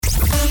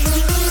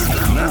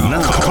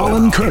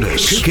Colin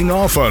Curtis, kicking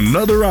off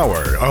another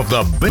hour of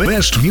the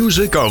best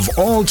music of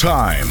all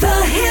time.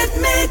 The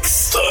Hit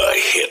Mix. The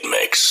Hit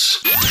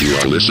Mix. You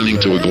are listening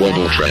to a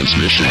global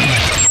transmission.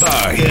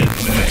 The Hit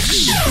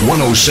Mix.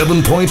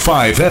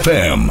 107.5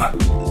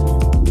 FM.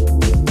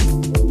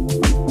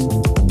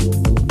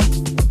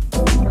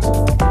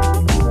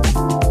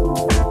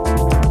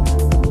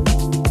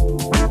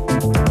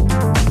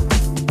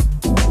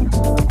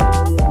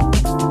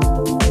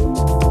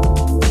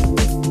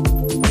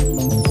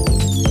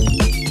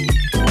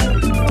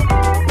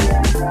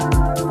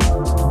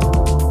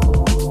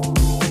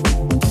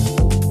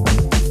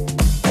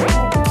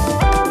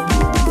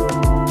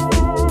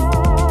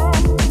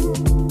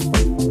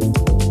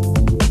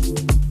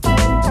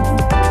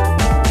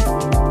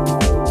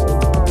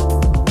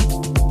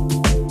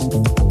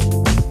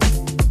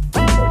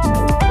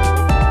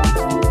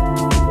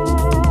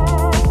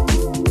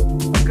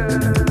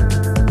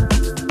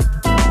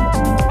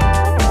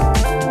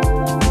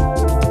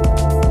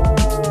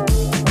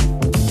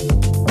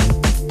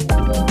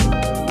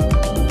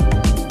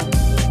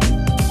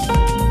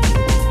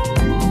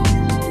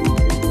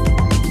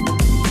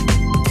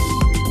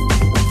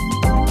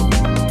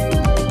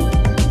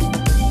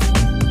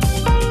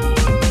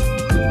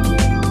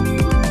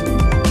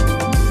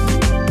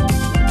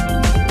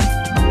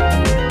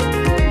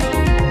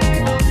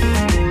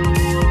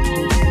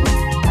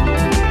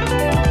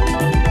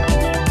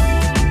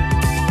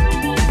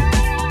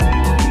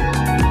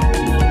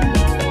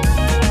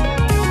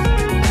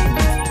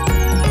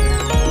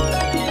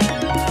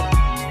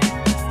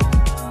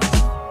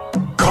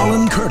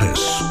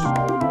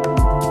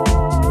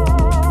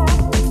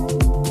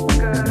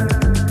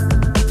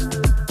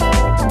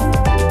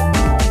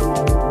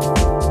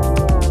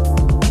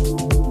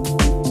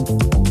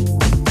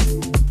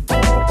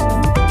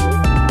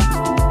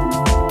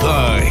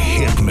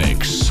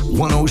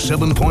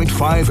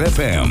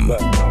 FM.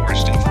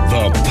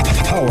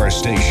 The Power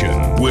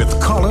Station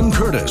with Colin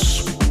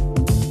Curtis.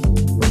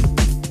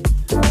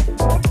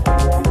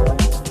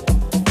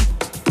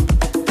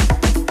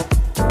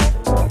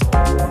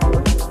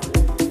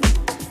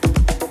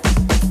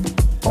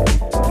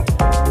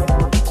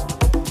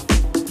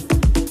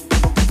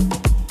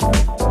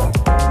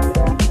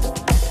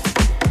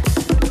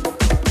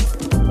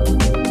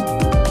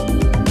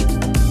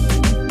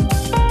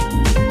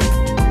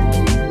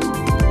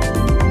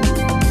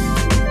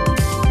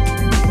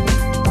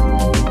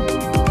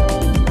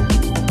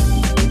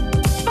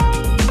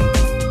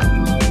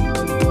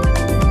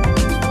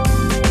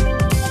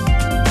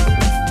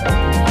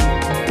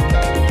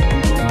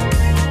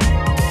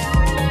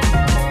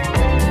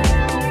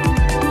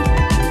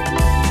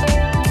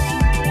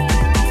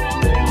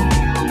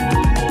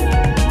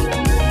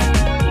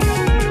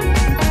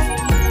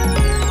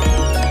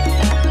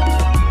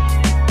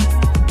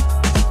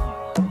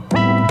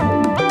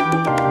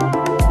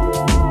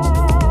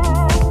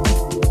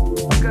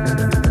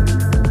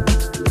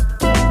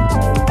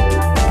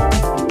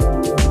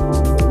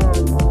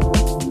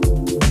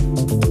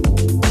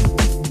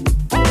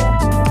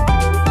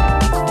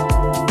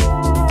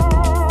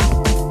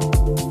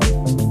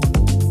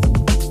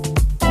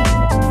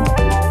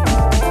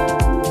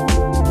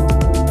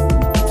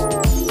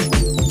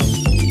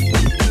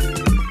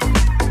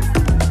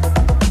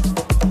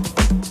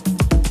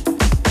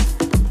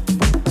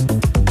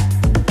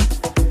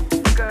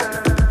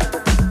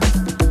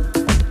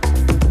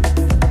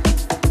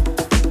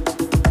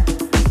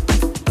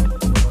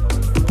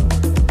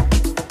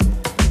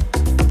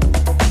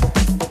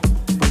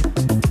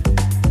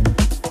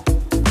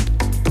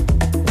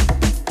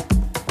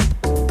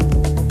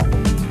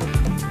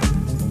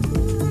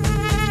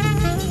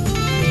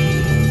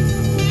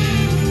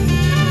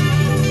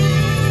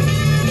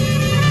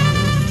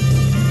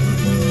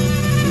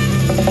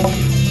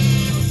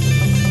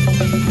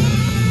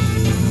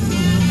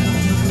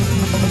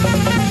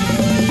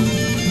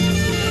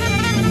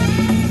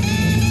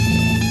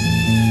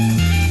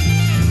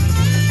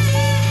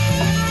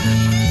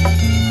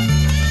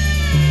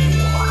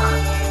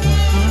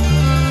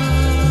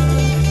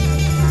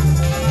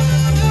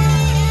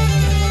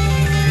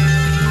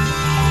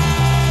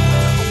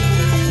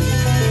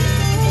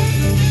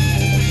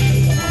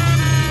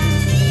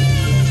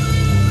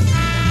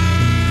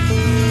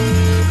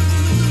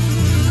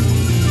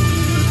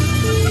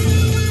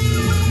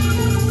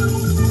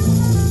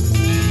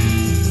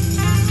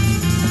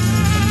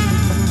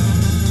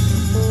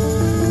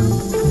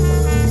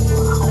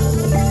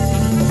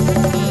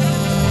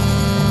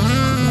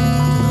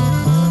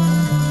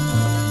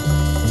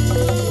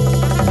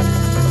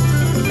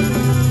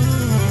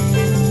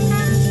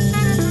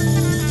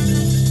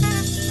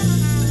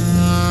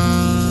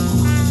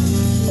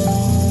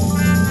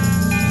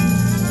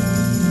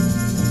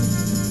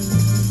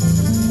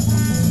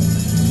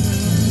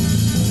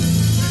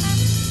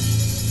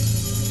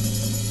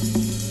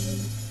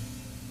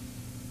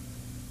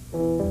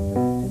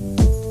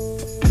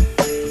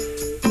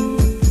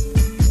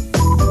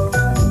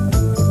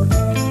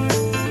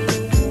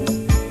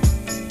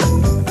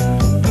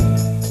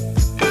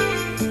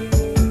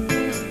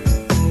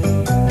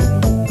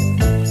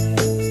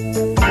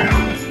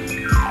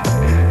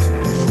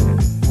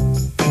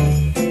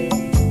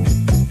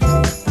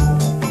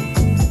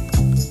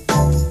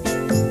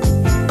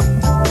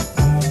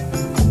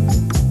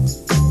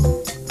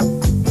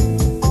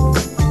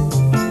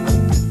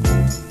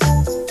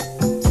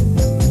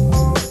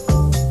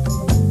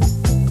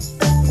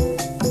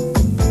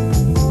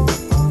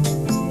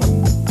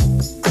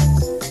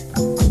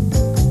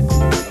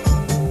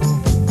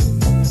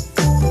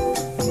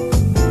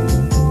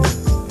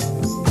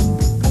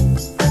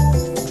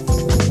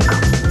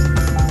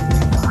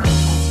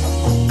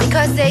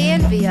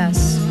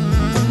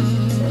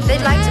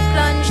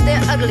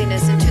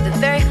 ugliness into the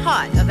very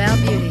heart of our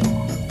beauty,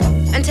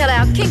 until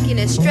our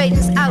kinkiness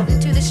straightens out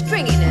into the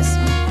stringiness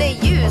they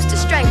use to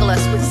strangle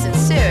us with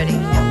sincerity.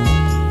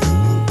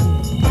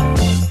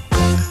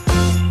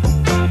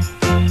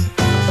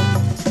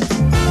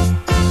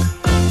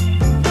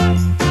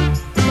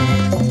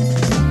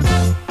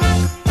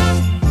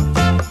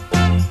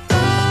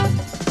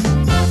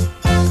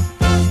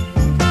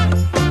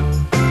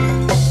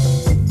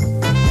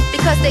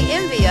 They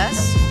envy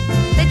us,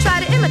 they try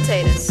to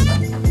imitate us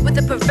with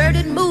the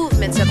perverted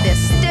movements of their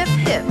stiff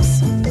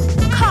hips,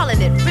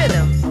 calling it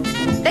rhythm.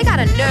 They got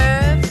a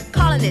nerve,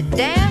 calling it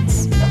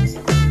dance.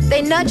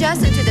 They nudge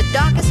us into the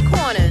darkest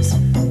corners,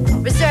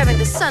 reserving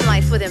the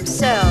sunlight for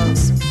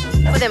themselves,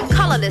 for them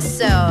colorless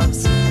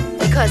selves,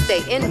 because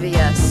they envy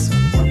us.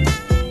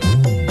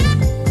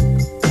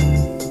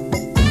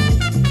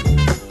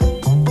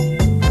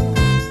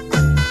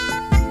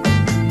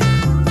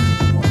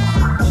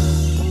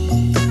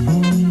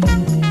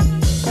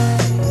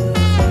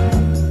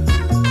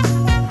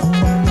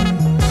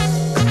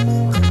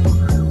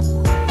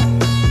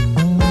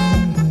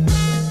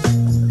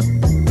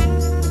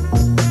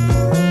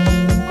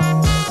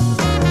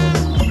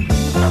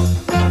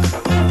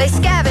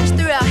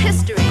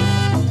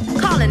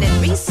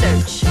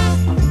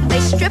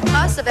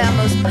 Of our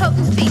most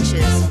potent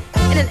features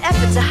in an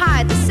effort to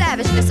hide the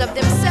savageness of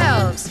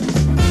themselves,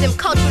 them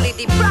culturally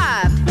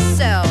deprived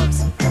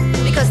selves,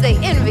 because they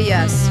envy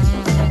us.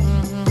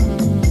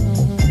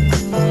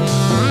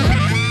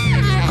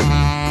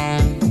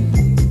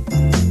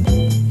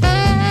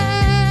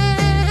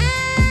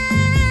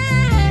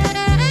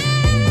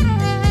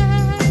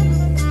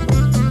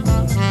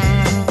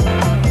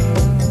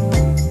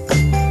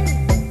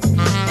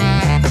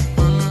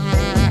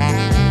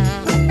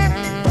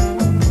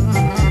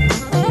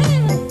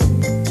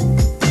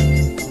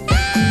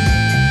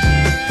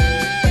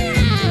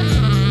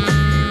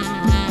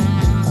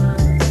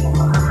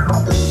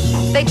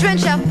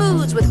 Drench our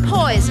foods with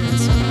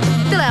poisons,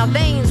 fill our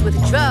veins with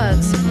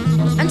drugs,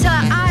 until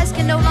our eyes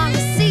can no longer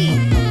see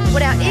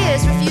what our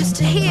ears refuse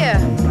to hear.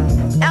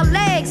 Our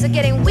legs are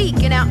getting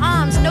weak and our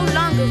arms no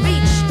longer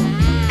reach.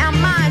 Our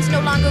minds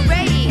no longer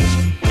rage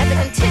at the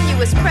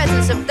continuous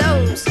presence of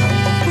those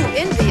who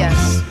envy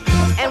us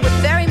and would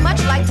very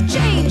much like to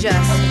change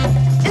us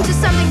into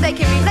something they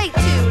can relate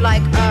to,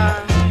 like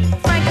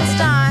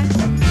Frankenstein.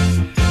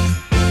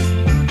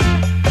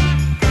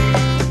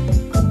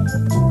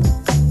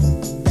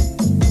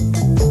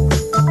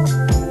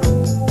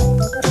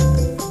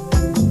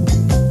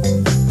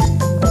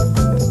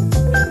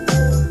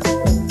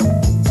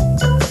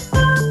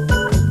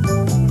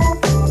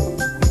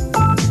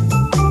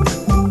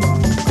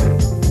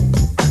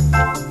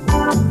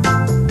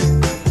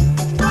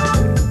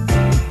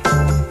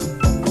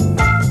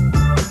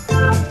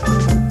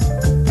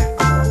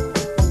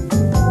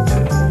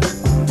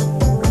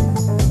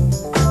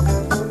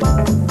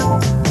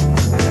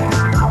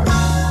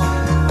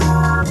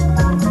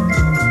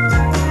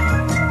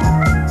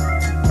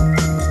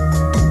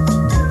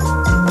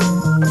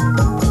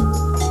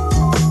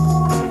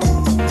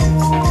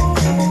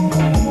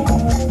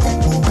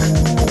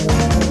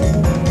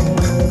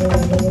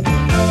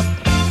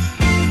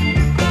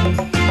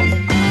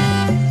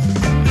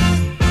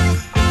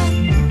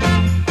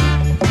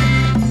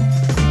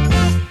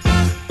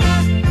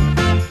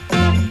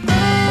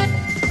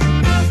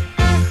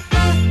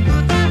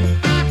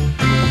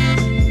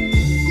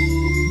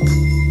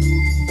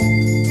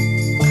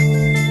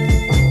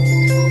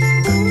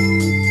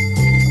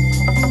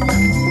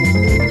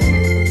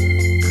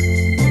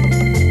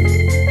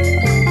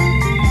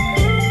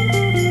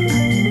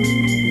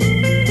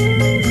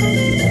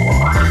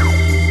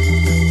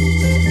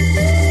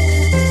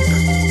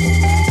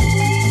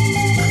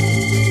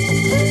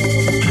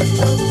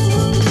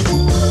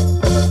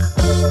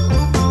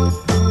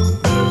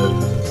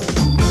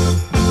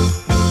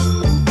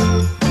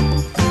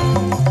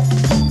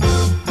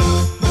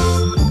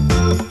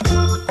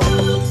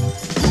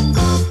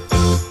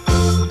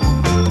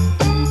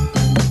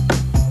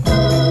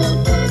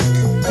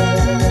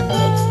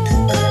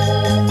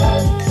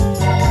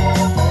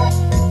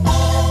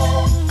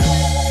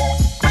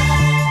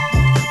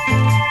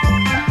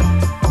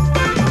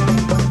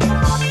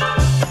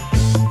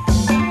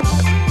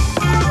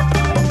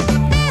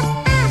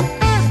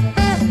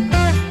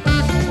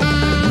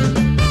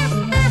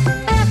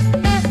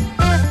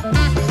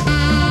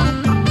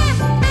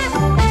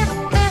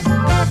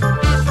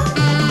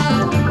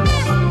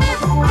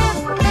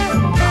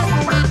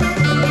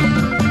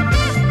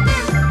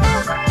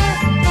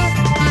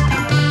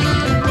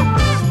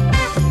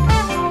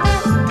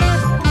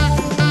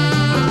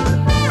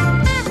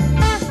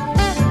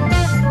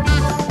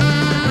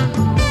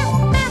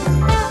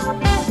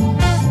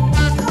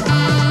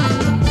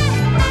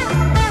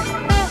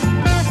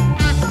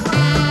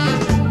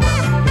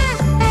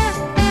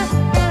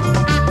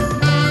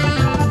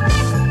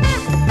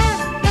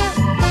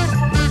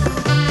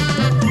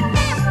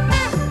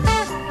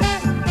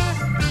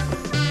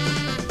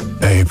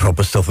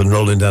 proper stuff and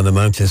rolling down the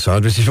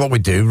mountainside, which is what we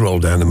do, roll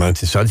down the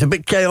mountainside. It's a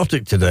bit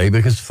chaotic today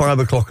because 5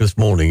 o'clock this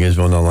morning is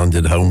when I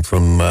landed home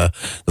from the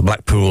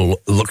Blackpool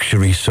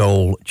Luxury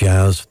Soul,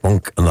 Jazz,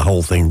 Funk and the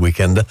whole thing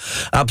weekender.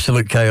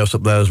 Absolute chaos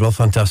up there as well,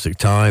 fantastic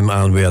time,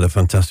 and we had a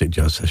fantastic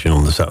jazz session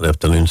on the Saturday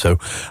afternoon, so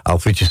I'll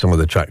feature some of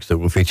the tracks that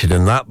were featured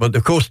in that. But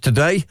of course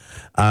today,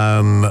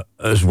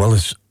 as well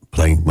as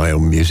playing my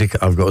own music,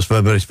 I've got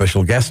a very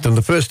special guest, and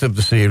the first of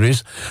the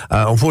series.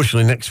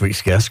 Unfortunately, next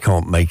week's guest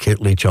can't make it.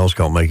 Lee Charles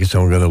can't make it,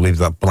 so I'm going to leave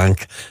that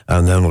blank,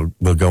 and then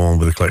we'll go on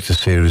with the collector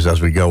series as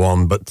we go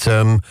on. But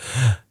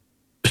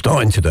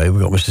starting today,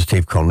 we've got Mr.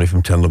 Steve Connery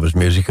from Ten Lovers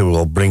Music, who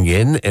we'll bring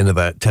in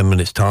about 10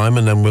 minutes' time,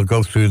 and then we'll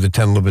go through the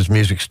Ten Lovers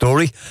Music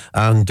story,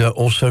 and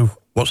also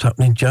what's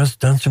happening jazz,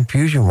 dance and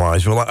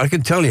fusion-wise. Well, I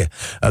can tell you,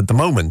 at the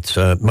moment,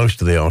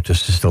 most of the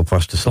artists are still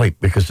fast asleep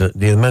because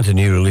the amount of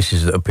new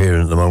releases that appear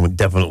at the moment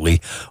definitely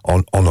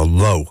on a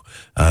low.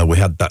 We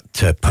had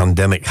that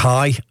pandemic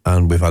high,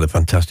 and we've had a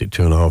fantastic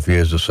 2.5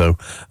 years or so,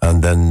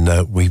 and then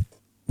we're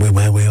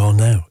where we are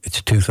now.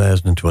 It's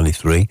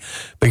 2023.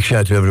 Big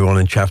shout to everyone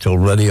in chat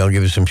already. I'll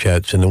give you some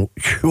shouts in a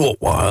short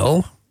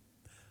while.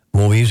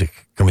 More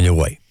music coming your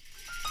way.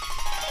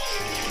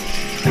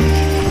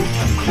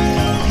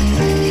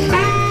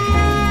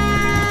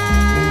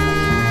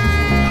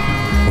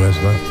 Where's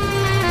that?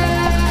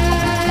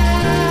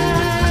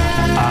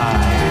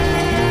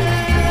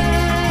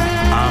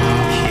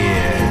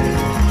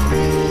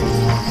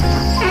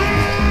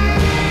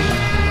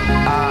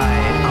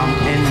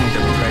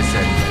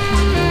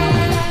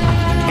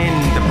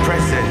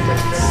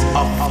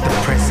 Of the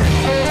present,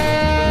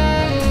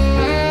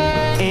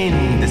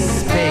 in the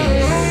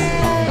space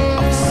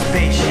of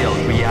spatial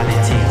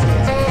reality,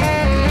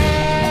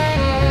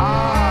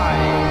 I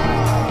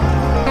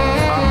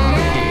am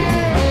here.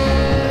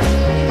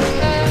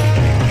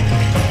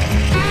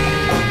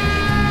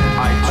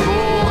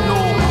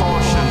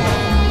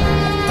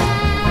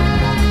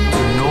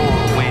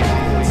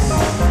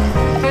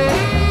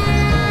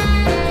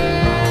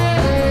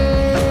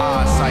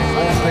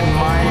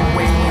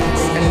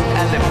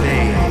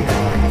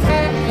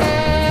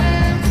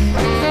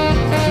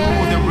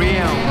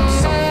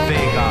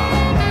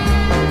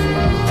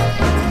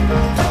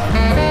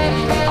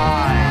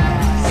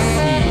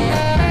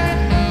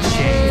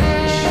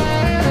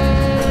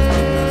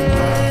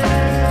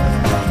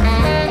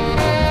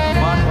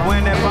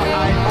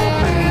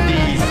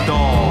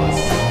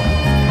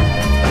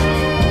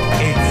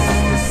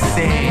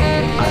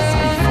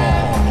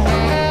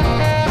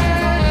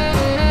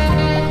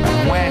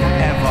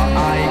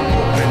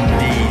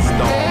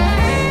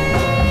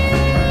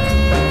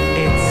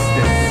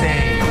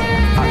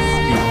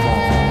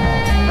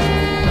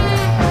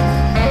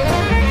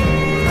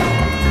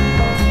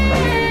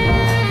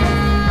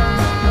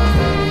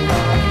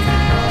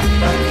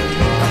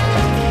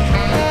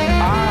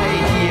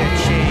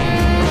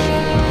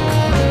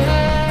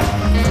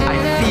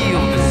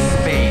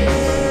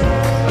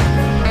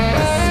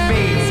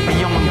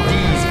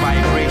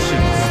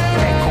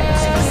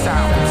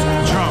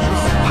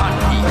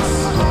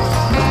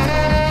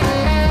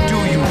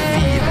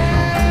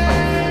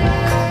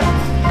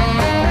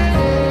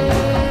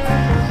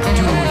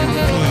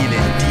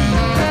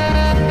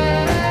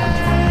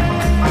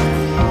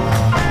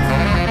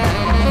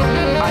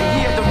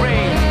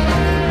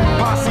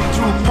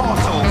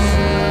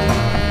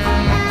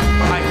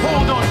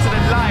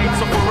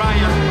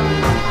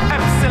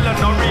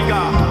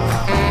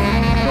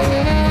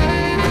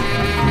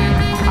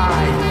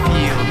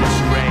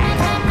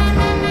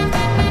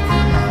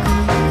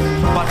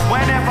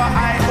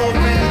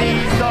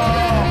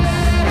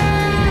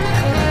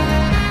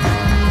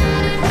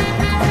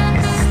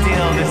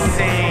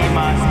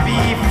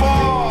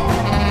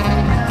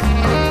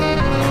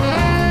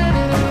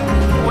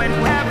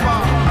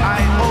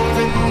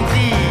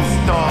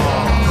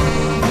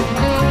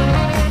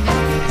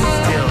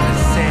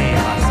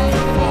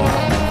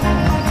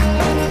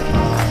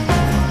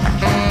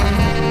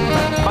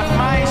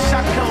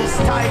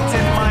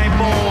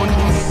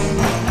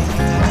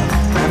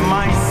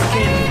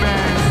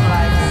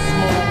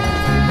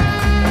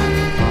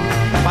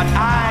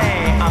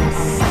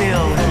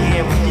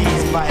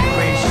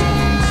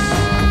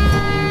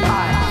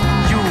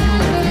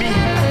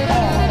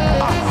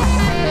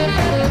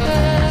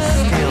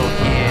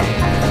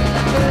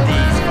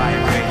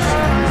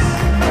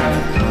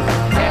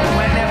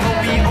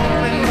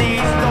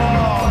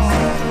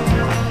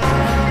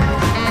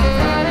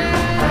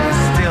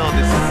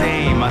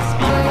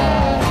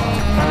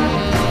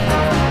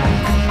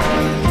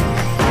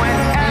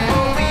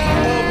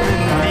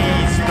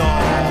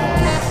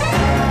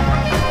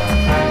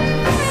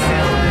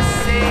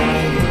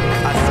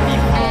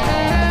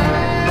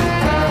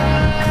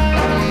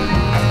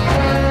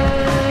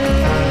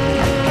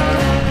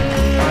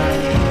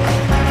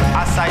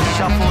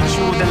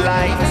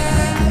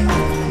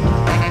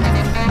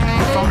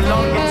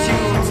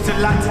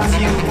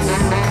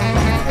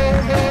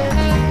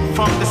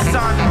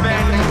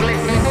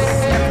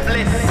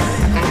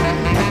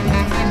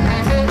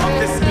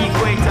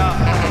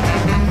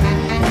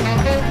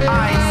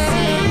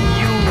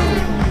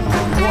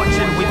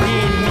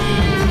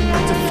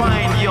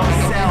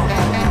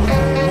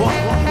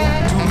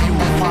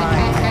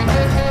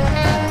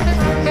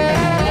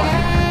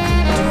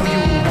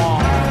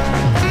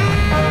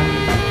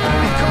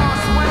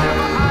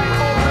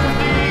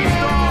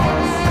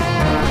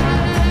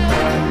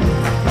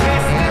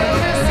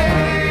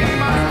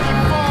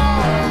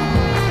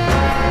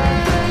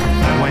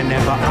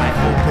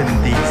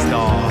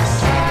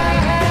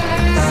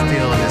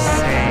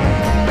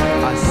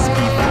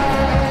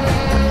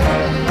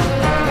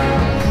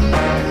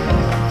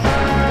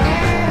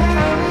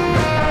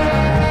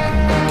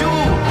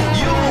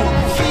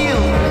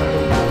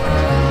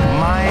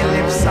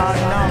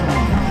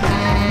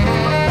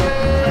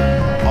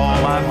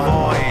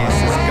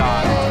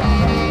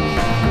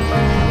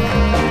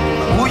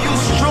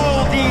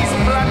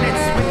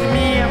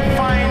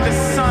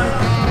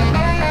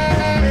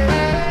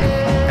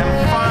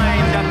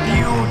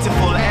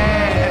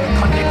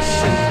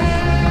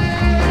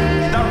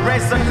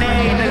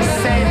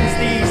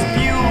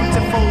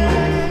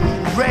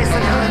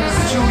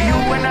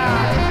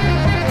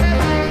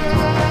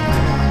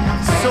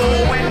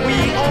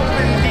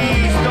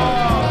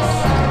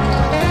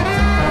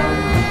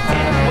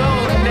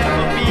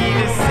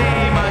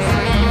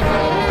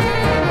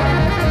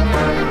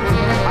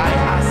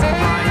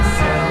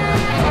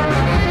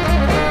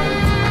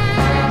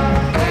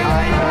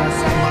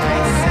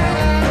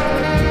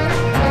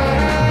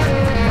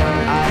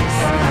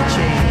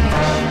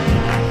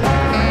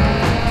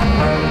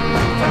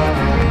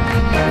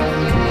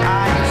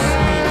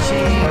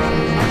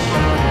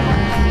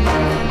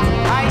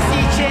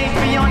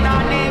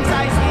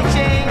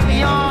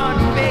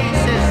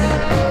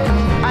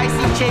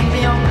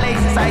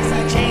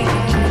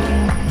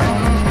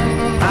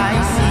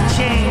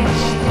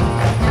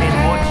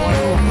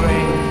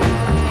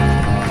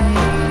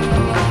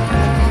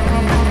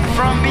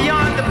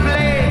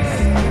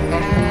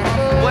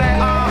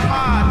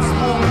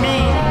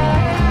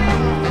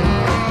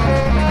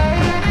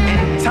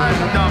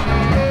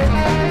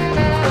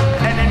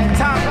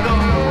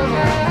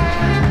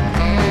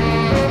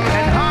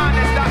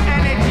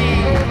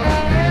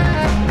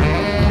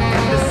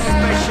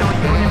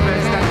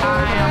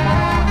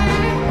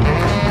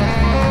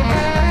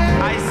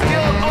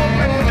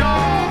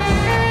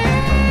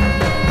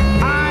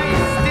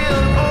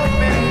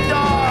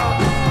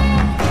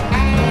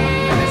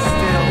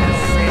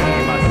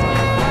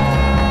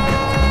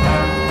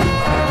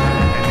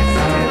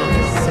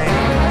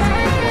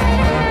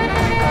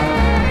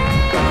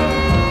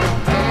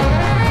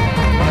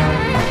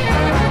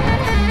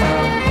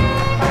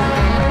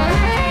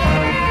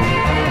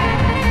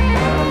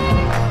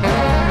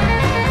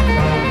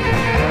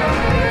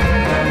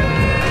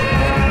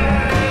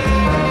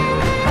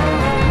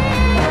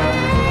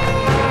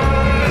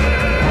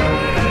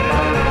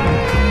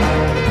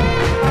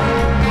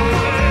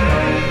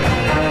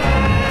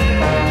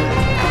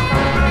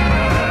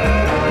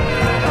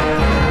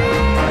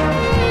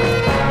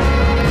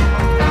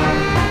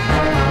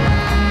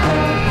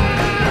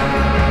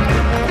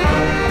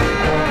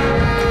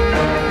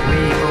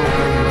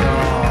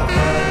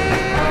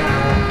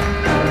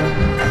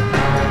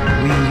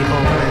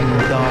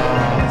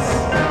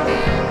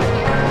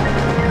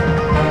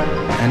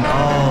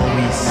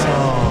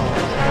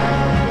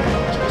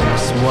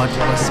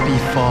 what was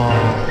before,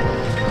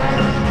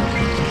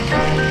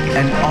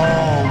 and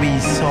all we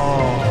saw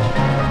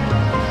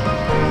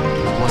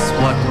was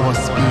what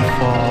was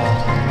before.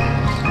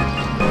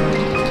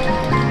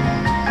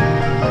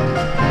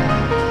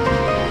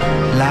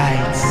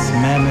 Lights,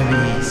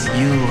 memories,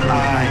 you,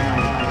 I,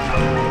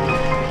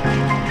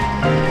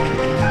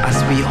 as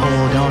we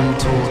hold on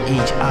to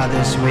each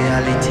other's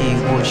reality,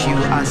 would you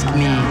ask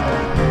me,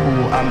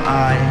 who am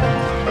I?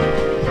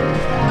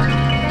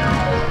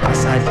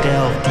 As I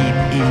delve deep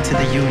into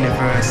the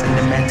universe and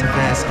the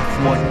metaverse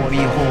of what we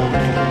hold.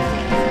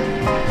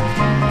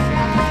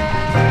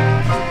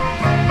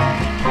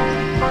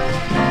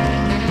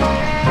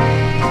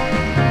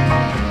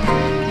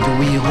 Do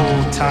we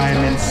hold time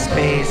and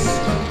space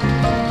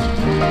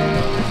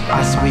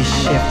as we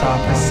shift our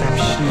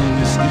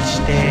perceptions each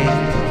day?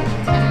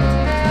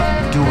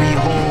 Do we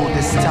hold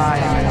this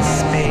time and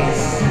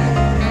space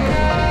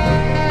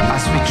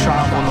as we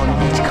travel on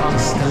each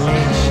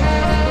constellation?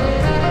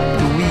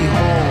 Do we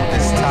hold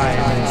this time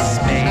and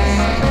space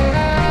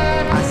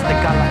as the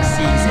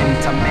galaxies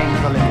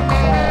intermingle and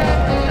call?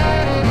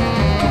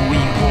 Do we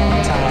hold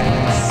time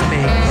and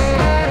space?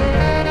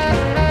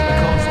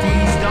 Cause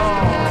these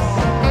doors,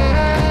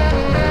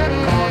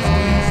 cause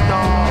these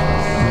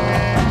doors,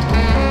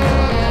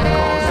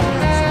 cause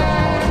these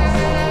doors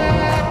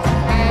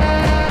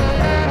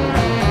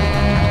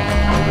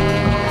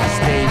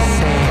stay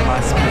same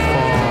as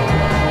before.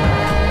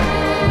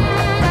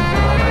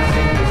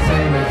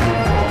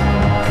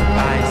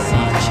 I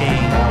see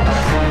change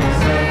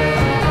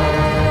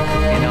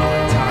in our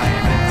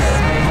time and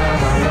space.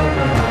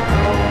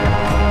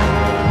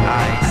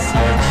 I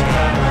see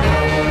change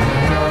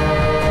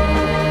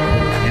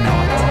in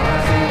our time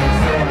and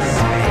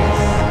space.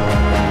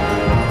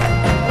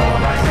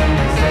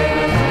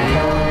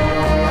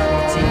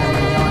 Think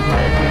beyond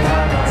my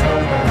reality,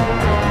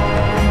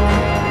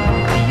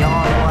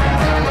 beyond what I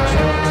am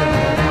chosen.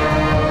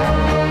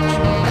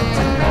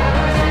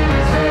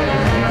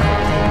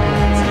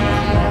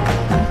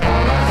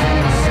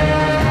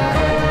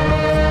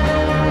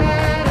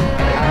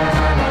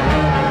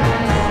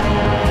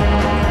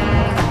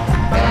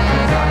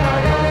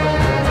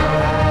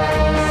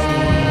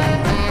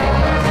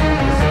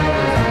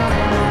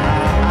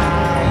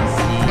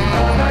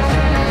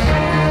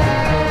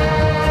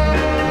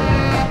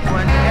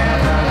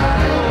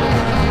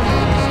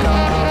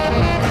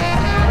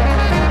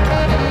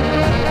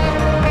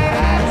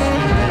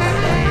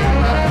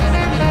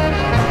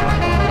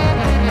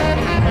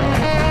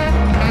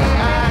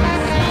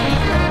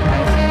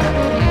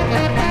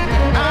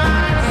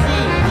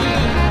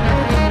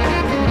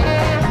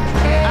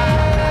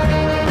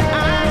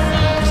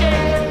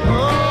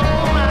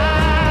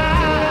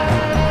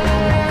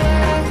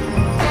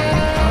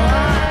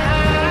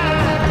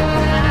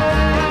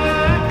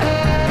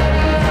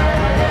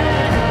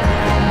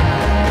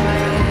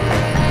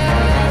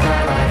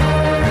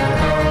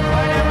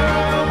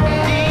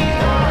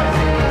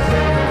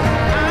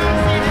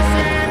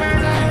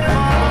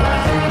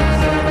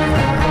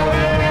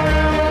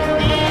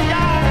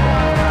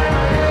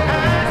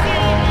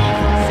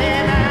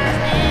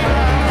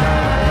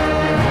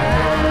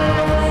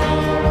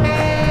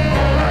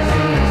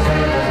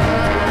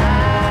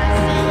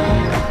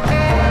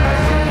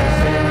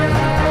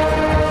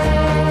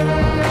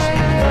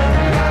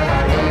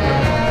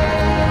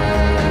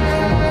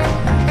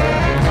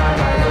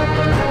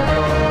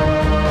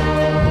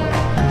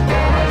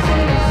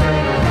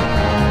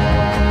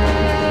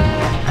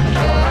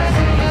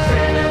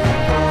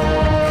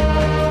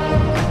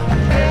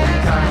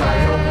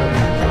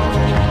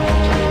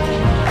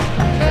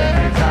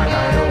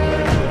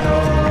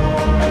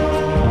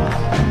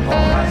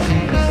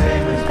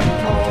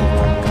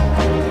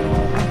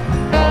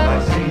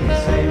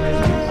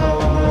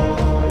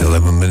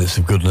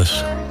 Of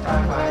goodness.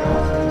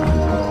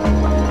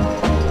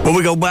 Well,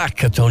 we go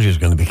back. I told you it was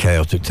going to be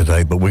chaotic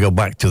today, but we go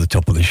back to the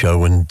top of the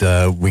show, and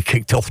we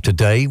kicked off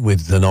today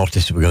with an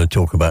artist that we're going to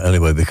talk about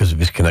anyway because of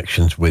his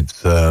connections with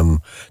 10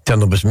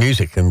 Numbers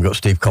Music, and we've got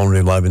Steve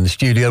Connery live in the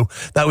studio.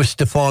 That was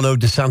Stefano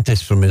De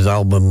Santis from his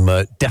album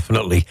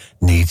Definitely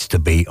Needs to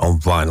Be on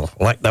Vinyl.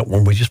 Like that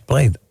one we just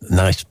played.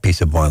 Nice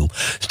piece of vinyl.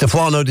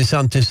 Stefano De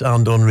Santis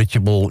and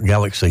Unreachable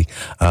Galaxy,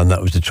 and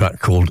that was the track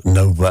called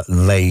Nova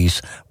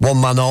Lays.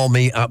 One Man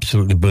Army,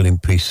 absolutely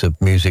brilliant piece of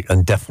music,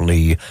 and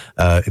definitely,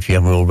 if you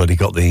haven't already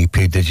got the EP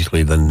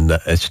digitally, then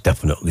it's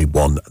definitely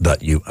one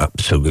that you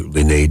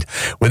absolutely need.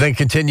 We then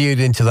continued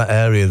into that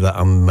area that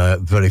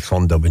I'm very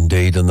fond of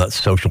indeed, and that's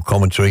social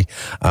commentary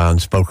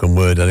and spoken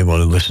word.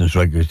 Anyone who listens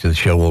regularly to the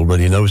show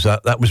already knows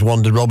that. That was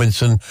Wanda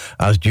Robinson,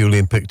 as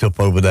Julian picked up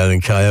over there in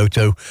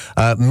Kyoto.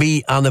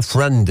 Me and a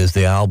Friend is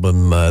the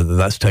album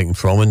that's taken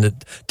from, and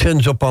it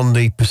turns up on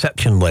the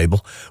Perception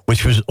label,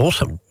 which was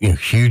also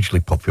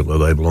hugely popular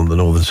label on the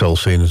Northern Soul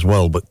scene as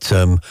well, but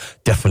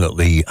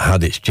definitely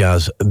had its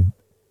jazz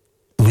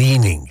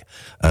leaning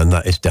and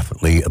that is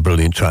definitely a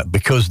brilliant track.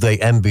 Because They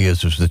Envy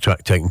Us was the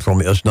track taken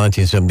from it. That's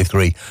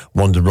 1973,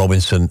 Wanda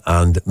Robinson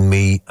and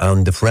Me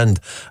and a Friend.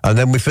 And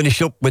then we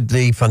finished up with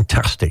the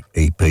Fantastic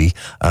EP,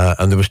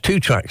 and there was 2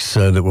 tracks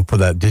that were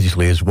put out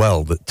digitally as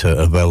well that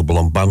are available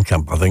on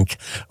Bandcamp, I think,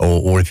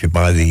 or if you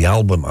buy the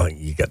album, I think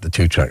you get the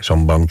 2 tracks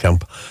on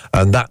Bandcamp.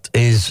 And that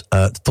is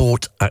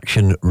Thought,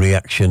 Action,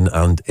 Reaction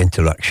and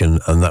Interaction,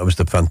 and that was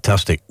the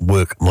Fantastic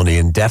Work, Money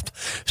and Death.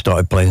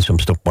 Started playing some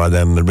stuff by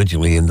them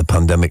originally in the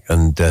pandemic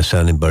and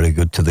sounding very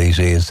good to these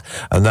ears.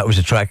 And that was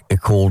a track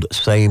called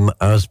Same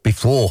As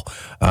Before,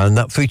 and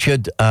that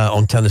featured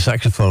on tenor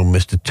saxophone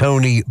Mr.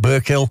 Tony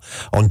Burkill,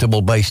 on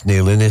double bass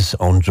Neil Innes,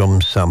 on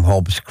drums Sam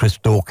Hobbs, Chris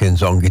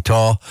Dawkins on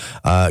guitar,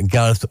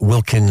 Gareth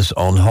Wilkins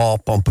on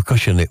harp, on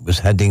percussion it was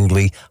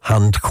Headingley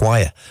Hand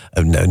Choir.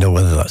 No,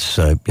 whether that's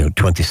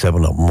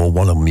 27 of them or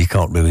one of them, you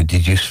can't really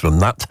deduce from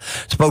that.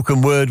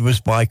 Spoken word was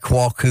by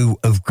Kwaku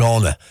of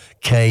Ghana,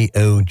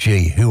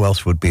 KOG. Who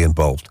else would be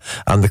involved?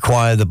 And the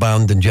choir, the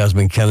band, and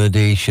Jasmine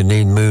Kennedy,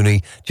 Shanine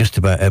Mooney, just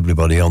about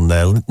everybody on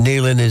there.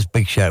 Neil Innes,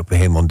 big shout for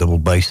him on double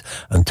bass,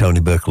 and Tony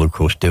Burkle, of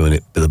course, doing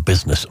it for the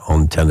business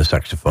on tenor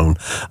saxophone.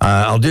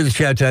 I'll do the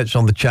shout-outs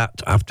on the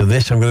chat after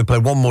this. I'm going to play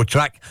one more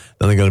track,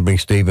 then I'm going to bring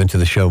Steve into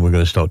the show, and we're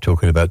going to start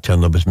talking about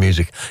Ten Lovers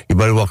music. You're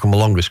very welcome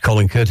along. It's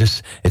Colin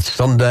Curtis. It's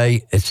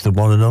Sunday. It's the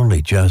one and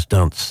only Jazz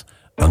Dance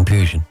and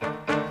Fusion.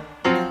 Yeah.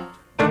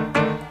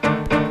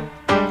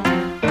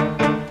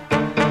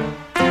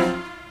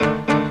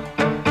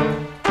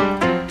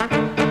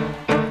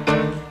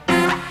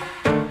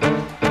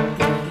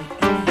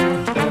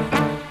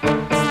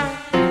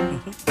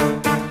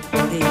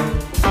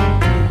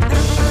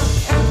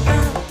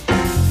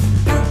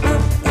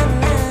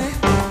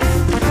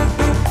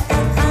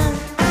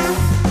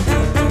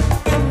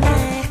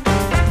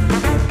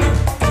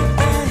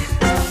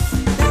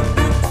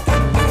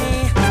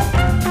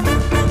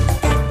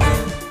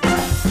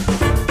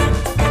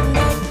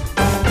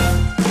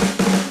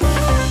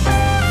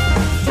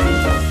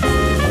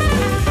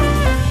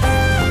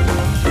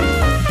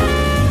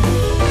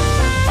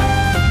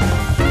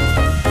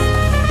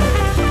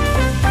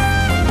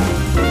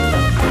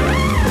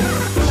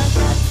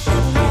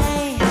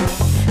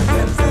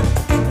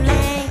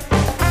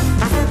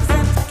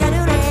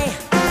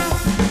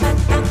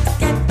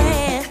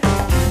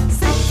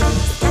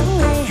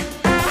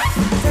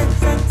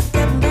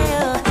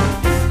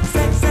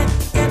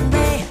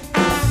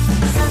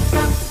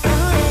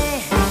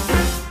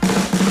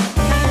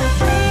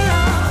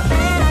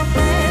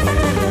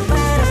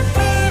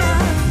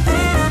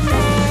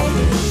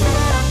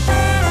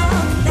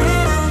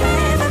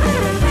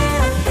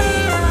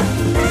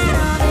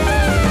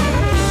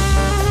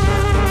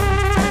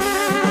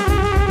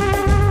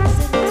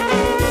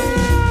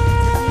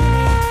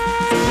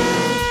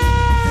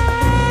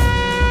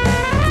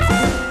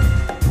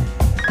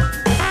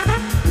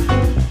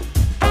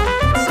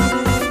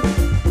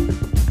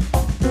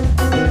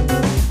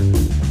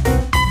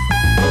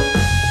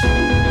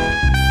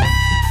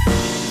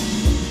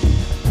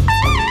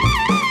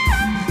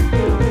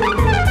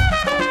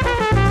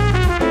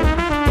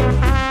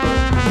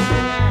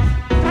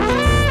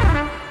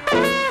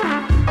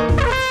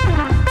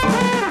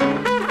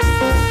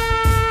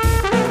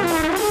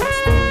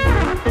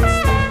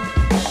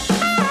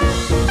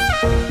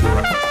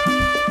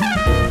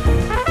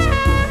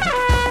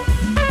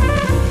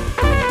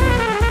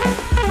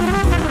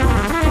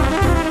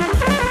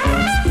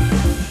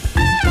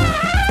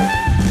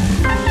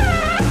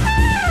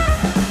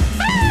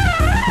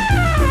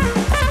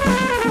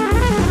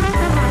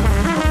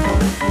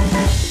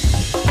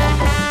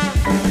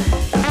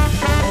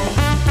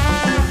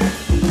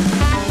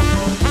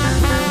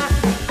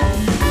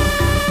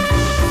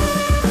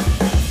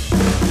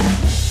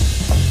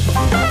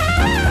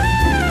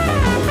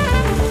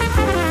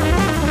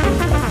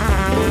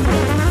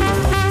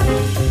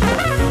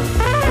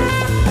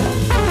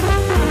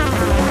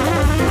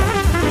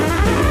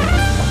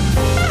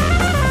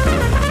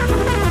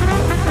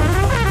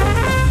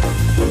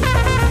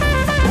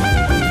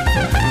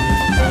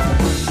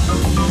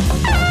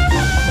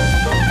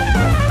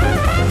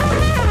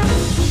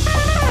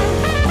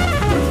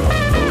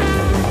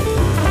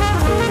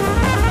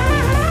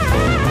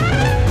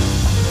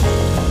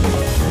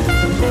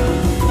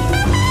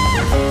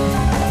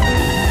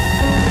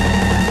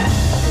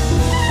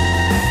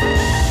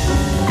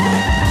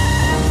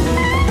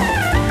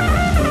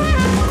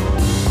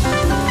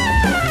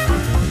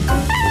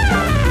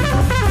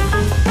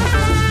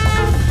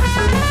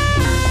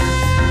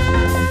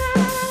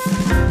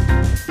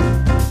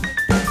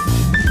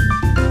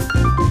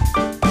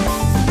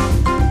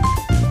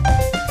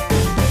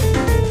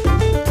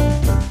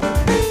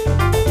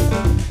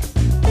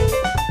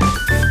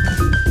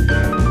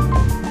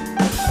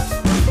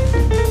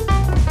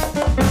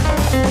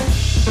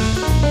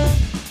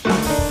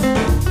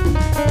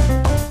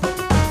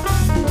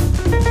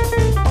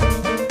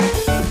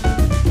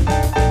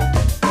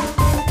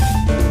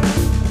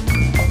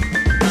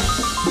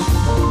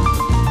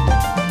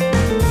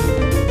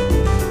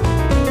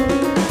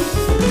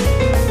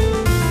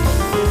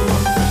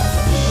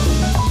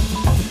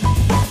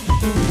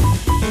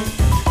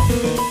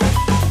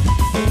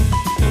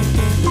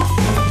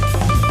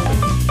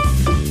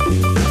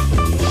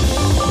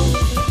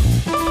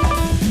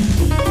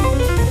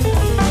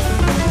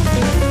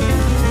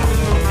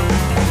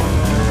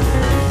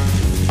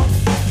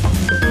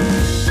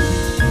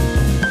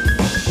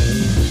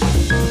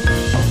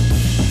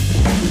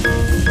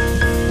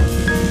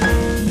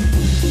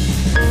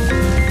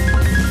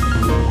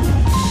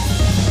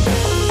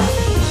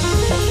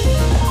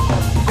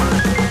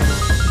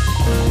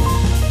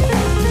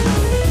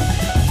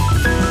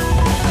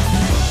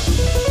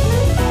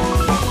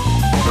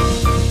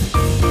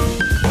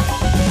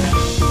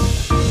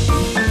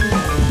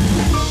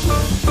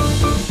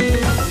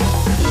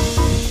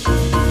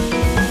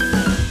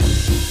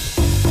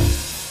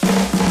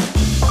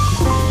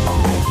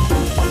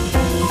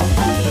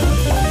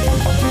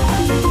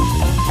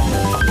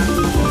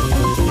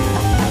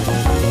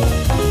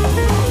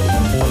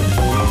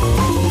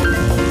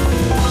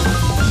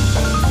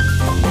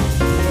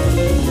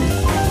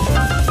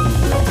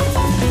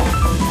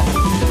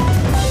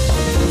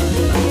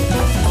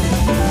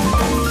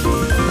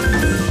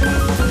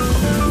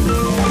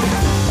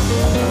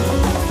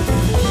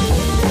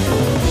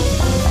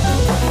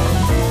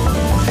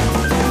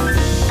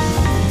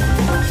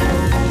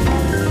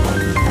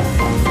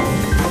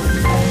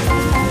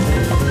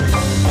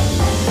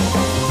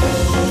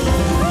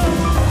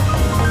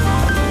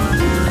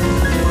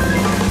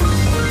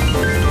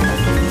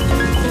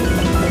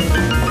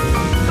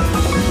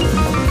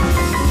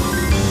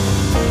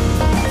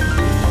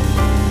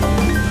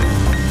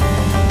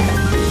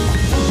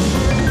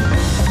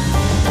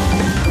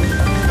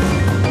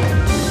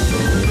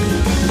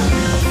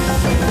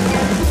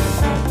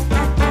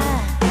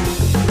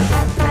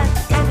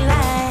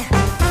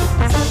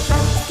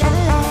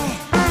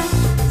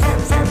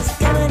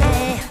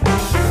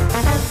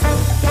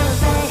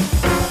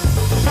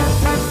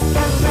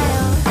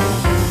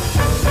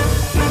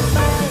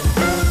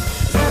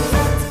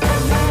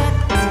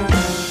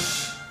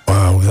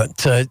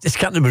 it's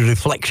kind of a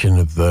reflection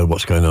of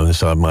what's going on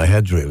inside my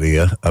head, really.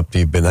 After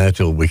you've been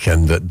out all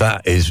weekend,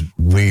 that is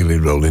really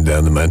rolling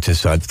down the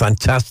mountainside.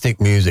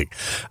 Fantastic music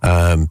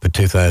for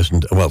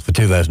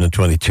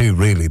 2022,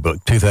 really,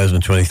 but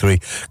 2023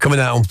 coming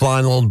out on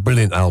vinyl.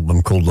 Brilliant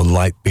album called The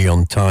Light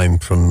Beyond Time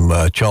from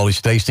Charlie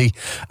Stacey,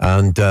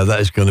 and that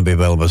is going to be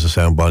available as a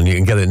soundbar. You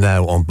can get it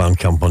now on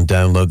Bandcamp on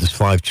download. There's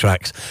 5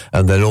 tracks,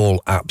 and they're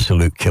all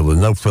absolute killer.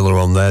 No filler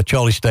on there.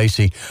 Charlie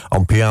Stacey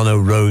on piano,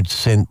 Rhodes,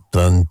 synth,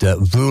 and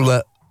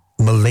Vula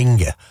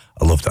Malinga.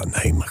 I love that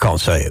name. I can't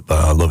say it,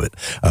 but I love it.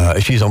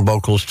 She's on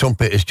vocals.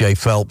 Trumpet is Jay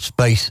Phelps.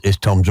 Bass is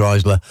Tom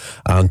Dreisler.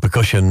 And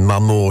percussion,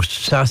 Mamour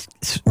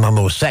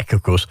Sek,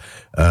 of course,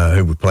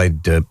 who we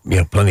played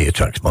plenty of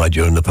tracks by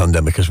during the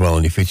pandemic as well.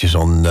 And he features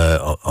on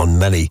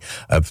many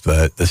of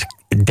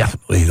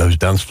definitely those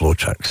dance floor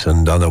tracks.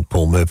 And I know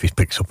Paul Murphy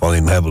picks up on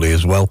him heavily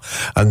as well.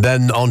 And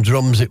then on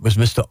drums, it was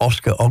Mr.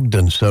 Oscar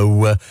Ogden.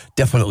 So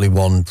definitely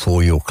one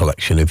for your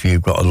collection. If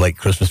you've got a late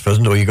Christmas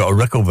present or you've got a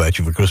record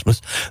voucher for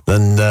Christmas,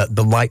 then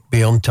The Light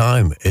Beyond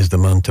Time is the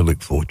man to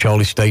look for.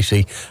 Charlie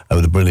Stacey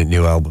with a brilliant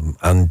new album.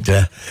 And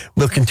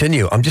we'll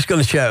continue. I'm just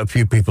going to shout out a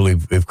few people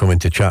who've come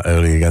into chat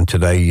early again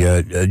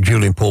today.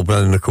 Julian Paul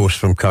Brennan, of course,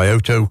 from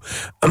Kyoto.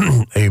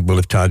 He will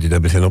have tidied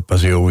everything up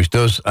as he always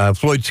does.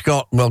 Floyd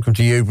Scott, welcome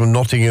to you from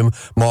Nottingham.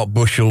 Mark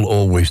Bushell,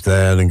 always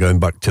there, and going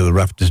back to the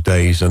Rafters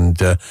days and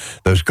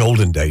those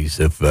golden days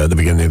of the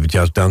beginning of the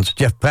jazz dance.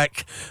 Jeff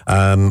Peck,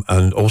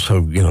 and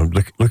also,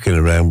 looking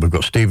around, we've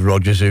got Steve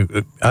Rogers. Who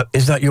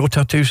is that your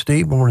tattoo,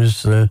 Steve, or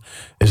is that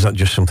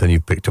just something you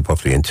picked up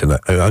off the internet?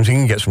 I think you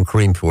can get some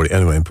cream for it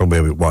anyway and probably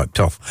have it wiped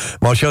off.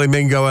 Marcelli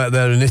Mingo out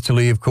there in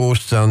Italy, of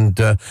course, and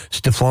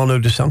Stefano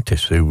De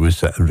Santis, who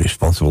was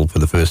responsible for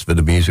the first bit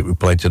of music we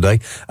played today.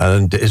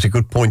 And it's a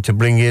good point to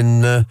bring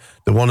in the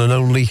one and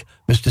only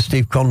Mr.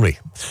 Steve Connery.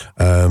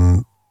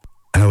 How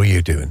are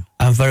you doing?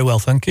 I'm very well,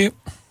 thank you.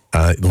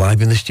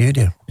 Live in the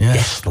studio.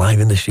 Yes, live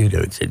in the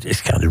studio.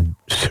 It's kind of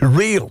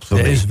surreal for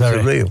me. It is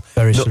very surreal.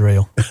 Very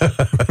surreal.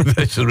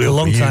 Very surreal. A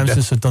long time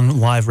since I've done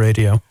live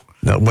radio.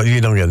 No, well, you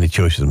don't get any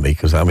choices than me,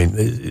 because, after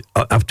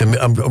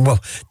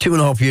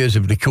 2.5 years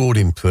of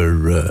recording for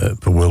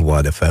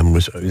Worldwide FM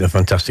was a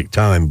fantastic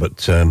time, but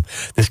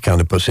this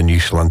kind of puts a new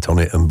slant on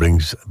it and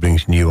brings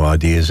new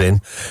ideas in.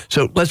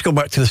 So let's go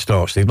back to the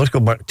start, Steve. Let's go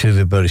back to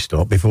the very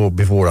start.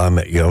 Before I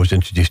met you, I was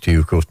introduced to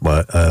you, of course,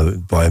 by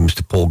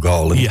Mr. Paul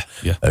Garland,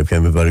 who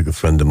became a very good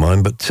friend of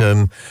mine. But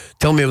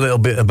tell me a little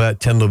bit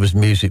about Ten Lovers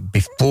Music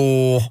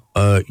before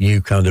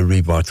you kind of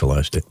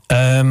revitalised it.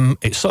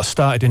 It sort of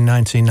started in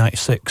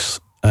 1996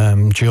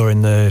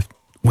 during the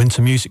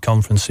Winter Music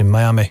Conference in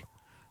Miami.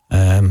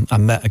 I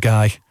met a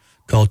guy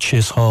called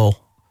Chiz Hall,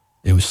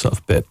 who was sort of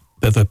a bit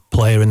of a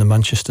player in the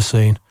Manchester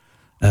scene,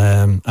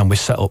 and we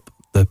set up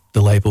the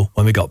label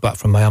when we got back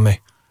from Miami.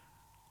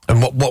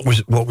 And what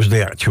was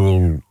the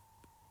actual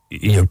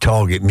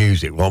target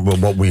music? What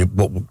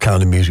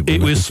kind of music were you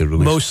looking to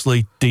release?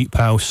 Mostly deep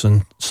house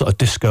and sort of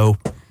disco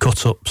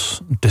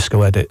cut-ups,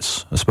 disco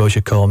edits, I suppose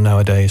you call them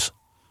nowadays.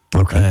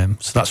 Okay.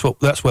 So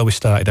that's where we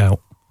started out,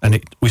 and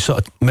we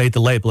sort of made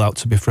the label out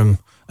to be from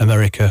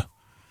America,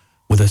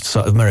 with a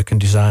sort of American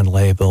design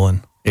label,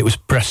 and it was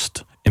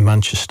pressed in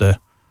Manchester.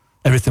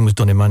 Everything was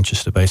done in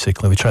Manchester,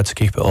 basically. We tried to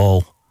keep it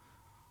all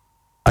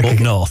up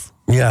north.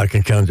 Yeah, I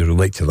can kind of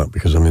relate to that,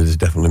 because there's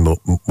definitely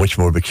much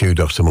more of a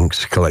kudos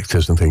amongst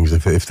collectors and things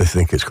if they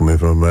think it's coming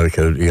from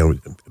America.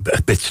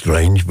 A bit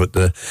strange, but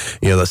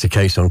that's the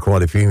case on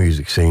quite a few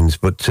music scenes.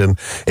 But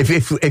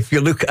if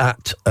you look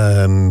at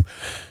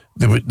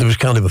there was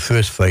kind of a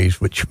first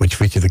phase which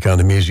featured the kind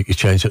of music you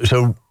changed.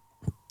 So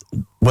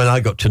when I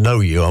got to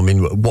know you,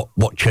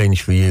 what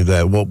changed for you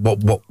there? What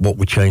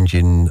were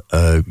changing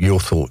your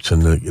thoughts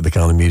and the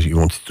kind of music you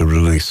wanted to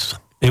release?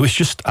 It was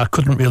just I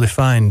couldn't really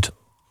find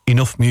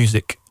enough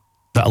music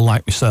that I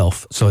liked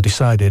myself, so I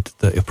decided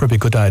that it would probably be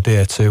a good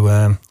idea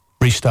to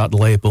restart the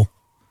label.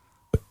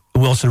 It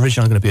was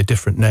originally going to be a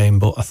different name,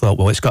 but I thought,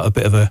 well, it's got a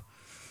bit of a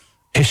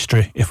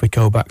history if we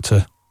go back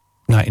to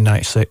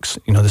 1996.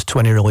 There's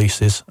 20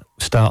 releases,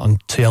 start on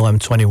TLM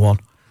 21.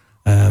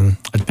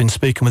 I'd been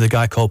speaking with a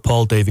guy called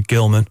Paul David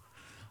Gilman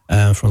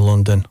from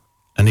London,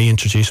 and he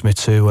introduced me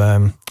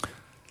to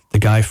the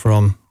guy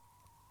from,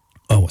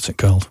 what's it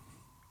called?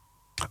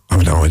 I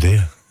have no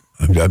idea.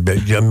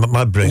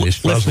 My brain is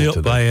frazzled today. Left me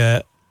up by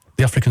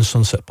the African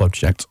Sunset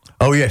Project.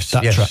 Oh, yes,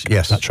 that track.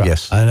 Yes.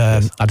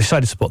 And I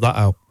decided to put that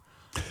out.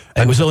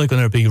 It was only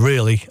going to be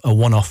really a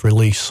one-off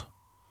release,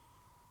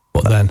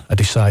 but then I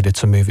decided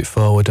to move it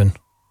forward and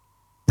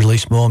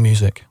release more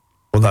music.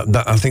 Well,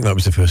 I think that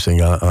was the first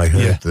thing I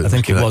heard. Yeah, I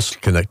think it was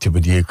connected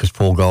with you, because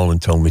Paul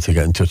Garland told me to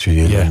get in touch with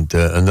you, and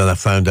then I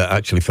found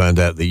out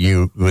that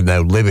you were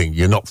now living.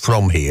 You're not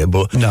from here,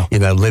 but you're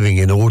now living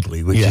in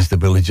Audley, which is the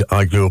village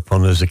I grew up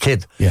on as a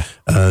kid. Yeah,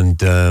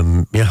 and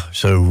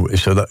so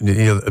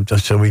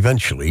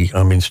eventually,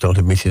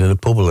 started meeting in a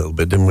pub a little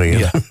bit, didn't we?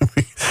 Yeah,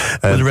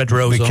 with the Red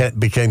Rose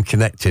became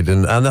connected,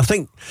 and I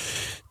think,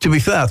 to be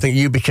fair, I think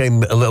you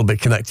became a little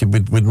bit connected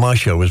with my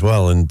show as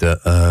well, and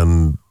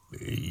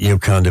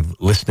kind of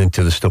listening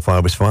to the stuff I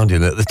was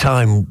finding. At the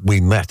time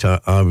we met,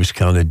 I was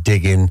kind of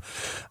digging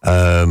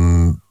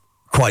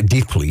quite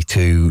deeply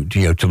to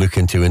look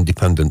into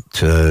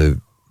independent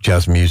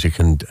jazz music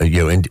and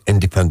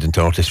independent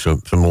artists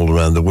from all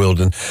around the world.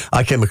 And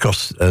I came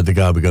across the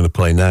guy we're going to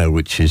play now,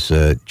 which is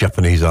a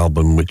Japanese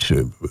album, which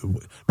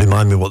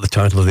remind me what the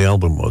title of the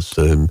album was,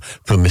 from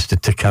Mr.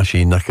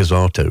 Takashi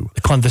Nakazato.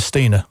 The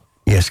Clandestina.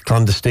 Yes,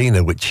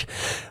 Clandestina, which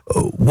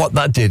what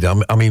that did,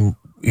 I mean,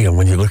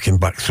 when you're looking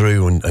back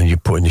through and you're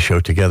putting the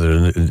show together,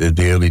 and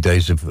the early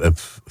days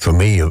for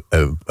me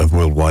of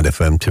Worldwide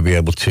FM, to be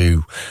able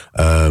to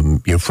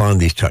find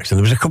these tracks, and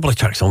there was a couple of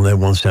tracks on there.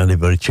 One sounded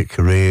very Chick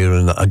Corea,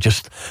 and I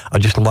just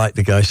liked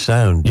the guy's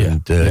sound,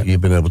 and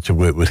you've been able to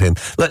work with him.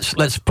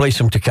 Let's play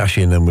some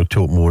Takashi, and then we'll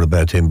talk more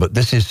about him. But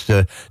this is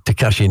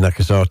Takashi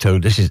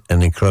Nakazato. This is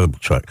an incredible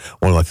track,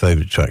 one of my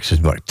favourite tracks,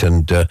 in fact,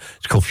 and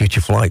it's called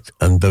Future Flight.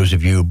 And those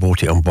of you who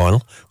bought it on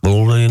vinyl will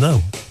already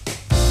know.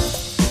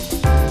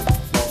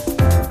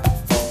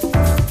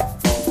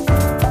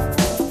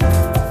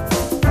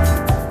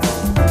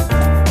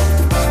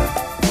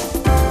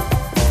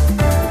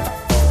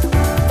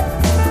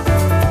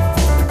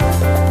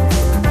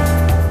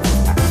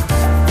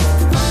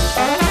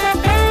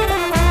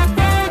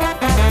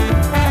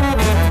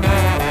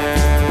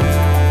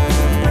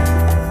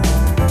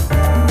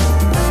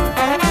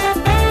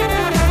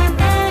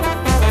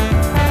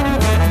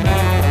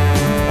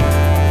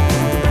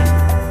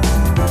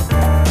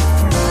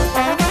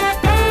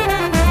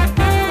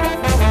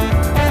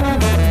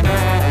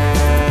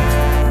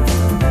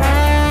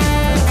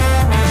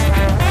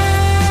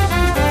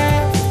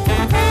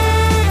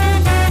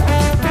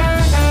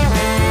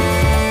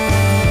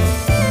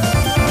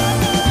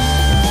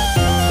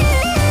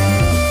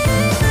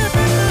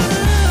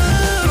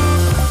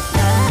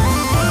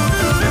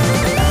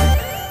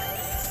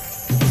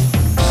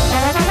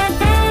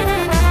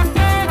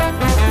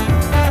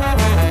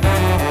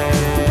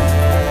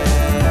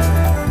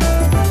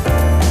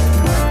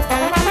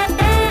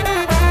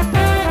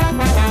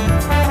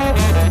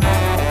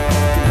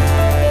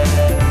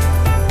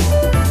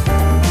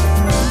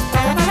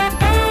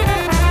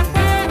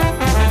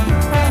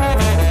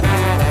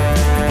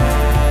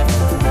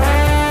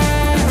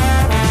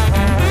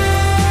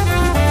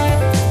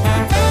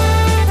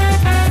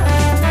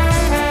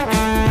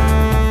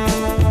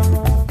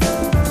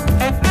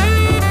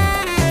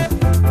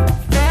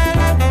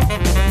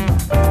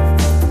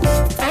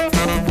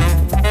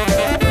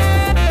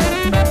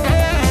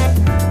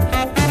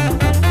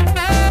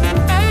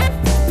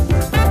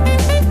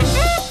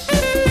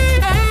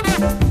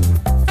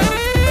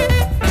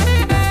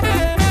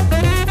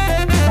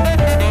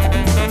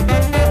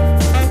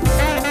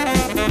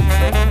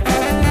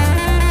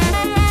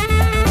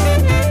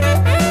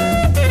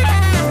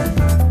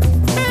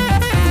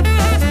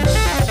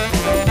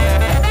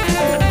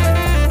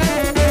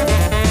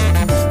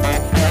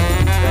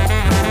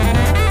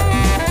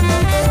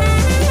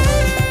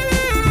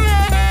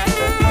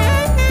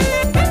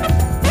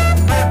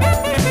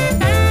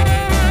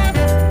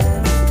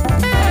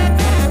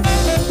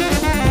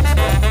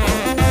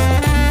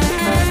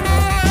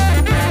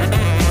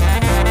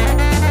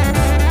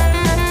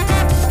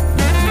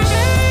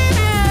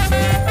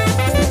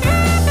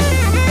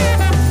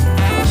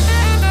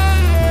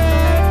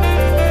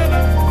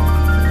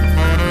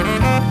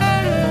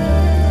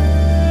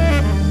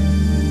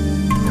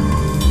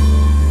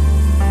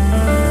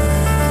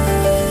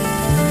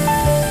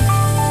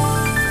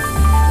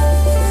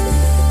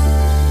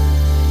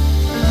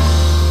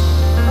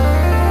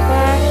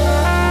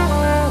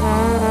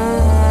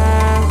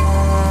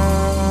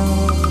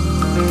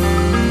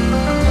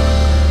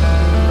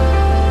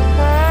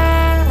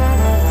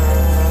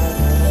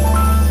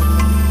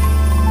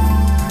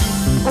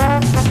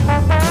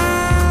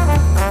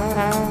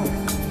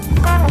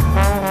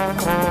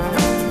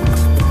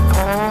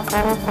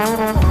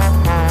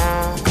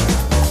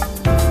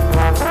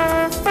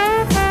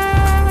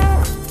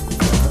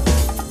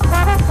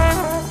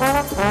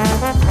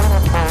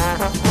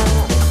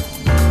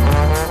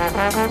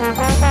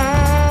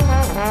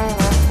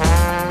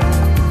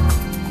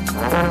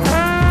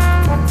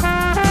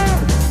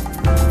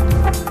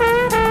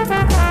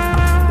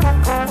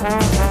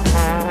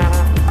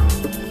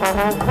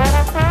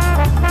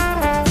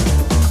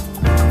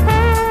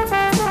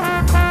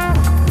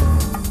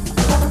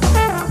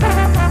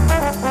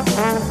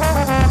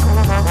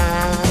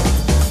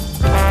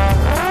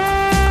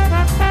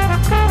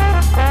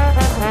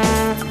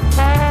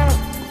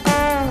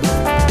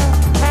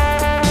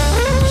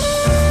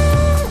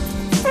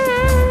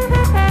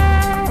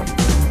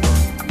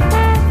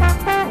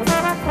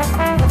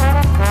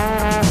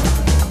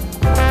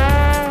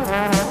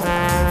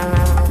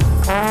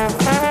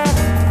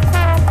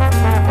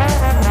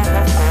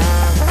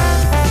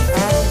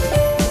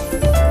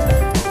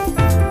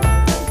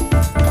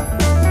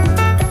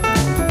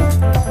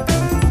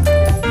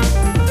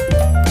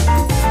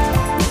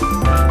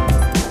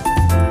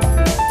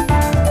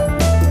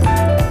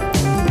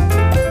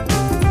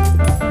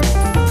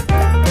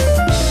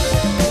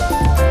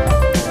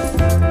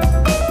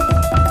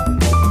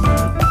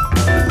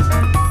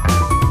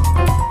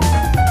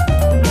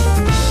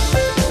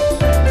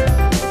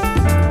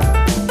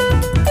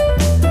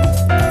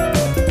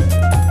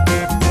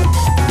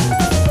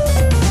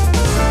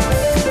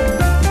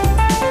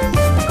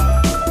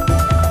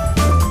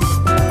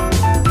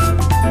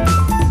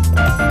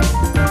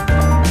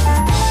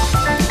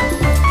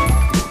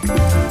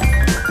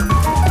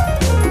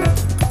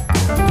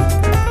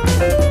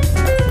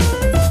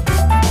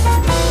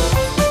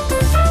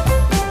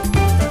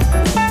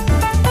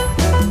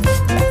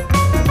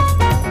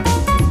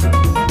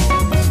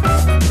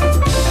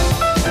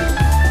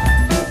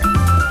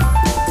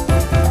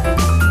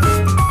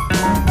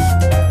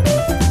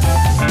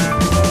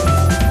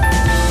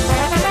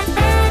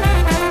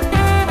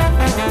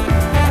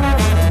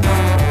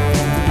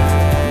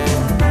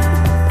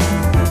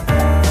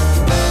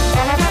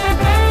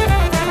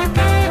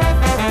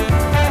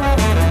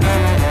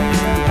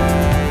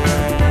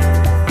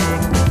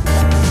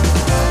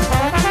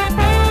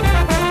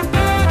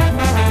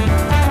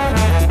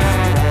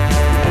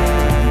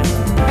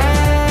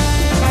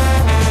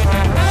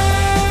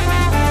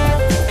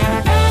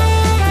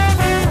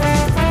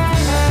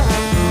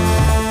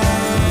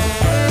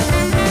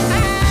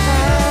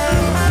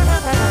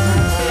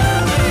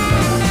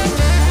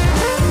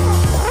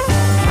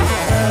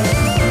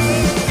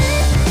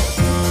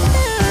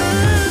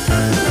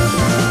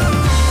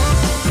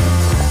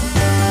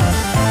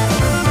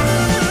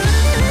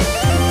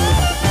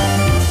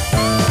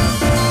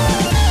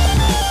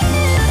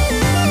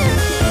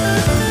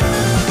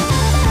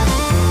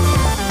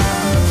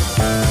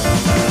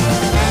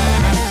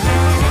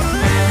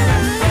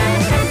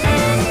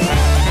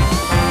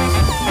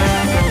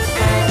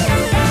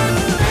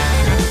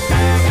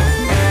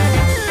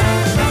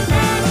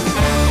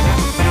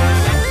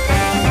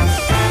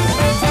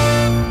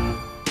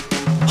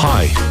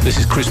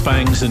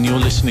 Bangs, and you're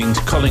listening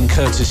to Colin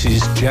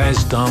Curtis's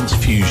Jazz Dance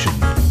Fusion.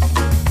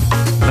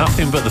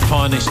 Nothing but the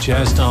finest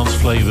jazz dance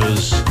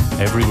flavours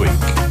every week.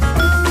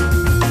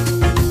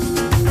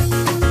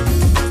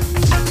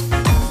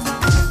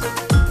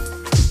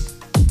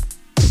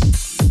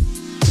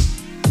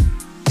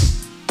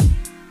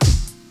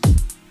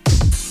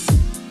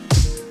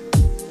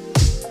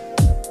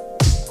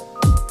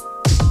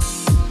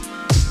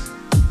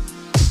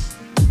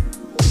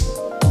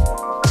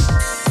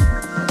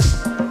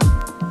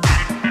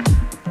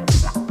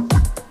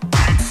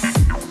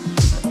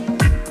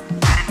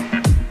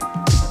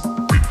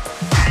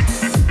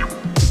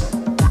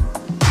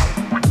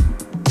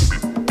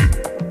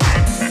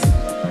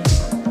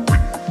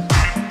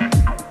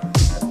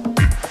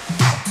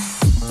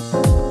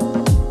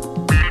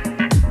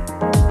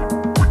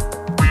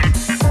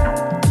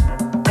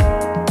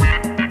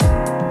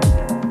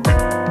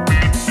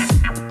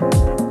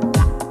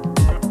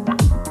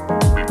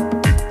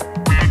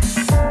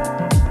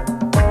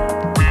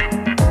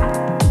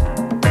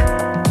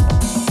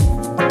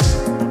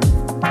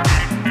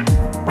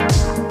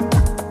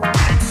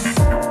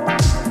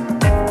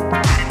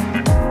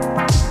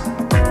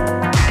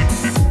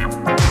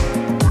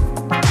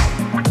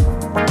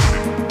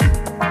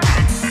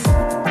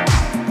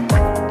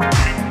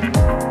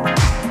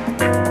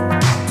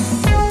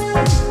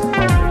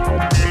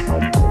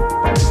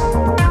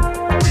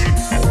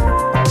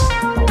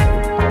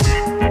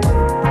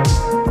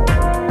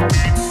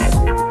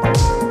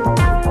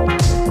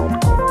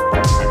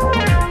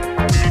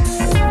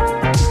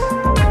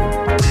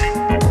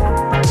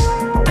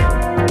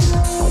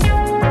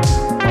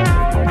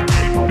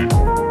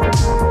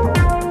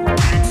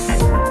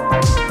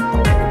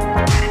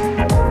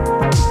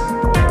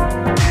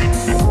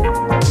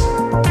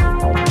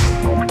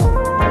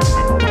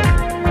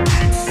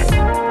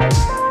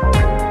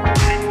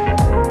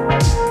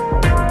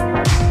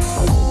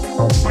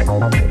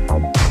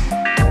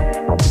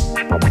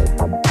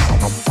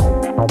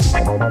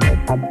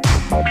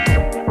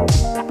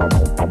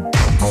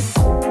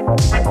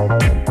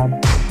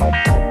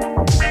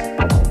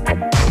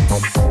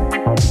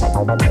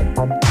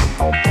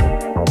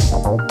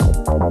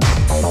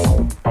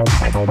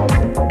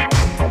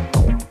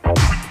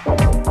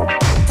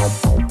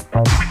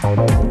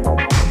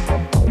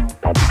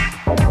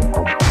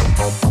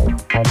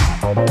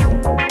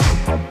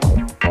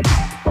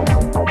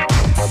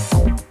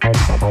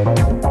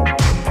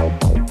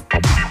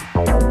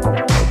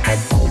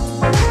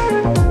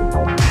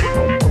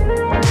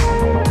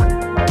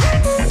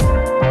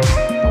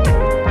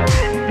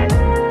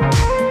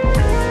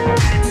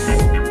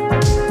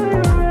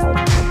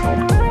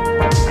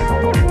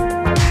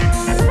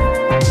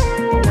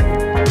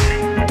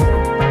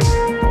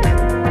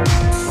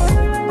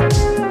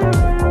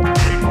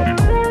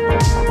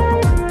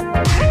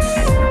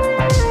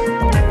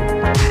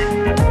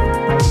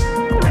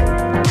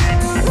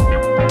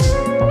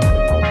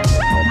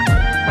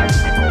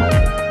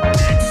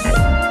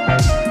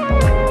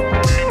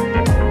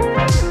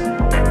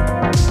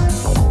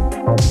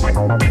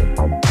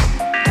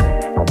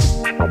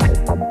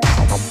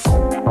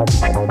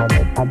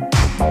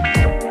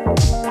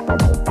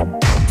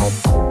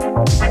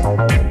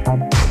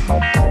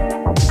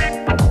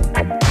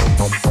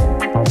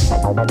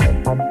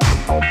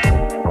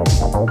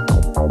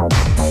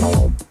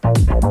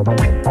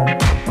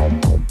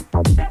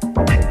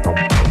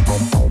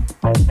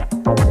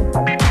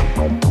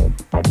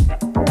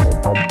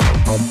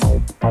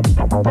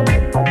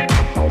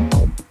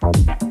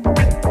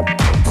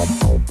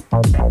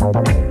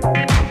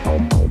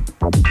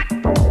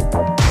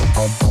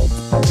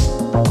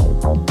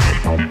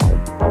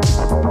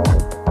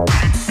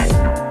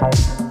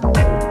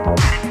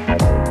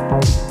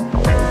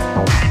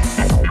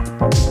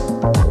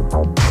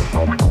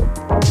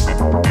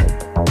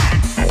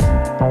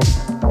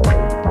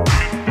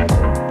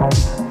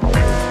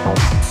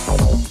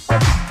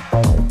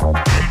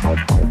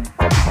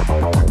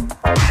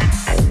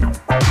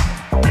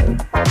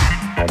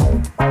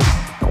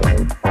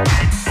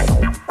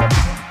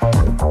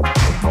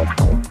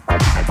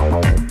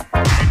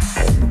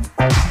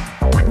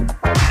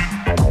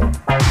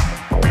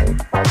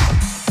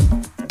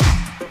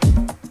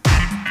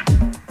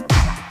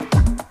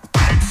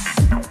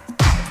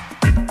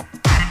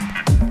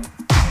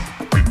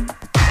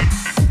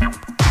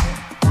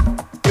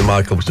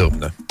 Michael's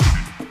opener.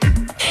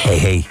 Hey,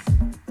 hey.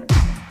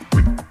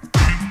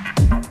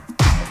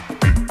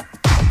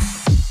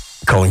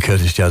 Colin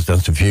Curtis Jazz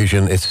Dance and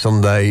Fusion. It's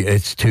Sunday,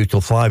 it's 2 till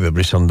 5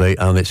 every Sunday,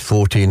 and it's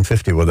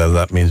 14:50, whatever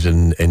that means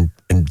in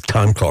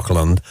time clock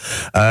land.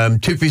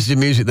 Two pieces of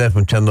music there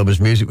from 10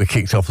 Lovers Music. We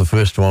kicked off the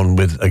first one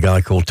with a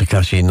guy called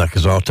Takashi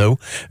Nakazato,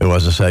 who,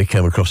 as I say,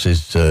 came across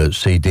his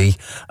CD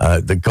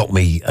that got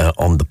me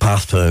on the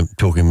path for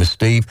talking with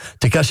Steve.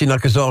 Takashi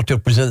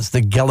Nakazato presents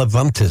the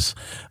Galavantas,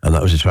 and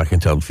that was a track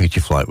entitled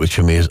Future Flight, which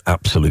for me is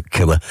absolute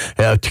killer.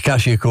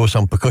 Takashi, of course,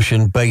 on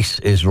percussion. Bass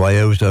is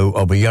Ryozo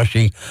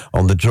Obayashi.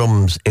 On the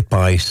drums,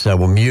 Ippai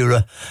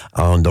Sawamura.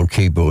 And on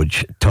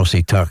keyboards,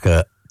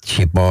 Toshitaka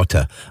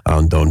Shibata,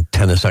 and on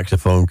tenor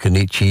saxophone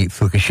Kenichi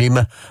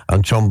Fukushima,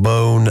 and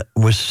trombone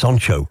was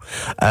Sancho.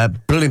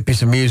 Brilliant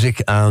piece of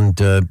music, and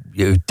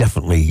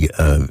definitely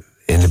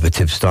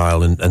innovative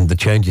style and the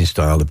changing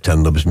style of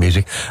Ten Lovers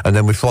music. And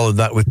then we followed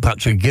that with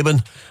Patrick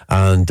Gibbon,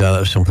 and that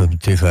was something from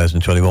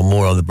 2021,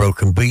 more on the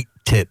broken beat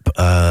tip,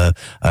 a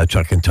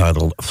track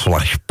entitled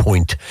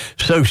Flashpoint.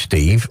 So,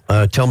 Steve,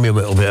 tell me a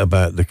little bit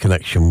about the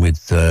connection with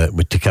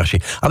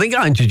Tekashi. I think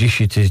I introduced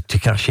you to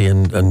Tekashi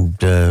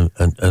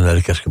and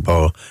Eric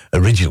Escobar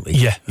originally.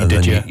 Yeah, you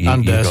did, yeah.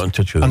 You got in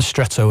touch with and them.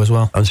 Stretto as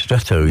well. And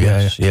Stretto,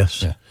 yes.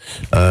 Yeah.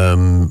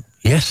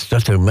 Yes,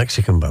 that's a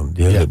Mexican band,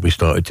 that we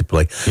started to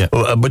play. Yeah.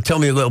 But tell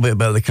me a little bit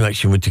about the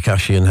connection with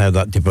Tekashi and how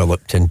that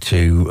developed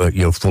into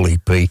your full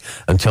EP,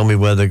 and tell me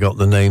where they got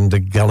the name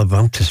the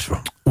Galavantas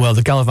from. Well,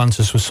 the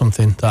Galavantas was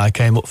something that I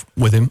came up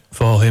with him,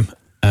 for him.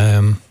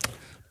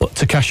 But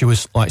Tekashi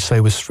was, like I say,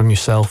 was from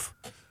yourself,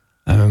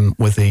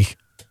 with the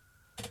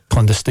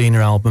Clandestina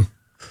album.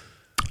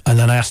 And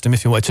then I asked him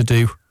if he wanted to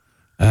do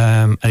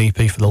an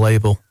EP for the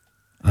label,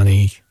 and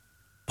he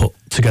put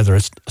together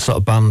a sort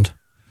of band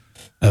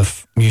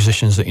of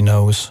musicians that he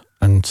knows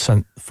and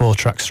sent 4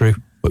 tracks through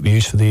that we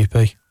used for the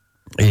EP.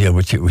 Yeah,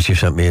 which you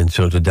sent me in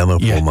sort of demo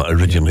format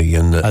originally.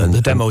 Yeah. And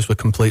the demos were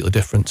completely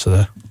different to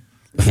the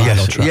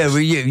final tracks. Yeah, well,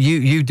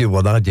 you do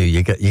what I do.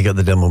 You get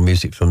the demo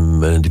music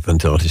from an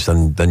independent artist,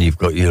 and then you've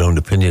got your own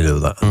opinion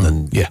of that, and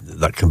then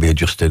that can be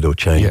adjusted or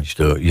changed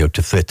or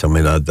to fit. I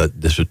mean,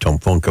 this was Tom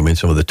Funk. I mean,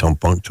 some of the Tom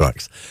Funk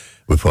tracks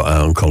we put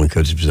out on Colin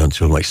Curtis Presents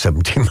were like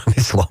 17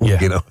 minutes long, we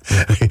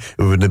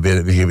wouldn't have been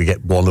able to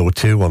get 1 or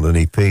 2 on an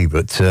EP,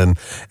 but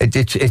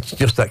it's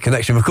just that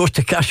connection. Of course,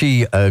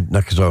 Takashi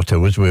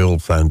Nakazato, as we all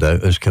found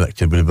out, is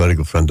connected with a very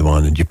good friend of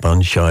mine in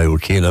Japan, Shai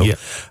Okino,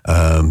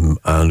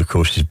 and of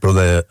course his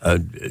brother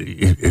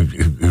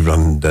who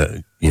ran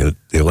the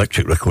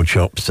electric record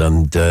shops,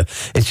 and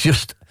it's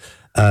just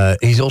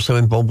he's also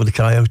involved with the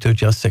Kyoto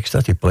Jazz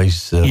Sextet. He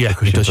plays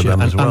percussion for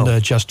them as well.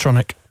 And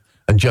Jazztronic.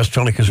 And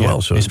Jazztronic as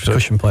well. So he's a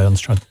percussion player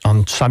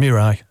on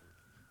Samurai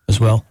as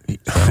well.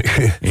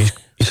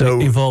 He's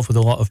involved with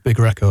a lot of big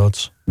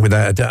records.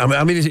 Without a doubt.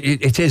 I mean,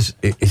 it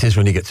is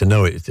when you get to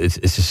know it.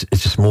 It's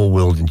a small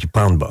world in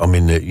Japan, but I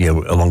mean,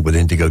 along with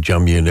Indigo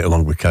Jam Unit,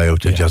 along with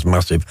Kyoto Jazz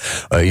Massive,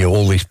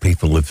 all these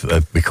people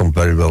have become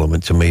very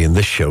relevant to me in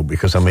this show,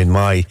 because I mean,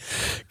 my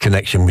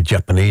connection with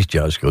Japanese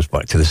jazz goes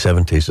back to the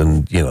 70s,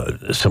 and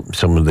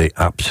some of the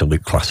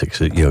absolute classics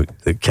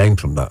that came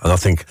from that. And I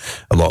think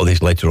a lot of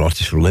these later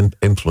artists will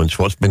influence.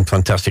 What's been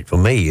fantastic for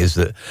me is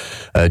that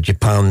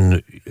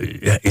Japan,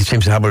 it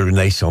seems to have a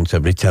renaissance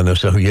every 10 or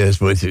so years,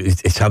 but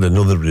it's had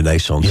another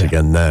renaissance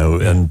again now,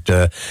 and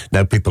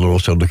now people are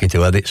also looking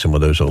to edit some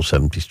of those old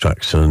 70s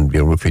tracks, and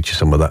we'll feature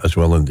some of that as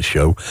well in the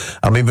show.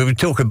 I mean, we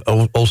talk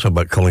also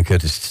about Colin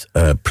Curtis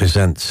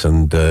Presents,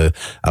 and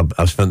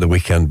I've spent the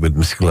weekend with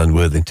Mr. Glenn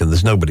Worthington.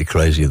 There's nobody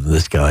crazier than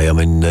this guy. I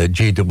mean,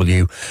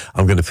 GW,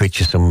 I'm going to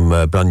feature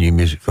some brand new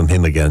music from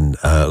him again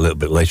a little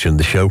bit later in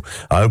the show.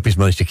 I hope he's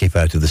managed to keep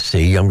out of the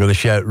sea. I'm going to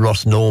shout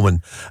Ross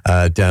Norman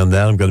down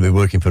there. I'm going to be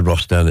working for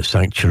Ross down at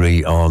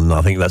Sanctuary on,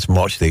 I think that's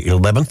March the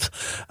 11th,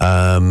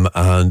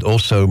 and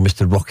also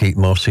Mr. Rocky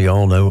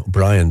Marciano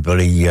Brian,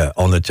 very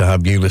honoured to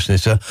have you listening,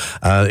 sir.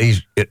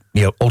 He's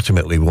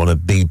ultimately one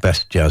of the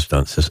best jazz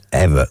dancers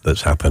ever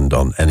that's happened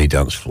on any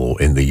dance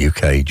floor in the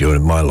UK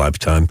during my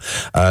lifetime.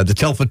 The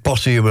Telford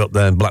Posse were up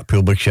there in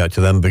Blackpool, big shout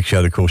to them. Big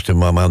shout, of course, to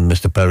my man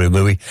Mr. Perry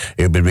Louis.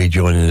 He'll be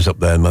rejoining us up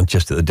there in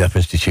Manchester at the Deaf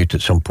Institute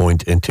at some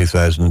point in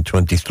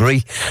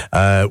 2023.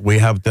 We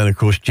have then, of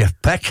course, Jeff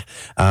Peck,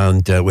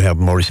 and we have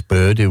Maurice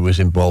Bird, who was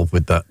involved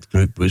with that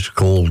group, which was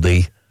called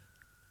the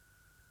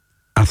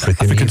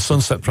African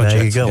Sunset Project.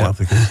 There you go,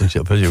 African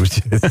Sunset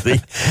Project.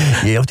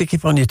 You have to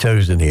keep on your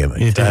toes in here, mate.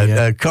 You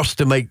do,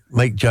 Costa,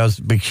 make jazz,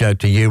 big shout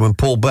to you. And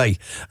Paul Bay,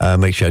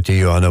 make shout to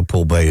you. I know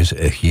Paul Bay is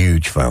a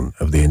huge fan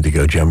of the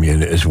Indigo Jam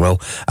Unit as well.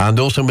 And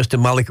also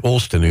Mr. Malik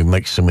Alston, who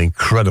makes some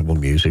incredible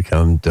music.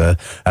 And I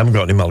haven't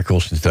got any Malik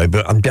Alston today,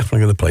 but I'm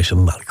definitely going to play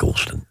some Malik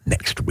Alston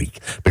next week,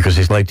 because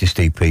his latest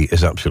EP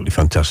is absolutely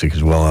fantastic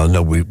as well. I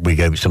know we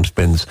gave it some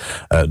spins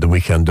the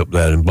weekend up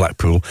there in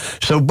Blackpool.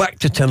 So back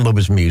to Ten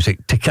Lovers music.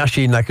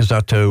 Takashi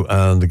Nakazato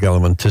and the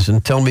Galavantas,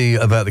 and tell me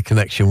about the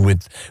connection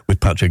with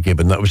Patrick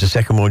Gibbon. That was the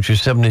second one, which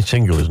was a 7-inch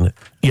single, isn't it?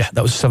 Yeah,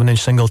 that was a 7-inch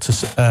single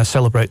to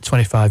celebrate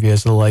 25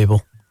 years of the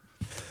label,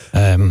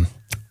 and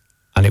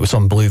it was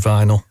on blue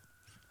vinyl.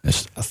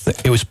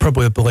 It was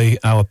probably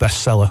our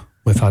best seller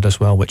we've had as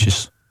well, which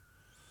is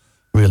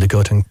really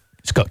good, and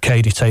it's got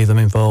Katie Tatham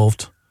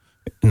involved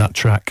in that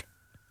track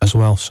as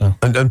well. So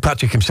and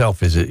Patrick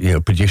himself is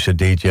producer,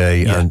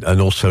 DJ, and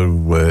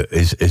also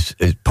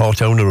is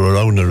part owner or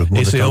owner of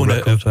Mother Tongue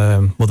Records. He's the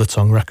owner of Mother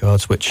Tongue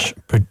Records, which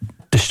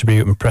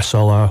distribute and press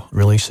all our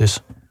releases.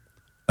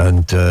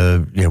 And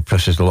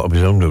presses a lot of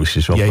his own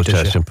releases. Well, puts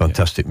out some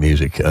fantastic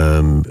music.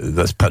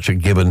 That's Patrick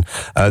Gibbon.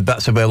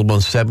 That's available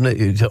on 7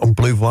 on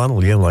blue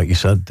vinyl, like you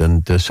said.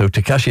 And so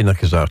Takashi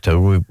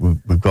Nakazato,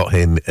 we've got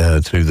him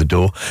through the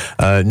door.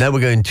 Now we're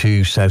going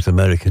to South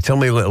America. Tell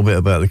me a little bit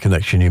about the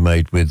connection you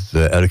made with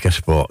Eric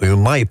Escobar, who,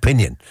 in my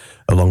opinion,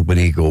 along with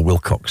Igor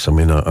Wilcox. I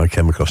mean, I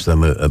came across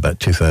them about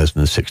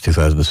 2006,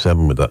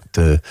 2007 with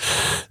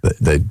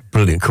the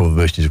brilliant cover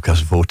versions of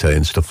Cassaforte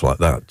and stuff like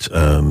that.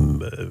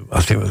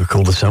 I think they were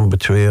called the Samba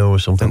Trio or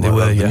something like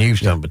that. The new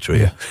Samba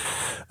Trio. Yeah.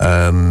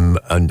 And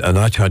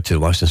I tried to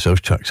license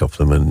those tracks off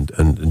them and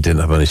didn't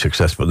have any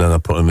success, but then I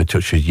put them in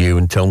touch with you.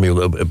 And tell me a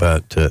little bit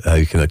about how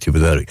you connected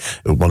with Eric,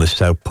 one of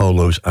Sao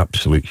Paulo's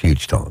absolute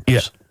huge talents.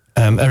 Yeah.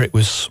 Eric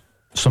was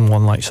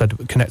someone, like you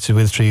said, connected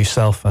with through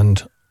yourself,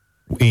 and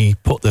he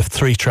put the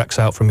 3 tracks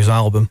out from his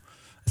album.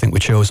 I think we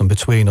chose them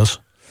between us.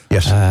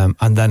 Yes.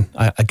 And then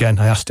I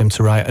asked him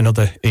to write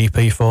another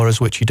EP for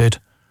us, which he did.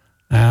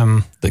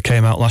 That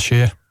came out last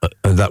year.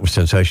 And that was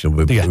sensational.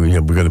 We're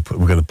going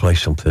to play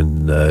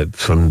something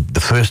from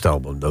the first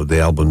album, though, the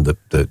album that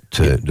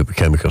we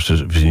came across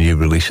as a new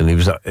release, and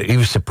he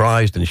was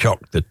surprised and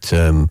shocked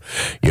that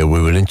we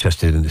were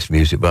interested in this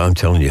music. But I'm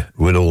telling you,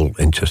 we're all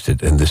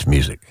interested in this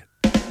music.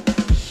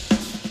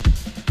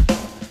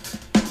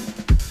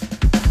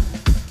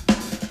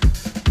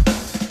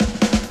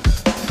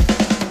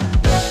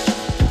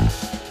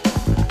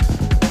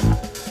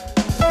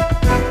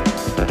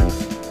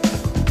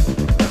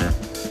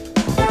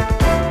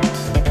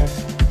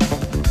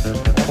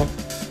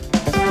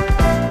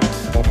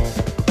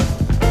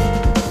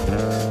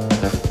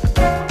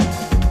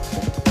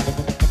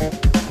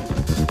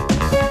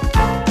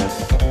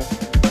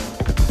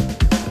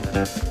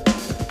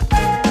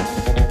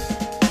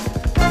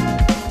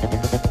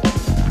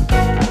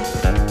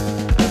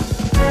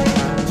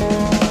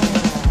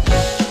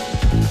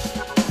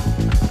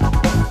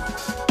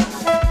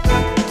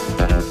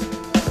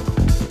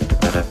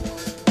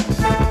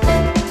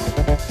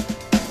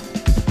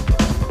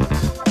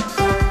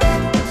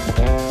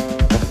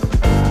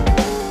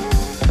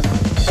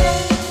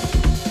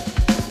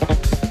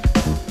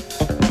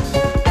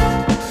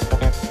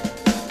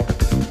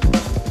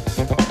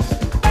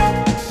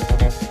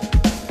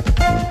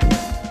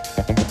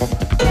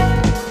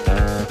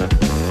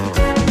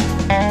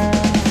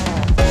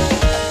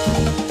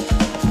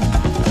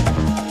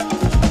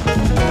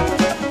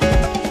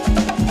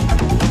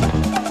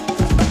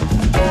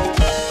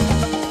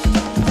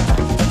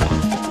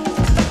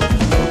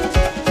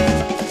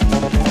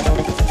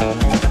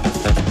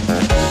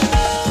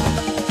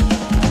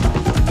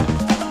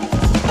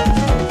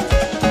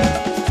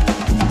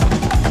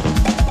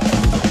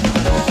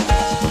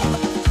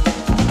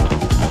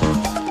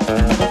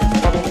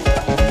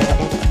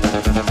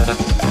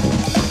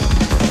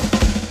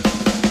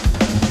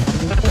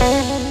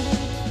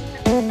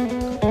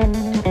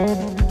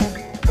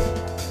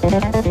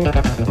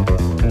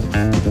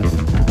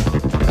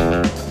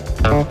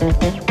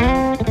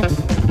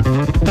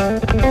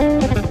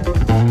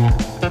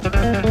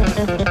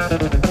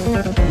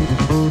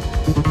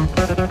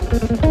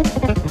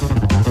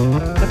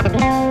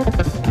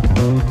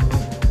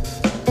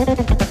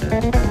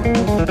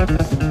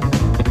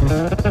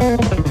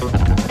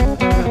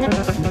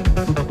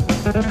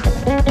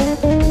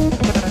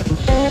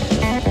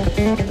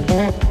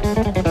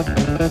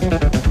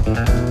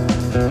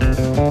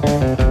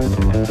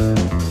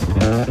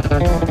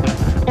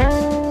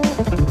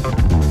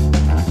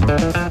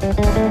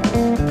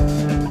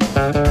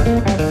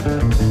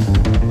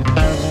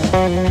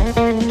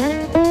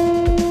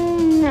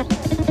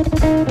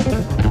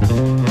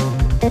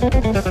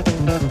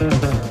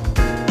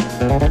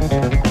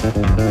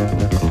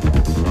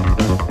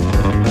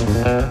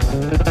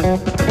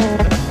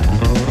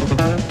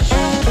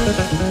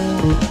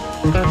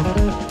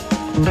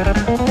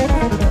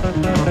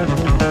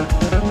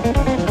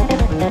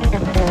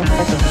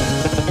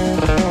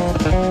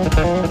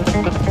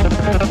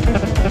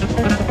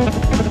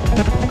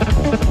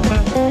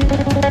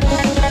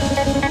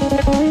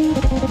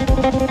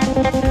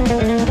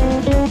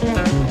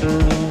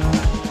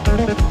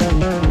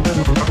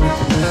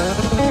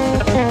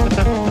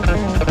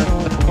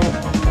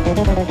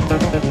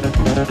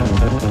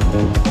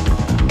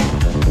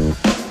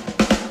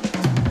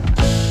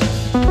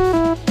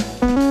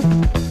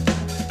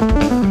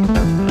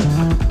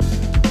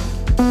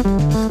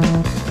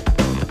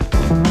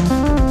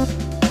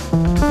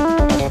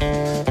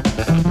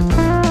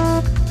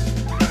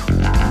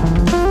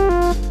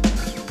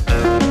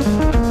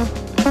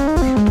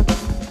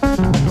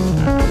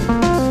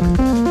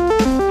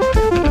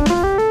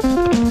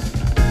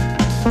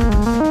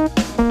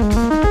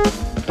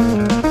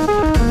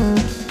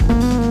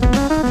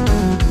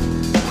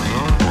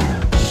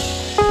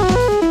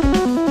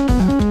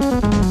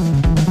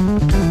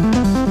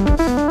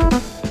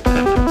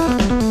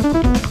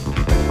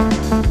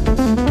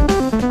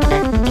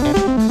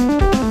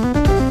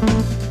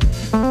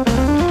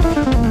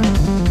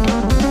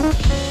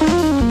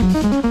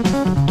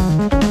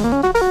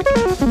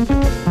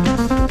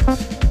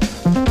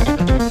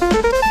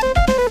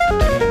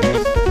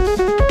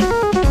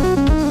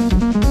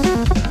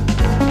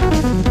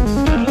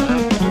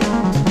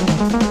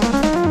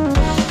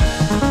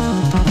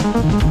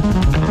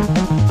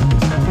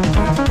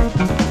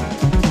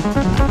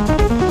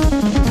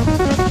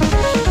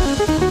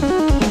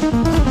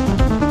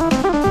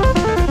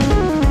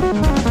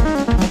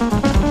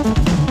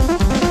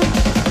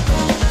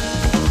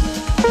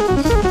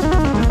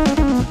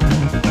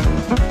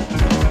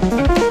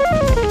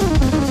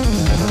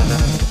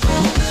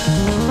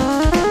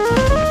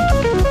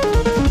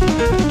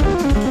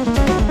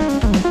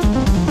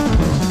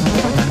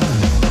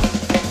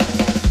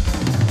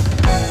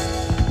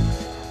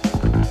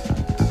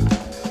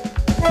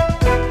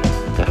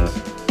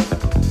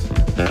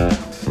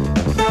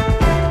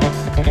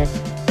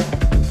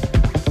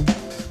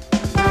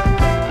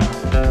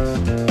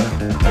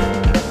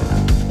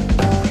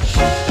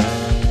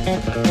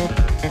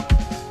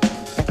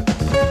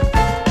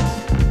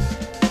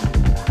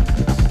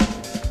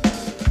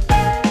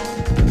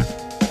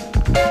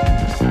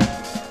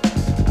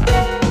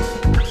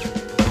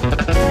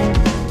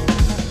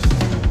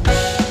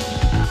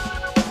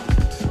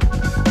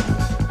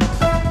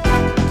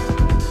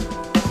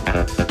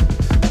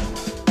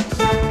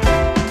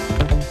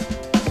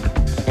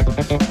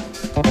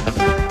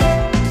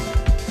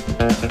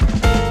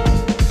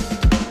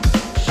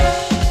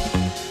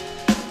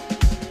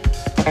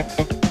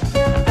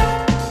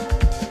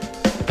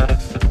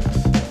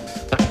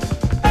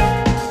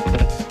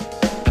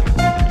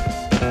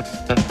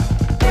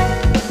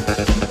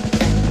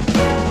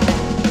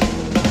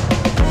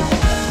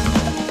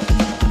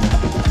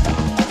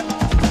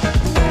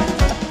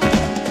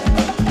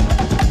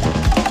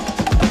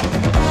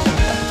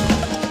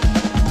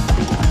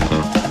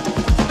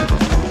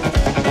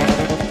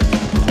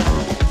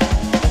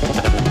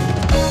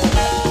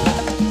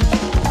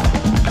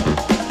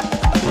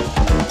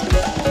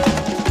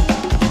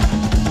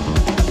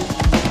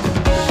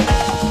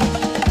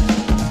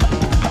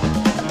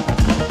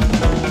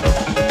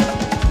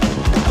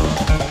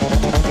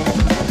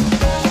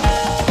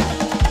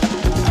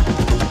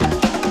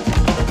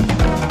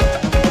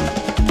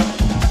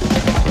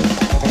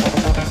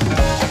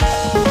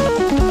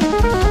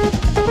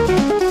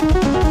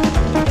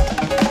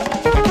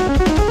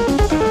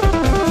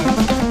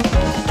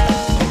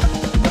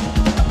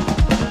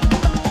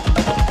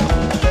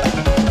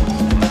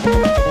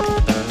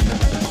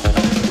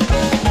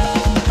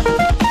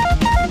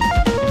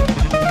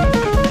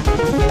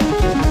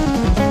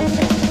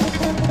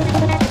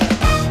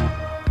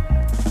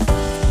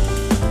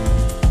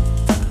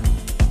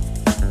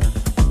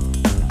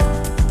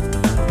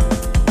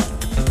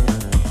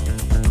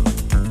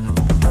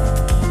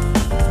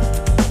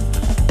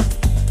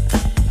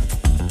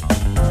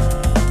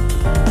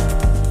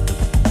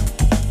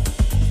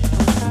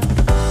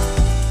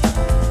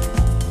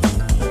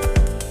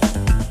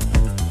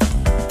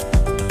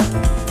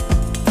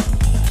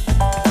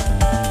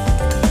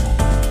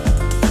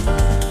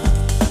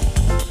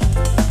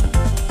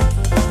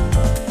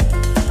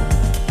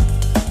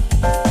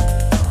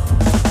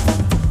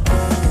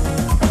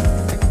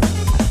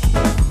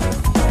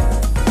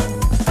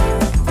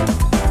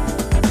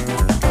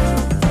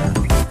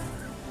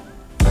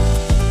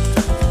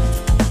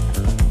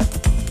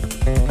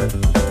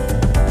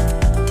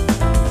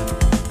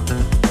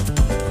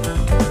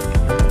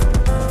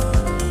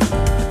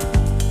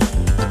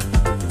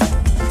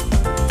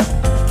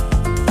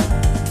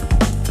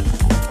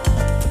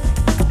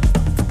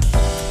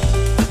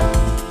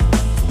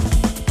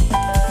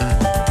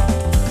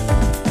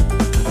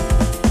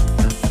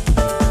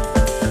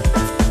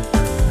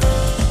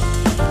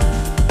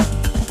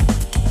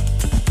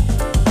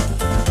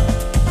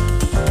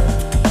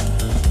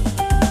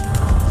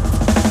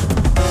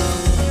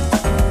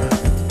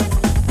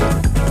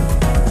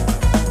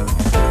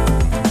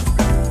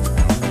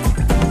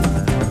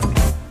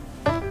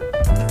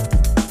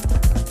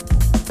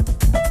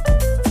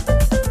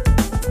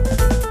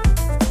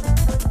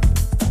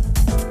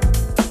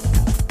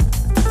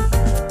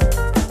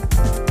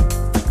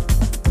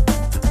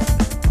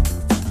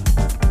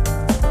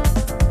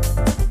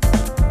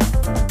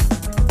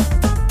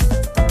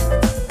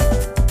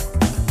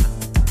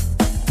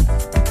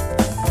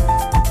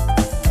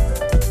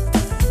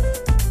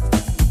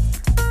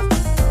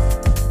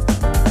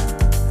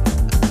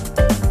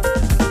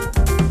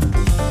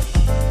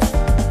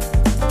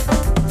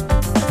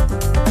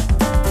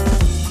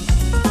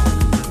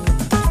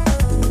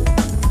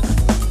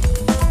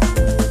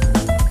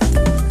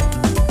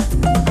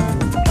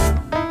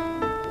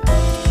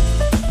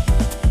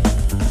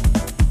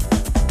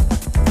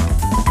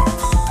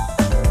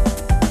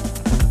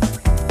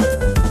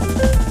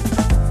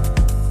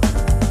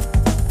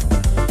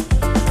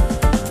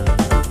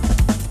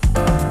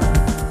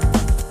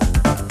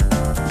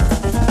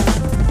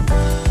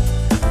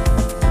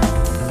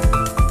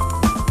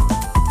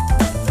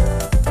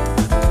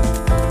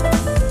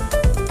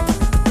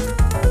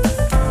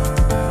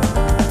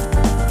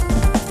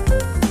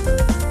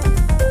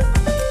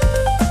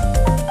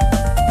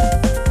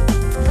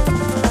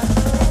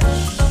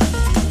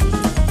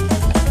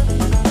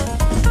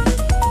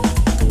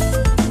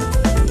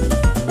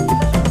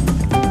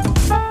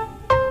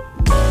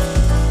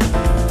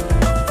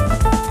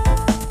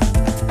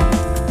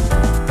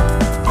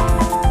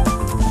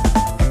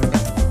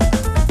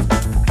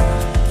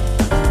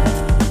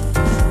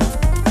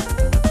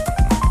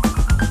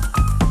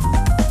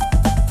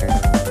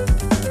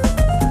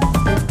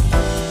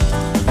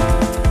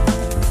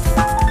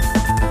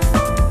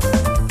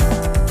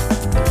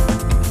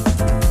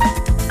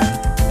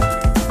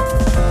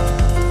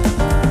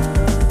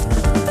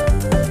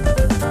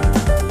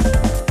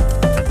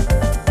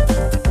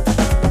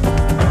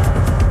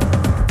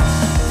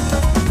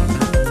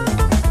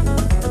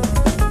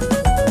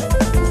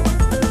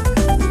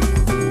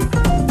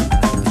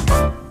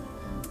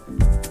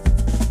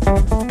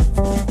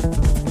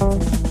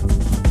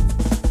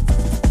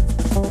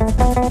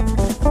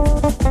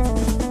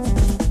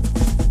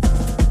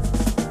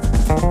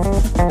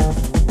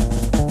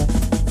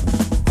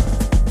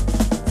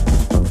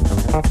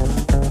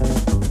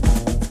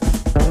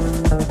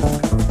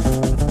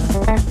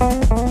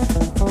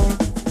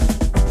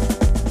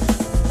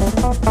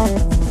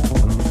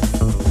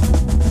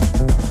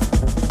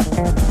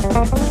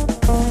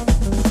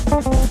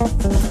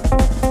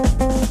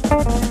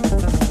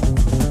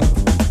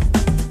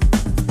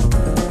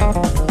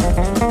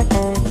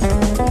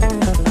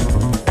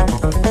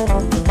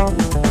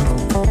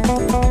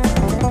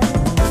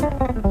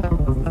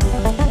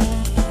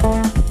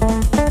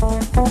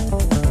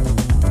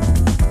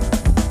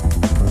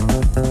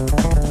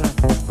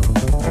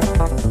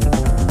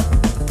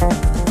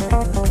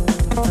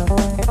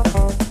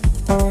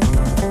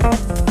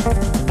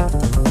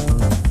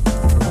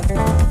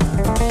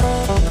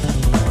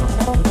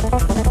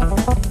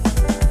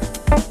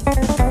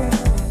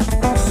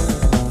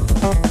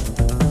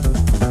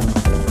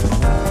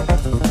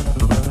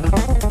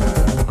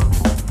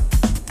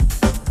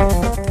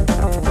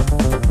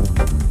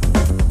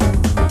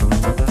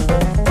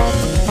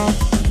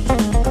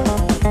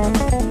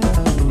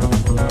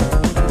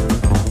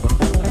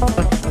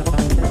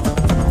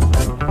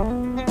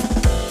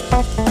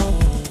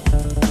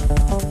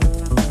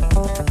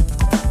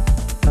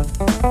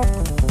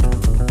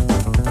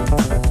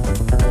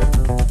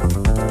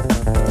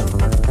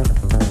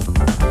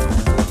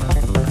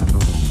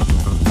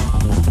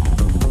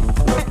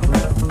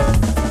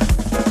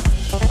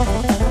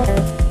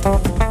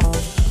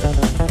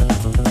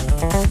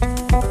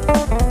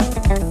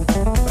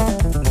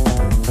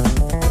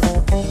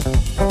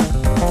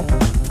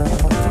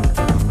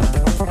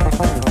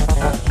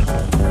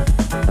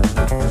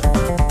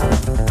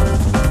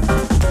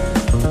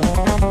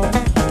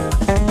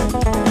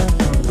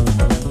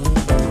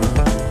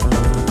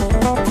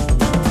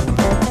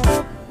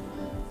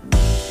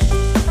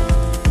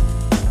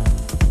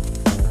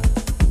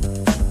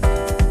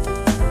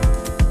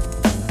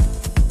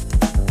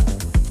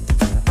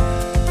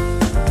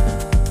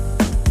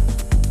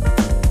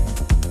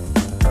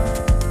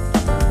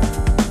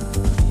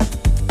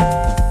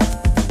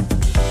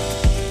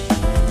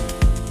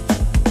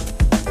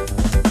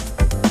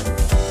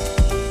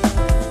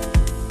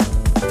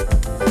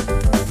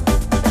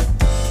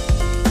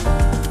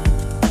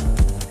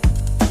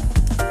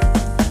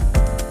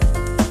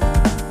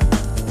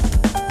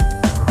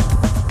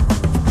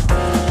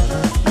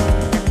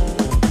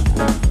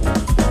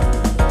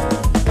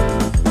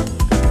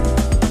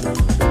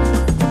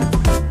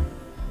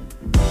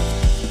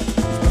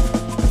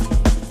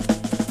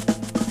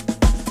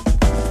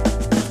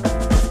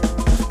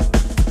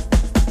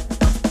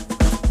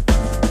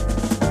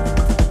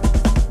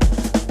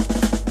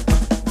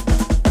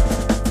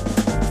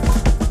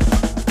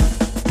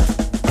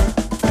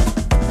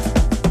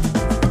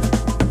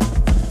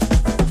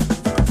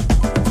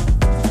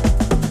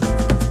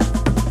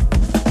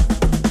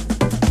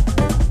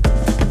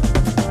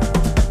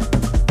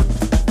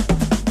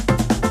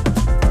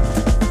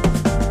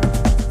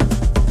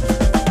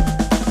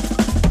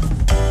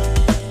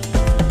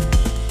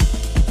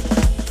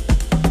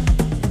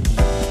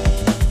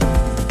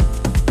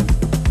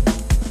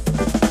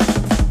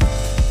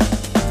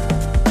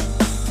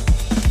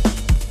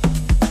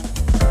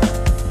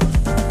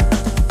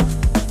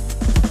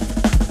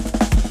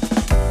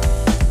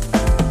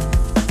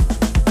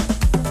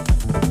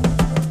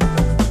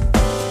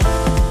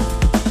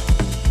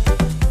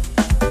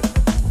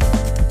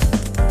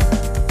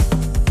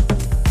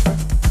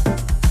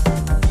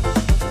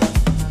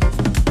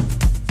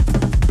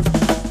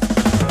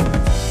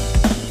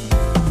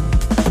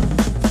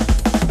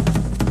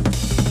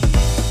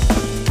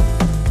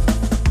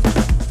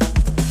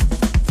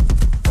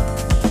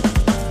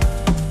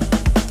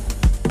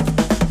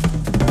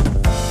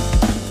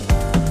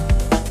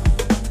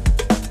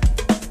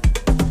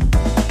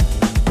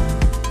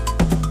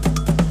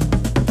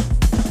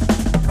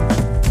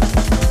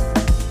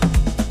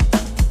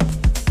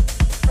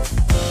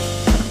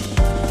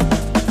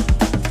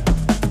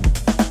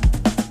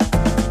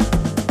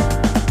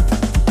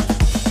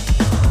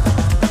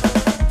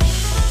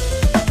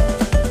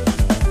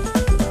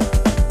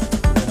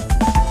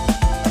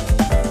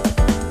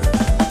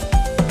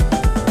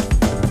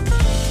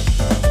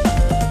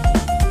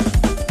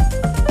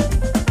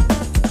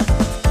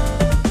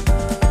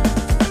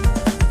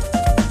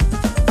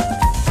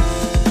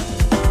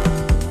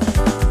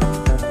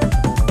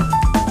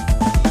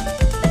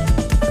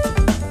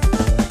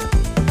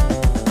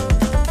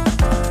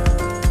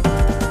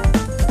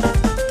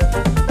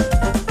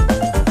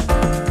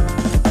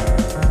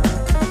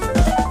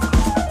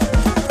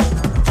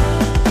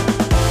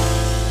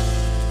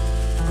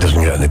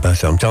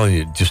 better. I'm telling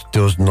you, it just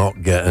does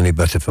not get any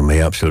better for me.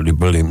 Absolutely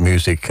brilliant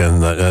music,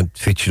 and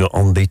featured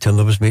on the 10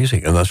 Lovers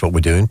Music, and that's what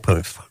we're doing.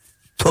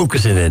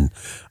 Focusing in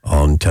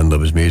on 10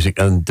 Lovers Music.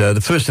 And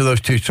the first of those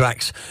two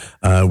tracks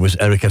was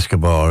Eric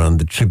Escobar and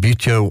the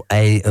Tributo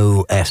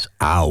AOS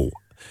Ow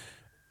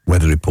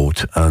Weather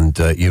Report. And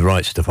you're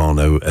right,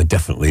 Stefano,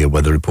 definitely a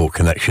Weather Report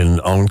connection.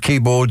 On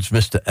keyboards,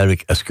 Mr.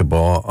 Eric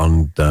Escobar,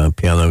 on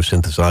piano,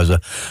 synthesizer,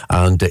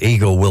 and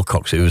Igor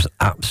Wilcox. It was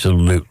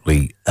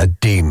absolutely a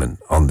demon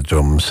on the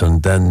drums.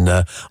 And then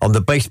on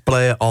the bass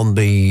player on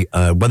the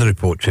Weather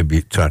Report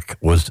tribute track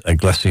was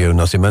Iglesia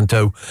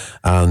Nascimento,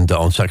 and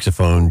on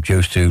saxophone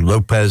Josu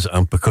Lopez,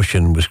 and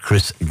percussion was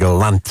Chris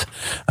Gallant.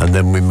 And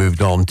then we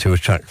moved on to a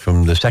track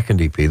from the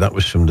second EP. That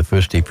was from the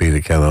first EP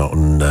that came out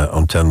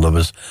on 10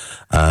 Lovers,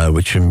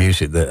 which was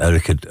music that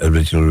Eric had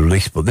originally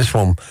released, but this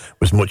one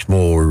was much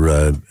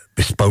more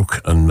bespoke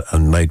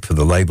and made for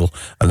the label,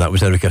 and that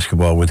was Eric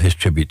Escobar with his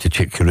tribute to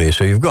Chick Corea.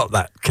 So you've got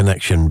that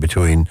connection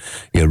between,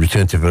 you know,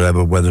 Return to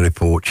Forever, Weather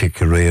Report, Chick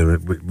Corea,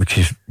 which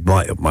is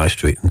right up my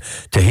street, and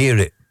to hear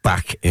it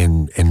back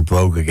in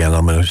vogue again.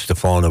 I mean,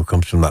 Stefano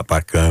comes from that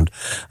background.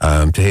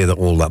 To hear that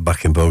all that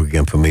back in vogue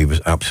again for me was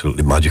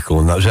absolutely magical,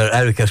 and that was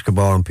Eric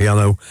Escobar on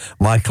piano,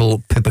 Michael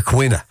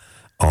Pipaquina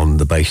on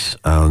the bass,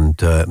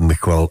 and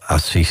Miquel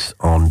Assis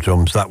on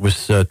drums. That was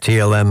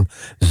TLM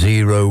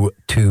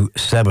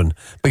 027.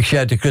 Big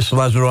shout to Chris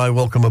Lazari.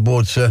 Welcome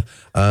aboard, sir.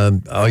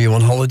 Are you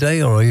on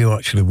holiday, or are you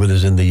actually with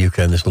us in the UK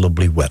in this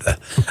lovely weather?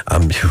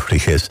 I'm sure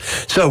he is.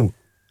 So,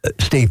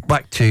 Steve,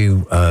 back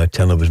to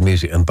 10 Lovers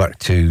Music, and back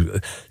to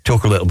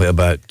talk a little bit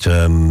about you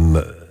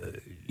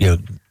know,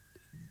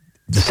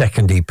 the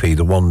second EP,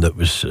 the one that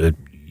was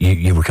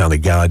you were kind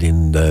of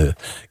guiding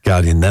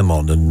them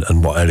on,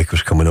 and what Eric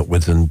was coming up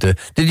with. And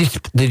did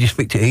you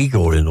speak to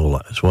Igor in all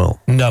that as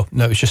well? No,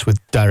 it was just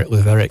directly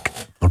with Eric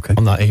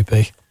on that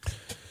EP,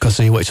 because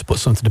he wanted to put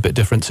something a bit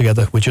different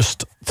together. We're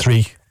just the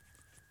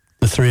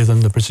three of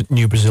them, the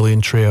new Brazilian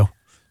trio.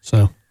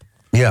 So.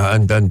 Yeah,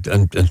 and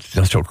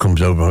that's what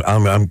comes over.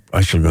 I'm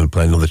actually going to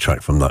play another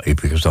track from that EP,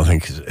 because I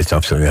think it's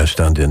absolutely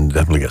outstanding.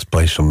 Definitely gets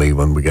placed for me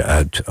when we get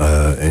out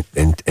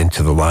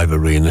into the live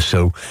arena.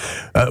 So,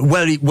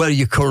 where are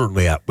you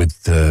currently at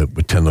with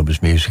 10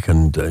 Lovers Music,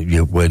 and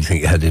where do you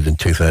think you're headed in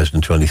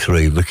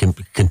 2023?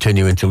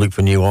 Continuing to look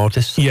for new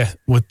artists? Yeah,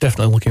 we're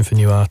definitely looking for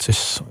new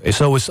artists.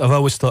 I've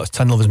always thought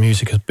 10 Lovers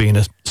Music has been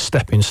a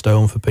stepping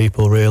stone for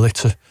people, really,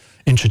 to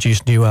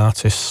introduce new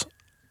artists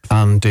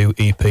and do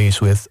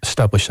EPs with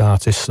established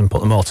artists and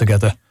put them all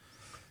together.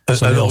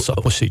 So they all sort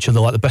of push each other,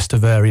 like the best of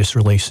various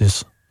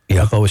releases.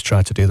 Yeah. I've always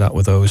tried to do that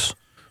with those.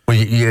 Well,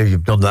 yeah,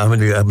 you've done that.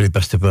 How many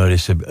best of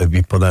various have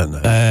you put out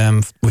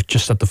now? We've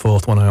just had the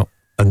fourth one out.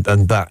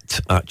 And that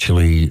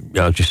actually,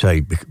 as you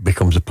say,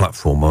 becomes a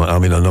platform. I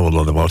mean, I know a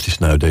lot of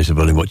artists nowadays are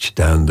very much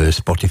down the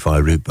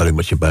Spotify route, very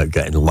much about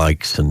getting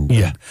likes, and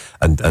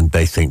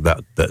they think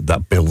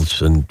that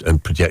builds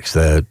and projects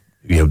their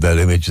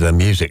image, their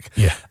music.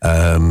 Yeah.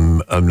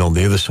 And on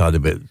the other side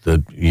of it,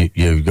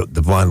 you've got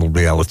the vinyl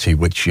reality,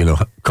 which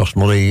costs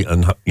money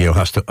and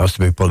has to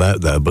be put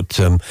out there. But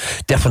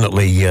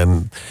definitely,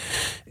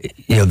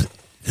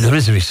 there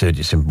is a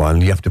resurgence in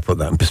vinyl. You have to put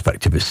that in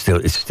perspective. It's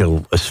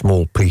still a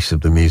small piece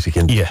of the music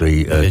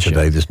industry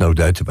today. There's no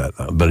doubt about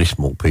that. A very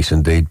small piece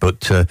indeed.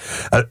 But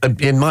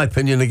in my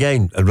opinion,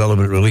 again, a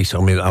relevant release. I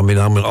mean, I'm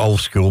an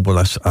old school,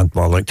 but I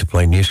like to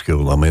play new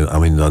school. I mean,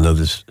 I know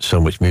there's so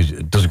much music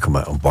that doesn't come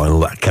out on vinyl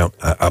that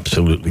I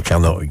absolutely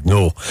cannot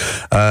ignore.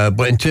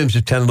 But in terms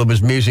of 10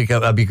 Lovers Music,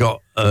 have you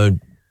got upcoming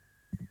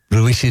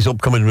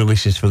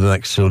releases for the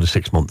next sort of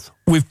 6 months?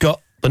 We've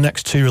got the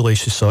next two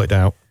releases sorted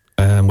out,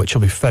 which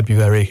will be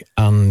February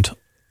and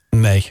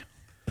May.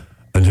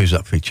 And who's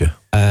that feature?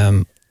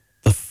 The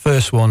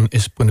first one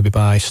is going to be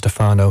by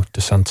Stefano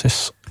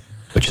DeSantis,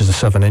 which is a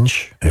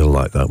 7-inch. He'll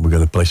like that. We're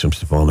going to play some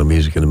Stefano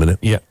music in a minute.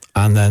 Yeah,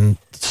 and then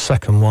the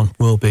second one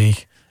will be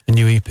a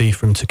new EP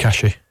from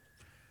Takashi.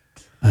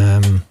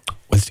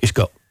 He's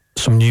got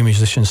some new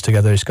musicians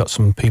together. He's got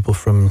some people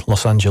from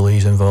Los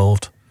Angeles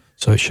involved,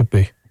 so it should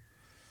be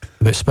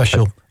a bit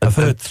special. I've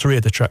heard 3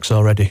 of the tracks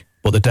already,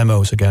 but the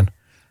demos again.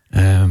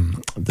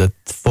 The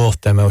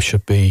fourth demo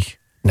should be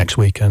next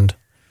weekend,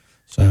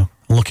 so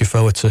I'm looking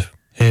forward to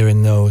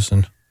hearing those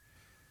and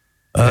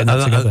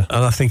together.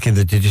 And I think in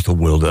the digital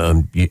world,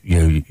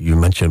 you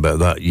mentioned about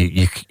that,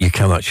 you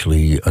can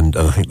actually, and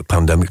I think the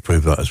pandemic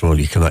proved that as well,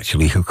 you can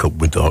actually hook up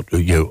with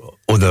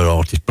other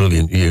artists.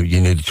 Brilliant.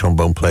 You need a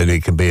trombone player.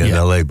 It can be in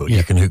LA, but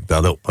you can hook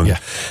that up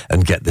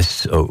and get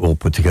this all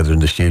put together in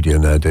the studio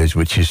nowadays,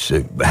 which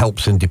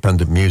helps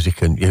independent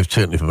music, and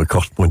certainly from a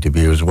cost point of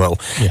view as well.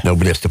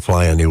 Nobody has to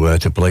fly anywhere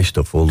to play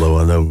stuff, although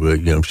I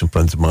know some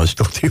friends of mine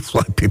still do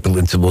fly people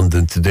into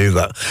London to do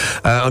that.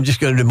 I'm just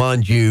going to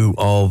remind you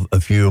of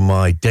a few of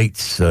my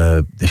dates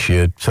this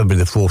year.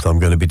 February the 4th, I'm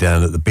going to be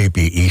down at the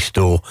BBE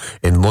store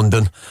in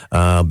London.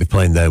 I'll be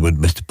playing there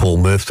with Mr. Paul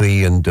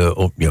Murphy, and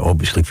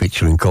obviously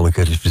featuring Colin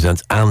Colin Curtis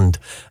Presents and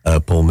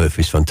Paul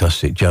Murphy's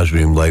fantastic Jazz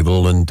Room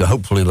label. And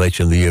hopefully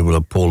later in the year we'll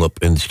have Paul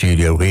up in the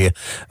studio here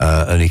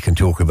and he can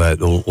talk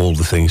about all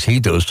the things he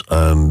does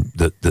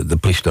that the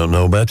police don't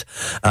know about.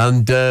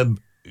 And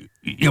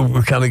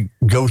we'll kind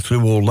of go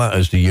through all that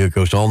as the year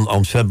goes on.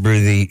 On February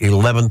the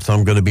 11th,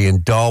 I'm going to be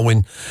in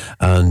Darwin,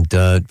 and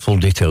full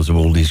details of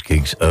all these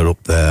gigs are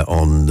up there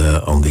on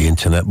the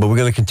internet. But we're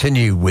going to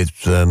continue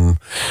with the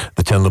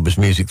 10 Lovers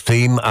music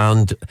theme,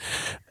 and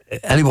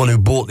anyone who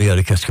bought the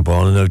Eric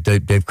Escobar, I know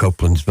Dave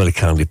Copeland's very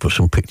kindly put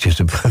some pictures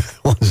of the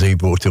ones he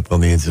bought up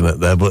on the internet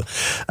there, but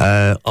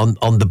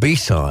on the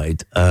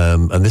B-side,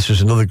 and this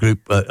was another group,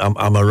 am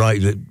I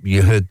right that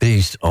you heard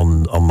these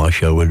on my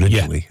show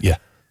originally? Yeah.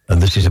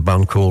 And this is a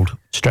band called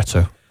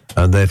Stretto.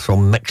 And they're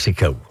from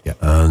Mexico. Yeah.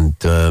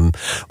 And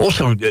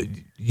also,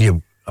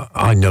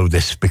 I know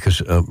this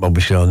because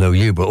obviously I know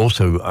you, but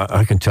also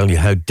I can tell you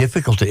how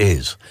difficult it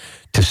is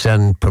to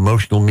send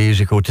promotional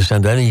music or to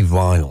send any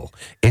vinyl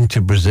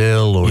into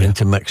Brazil or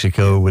into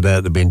Mexico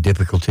without there being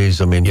difficulties.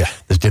 I mean,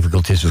 there's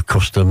difficulties with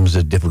customs,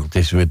 there's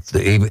difficulties with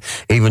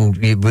even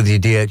with your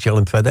DHL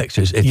and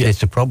FedEx.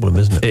 It's a problem,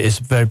 isn't it? It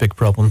is a very big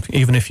problem.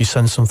 Even if you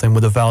send something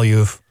with a value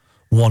of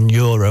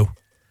 €1,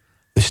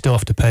 they still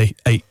have to pay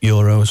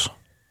 €8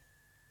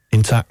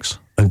 in tax.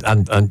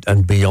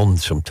 And beyond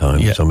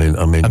sometimes. Yeah. I mean,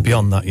 and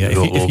beyond that,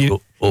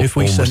 if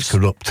we sent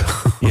corrupt.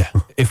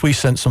 if we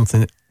sent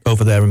something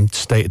over there and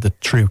stated the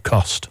true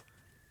cost,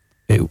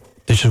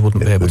 they just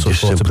wouldn't be able to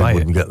afford to buy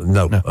it.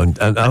 No. And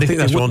I think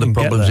that's one of the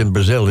problems in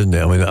Brazil, isn't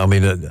it? I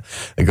mean,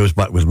 it goes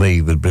back with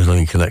me with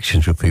Brazilian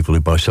connections with people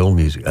who buy soul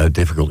music, how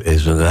difficult it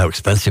is and how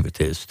expensive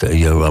it is.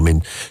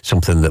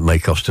 Something that may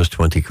cost us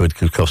 20 quid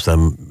could cost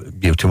them,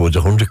 towards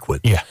 100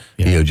 quid. Yeah.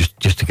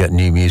 Just to get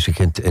new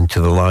music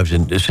into the lives,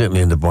 and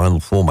certainly in the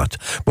vinyl format.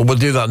 But we'll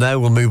do that now.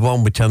 We'll move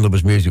on with 10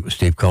 Lovers music with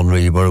Steve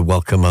Connery. You're very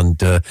welcome,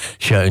 and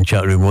share in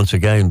chat room once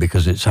again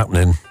because it's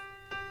happening.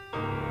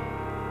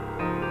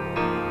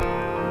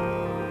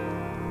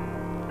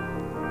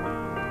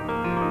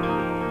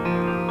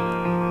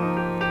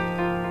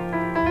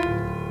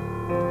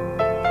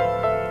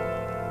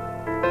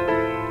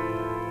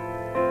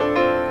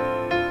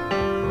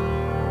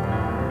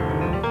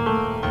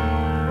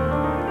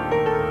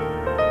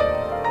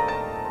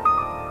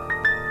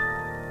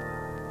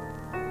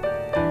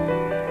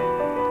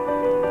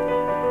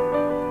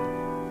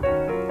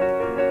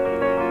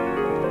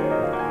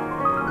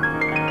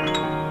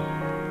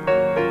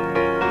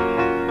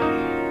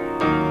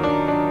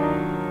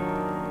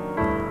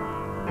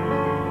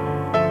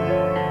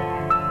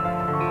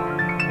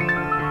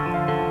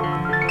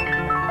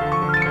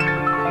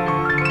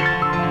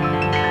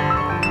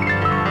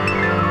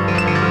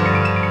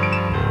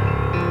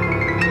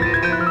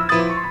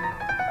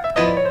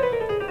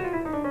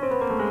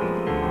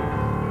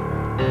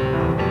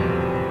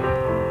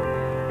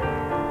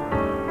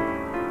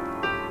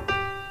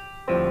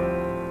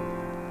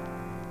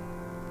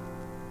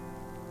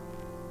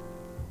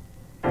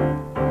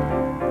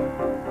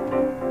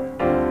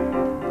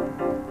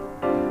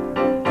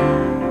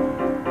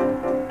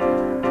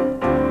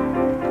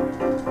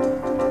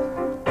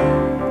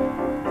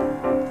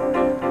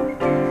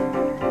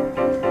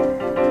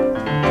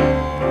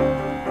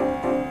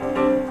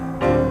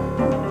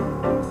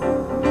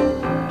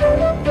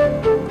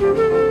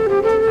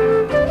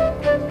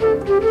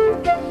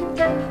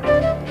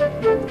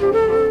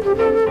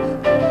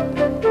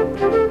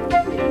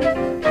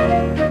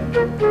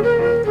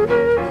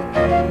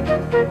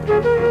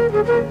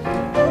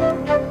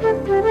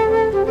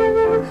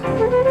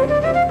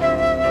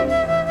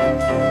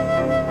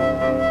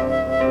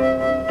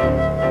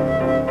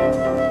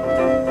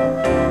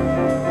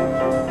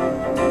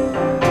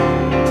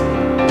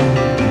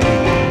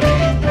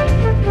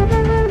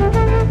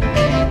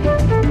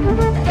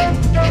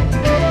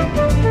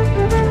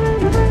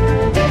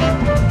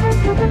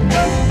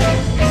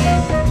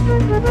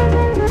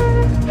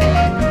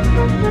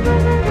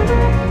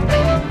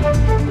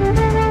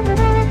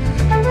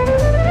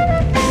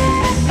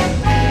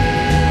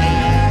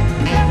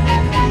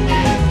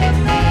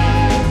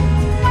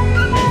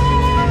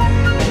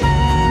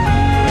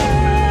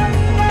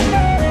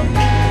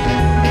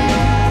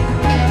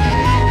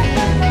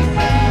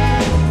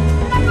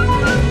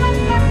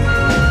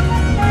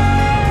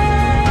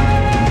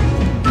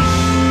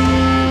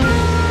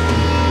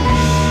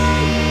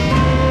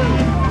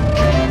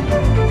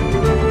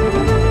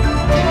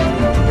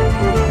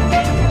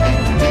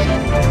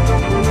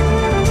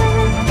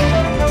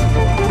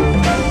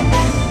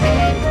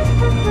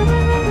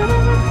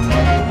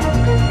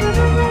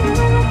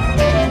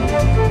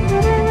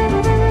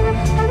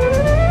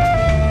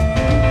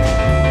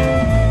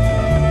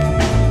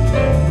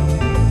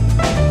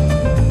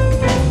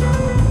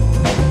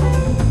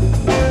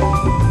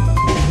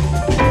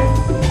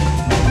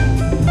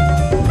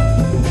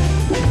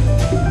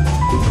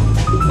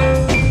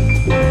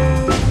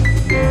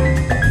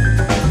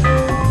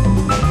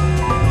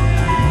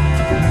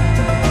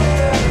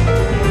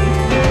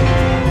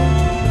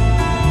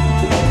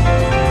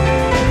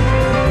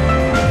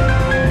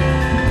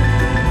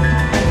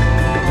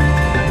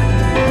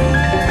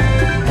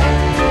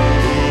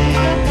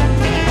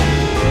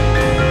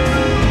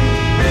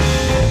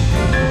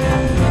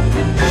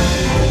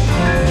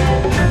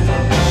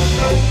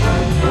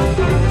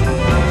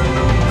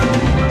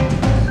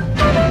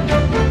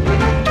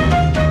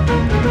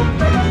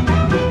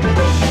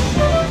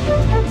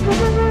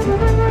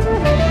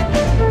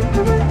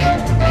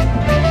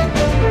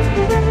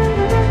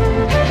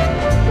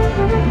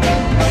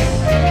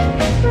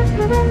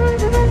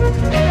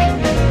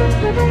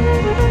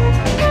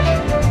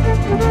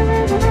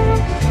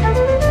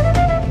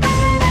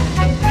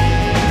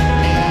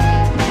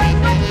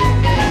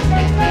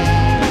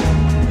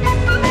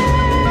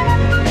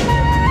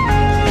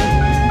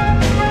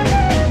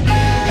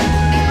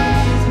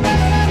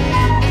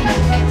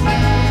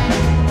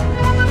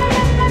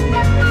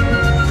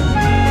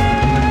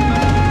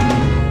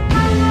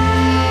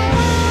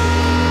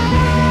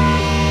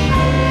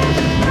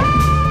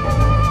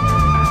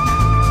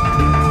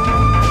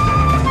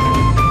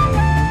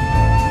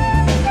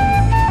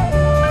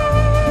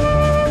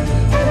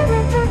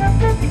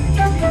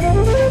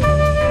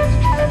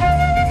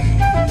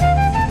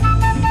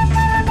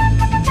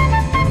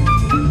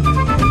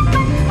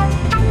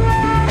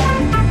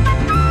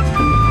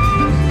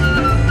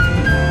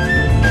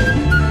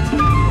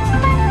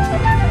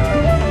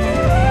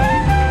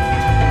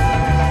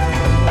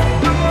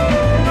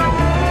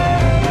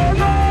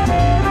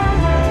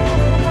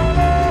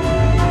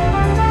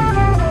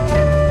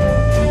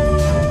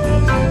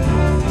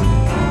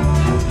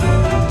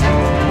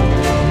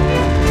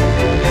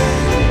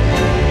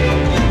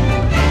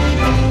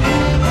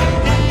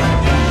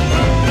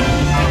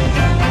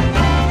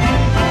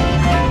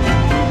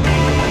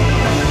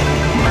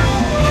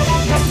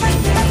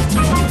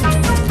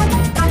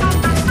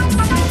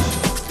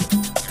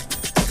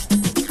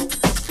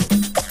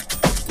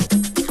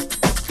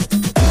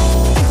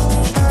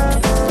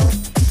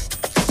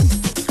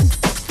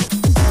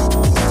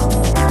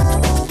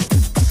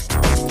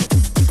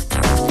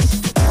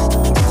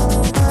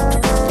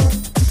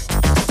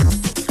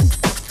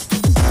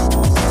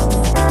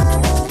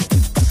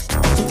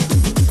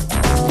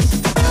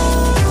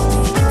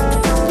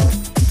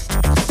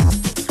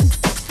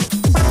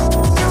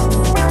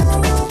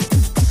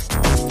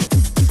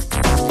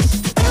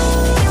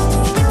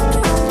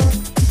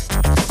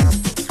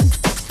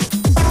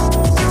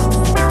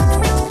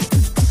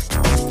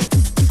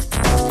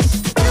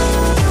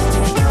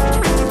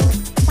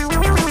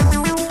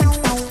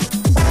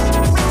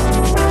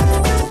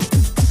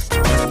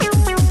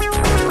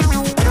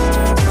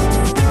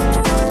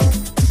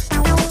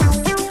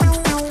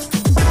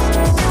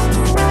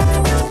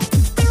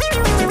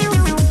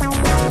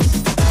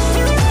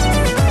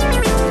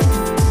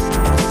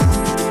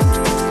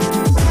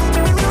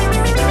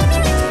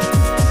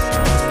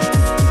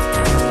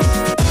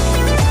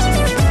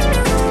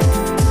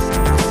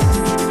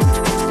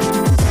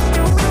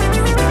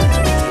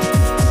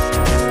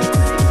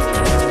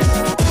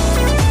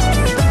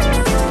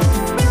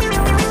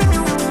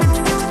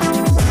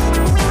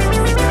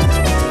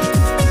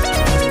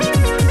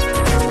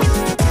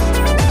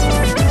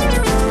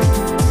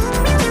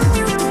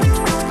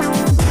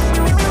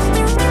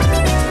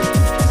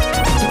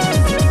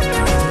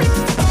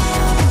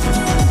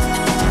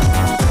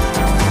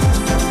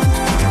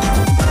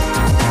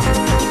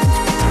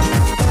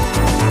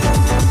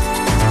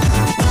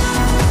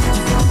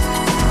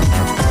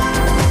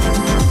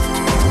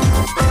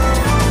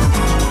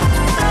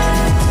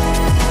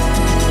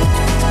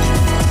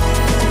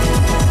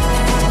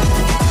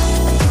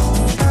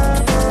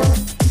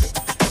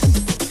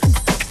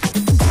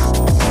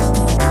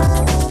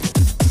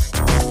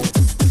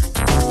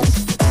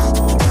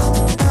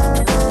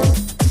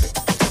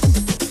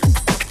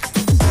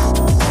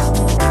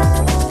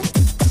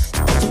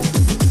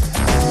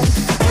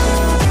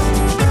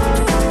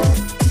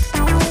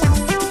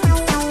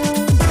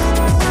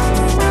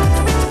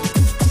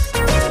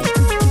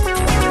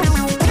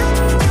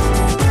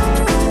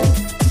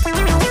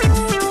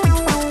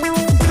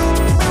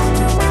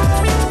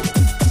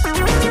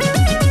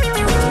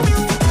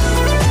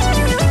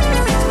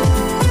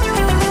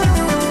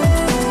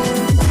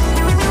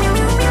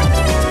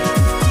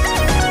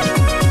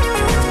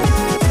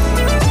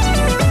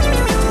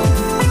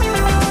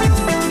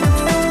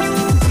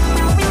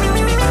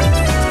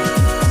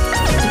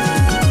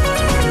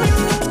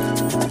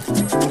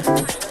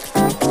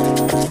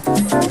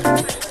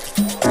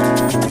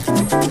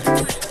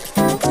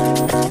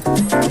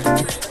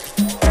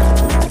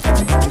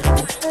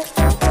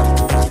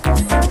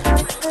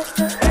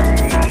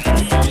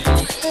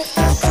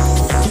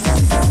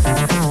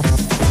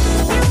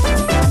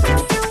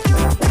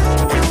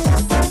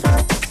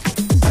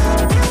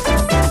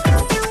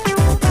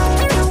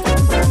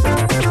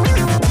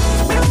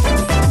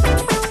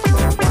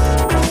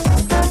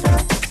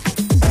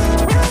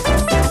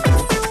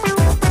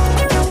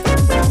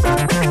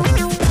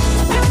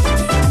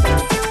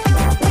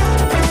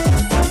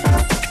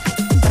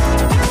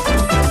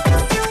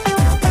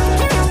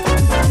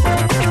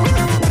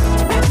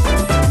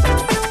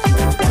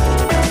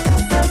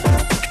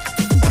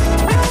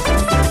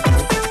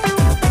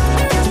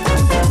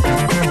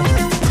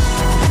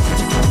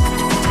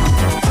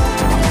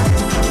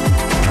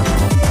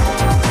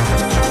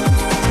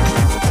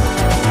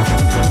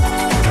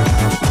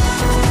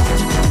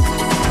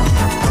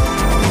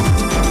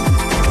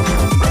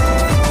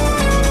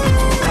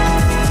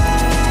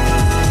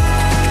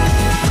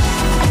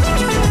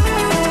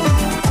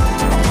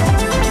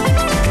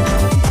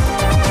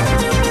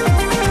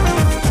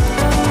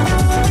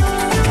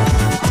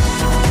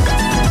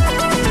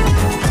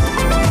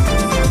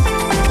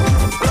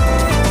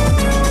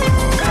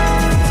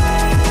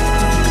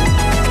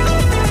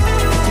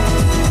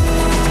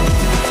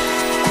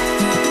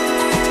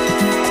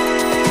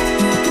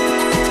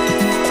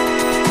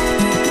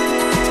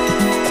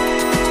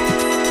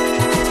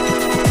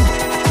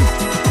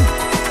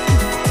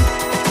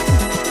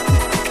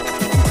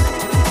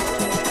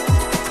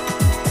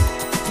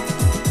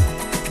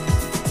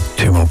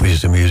 Two more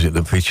pieces of music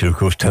that feature, of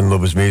course, 10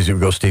 Lovers Music.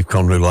 We've got Steve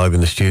Connery live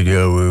in the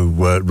studio, who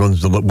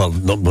runs the, well,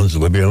 not runs the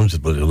label, owns the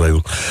bloody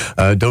label.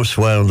 Don't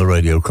swear on the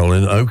radio,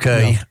 Colin.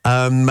 Okay.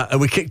 No.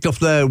 We kicked off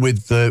there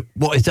with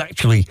what is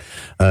actually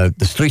the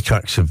 3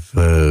 tracks of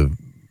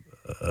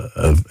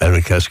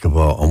Eric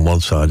Escobar on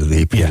one side of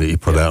the EP that he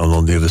put out, and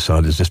on the other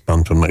side is this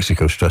band from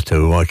Mexico, Stretto,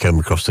 who I came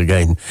across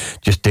again,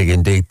 just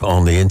digging deep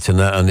on the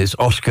internet, and it's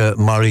Oscar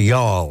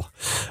Marial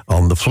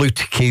on the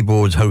flute,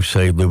 keyboards,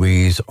 Jose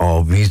Luis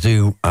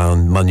Arvizu,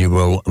 and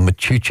Manuel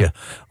Machucha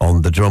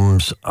on the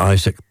drums,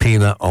 Isaac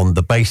Pina on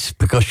the bass,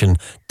 percussion,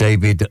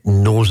 David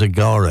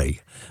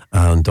Norzagare,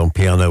 and on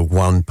piano,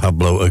 Juan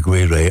Pablo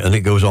Aguirre, and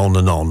it goes on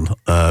and on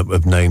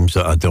of names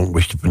that I don't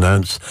wish to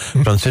pronounce.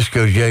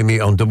 Francisco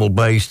Jamie on double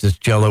bass, there's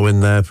cello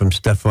in there from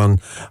Stefan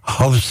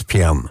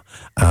Hovspian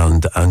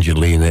and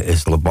Angelina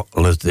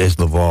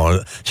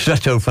Islavar.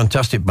 Stretto,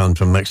 fantastic band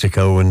from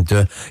Mexico, and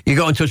you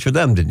got in touch with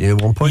them, didn't you,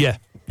 at one point? Yeah.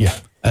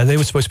 They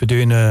were supposed to be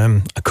doing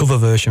a cover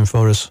version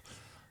for us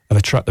of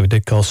a track that we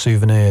did called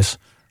Souvenirs,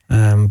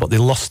 but they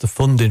lost the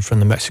funding from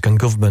the Mexican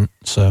government,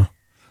 so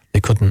they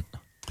couldn't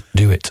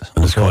do it.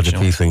 And there's quite a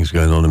few things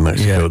going on in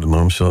Mexico at the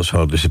moment, so that's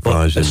hardly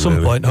surprising. But at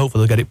some point,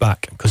 hopefully they'll get it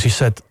back, because he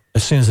said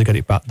as soon as they get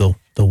it back, they'll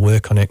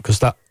work on it, because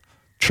that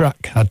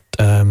track had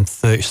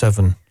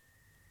 37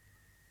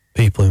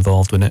 people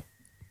involved in it.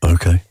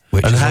 Okay.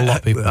 Which is a lot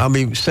of people. I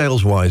mean,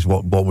 sales-wise,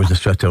 what was the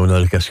Stretto and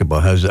Eric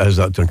Escobar? How's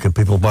that done? Can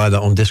people buy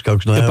that on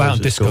Discogs now? They buy it on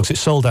Discogs.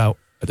 It's sold out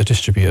at the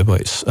distributor, but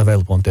it's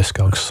available on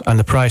Discogs. And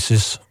the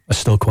prices are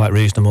still quite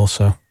reasonable,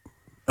 so...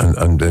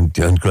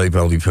 And great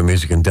value for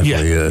music, and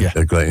definitely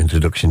a great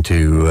introduction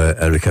to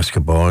Eric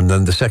Escobar. And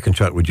then the second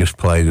track we just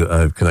played,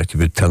 connected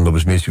with 10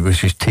 Lovers Music,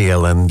 which is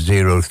TLM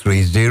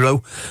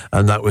 030,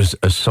 and that was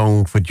a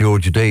song for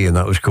George D, and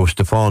that was, of course,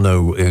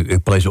 Stefano, who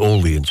plays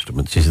all the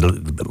instruments. He's a little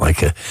bit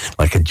like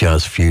a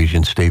jazz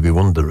fusion Stevie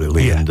Wonder,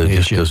 really, and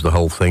just does the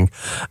whole thing.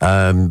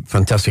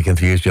 Fantastic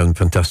infusion,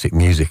 fantastic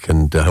music,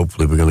 and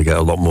hopefully we're going to get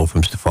a lot more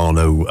from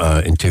Stefano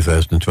in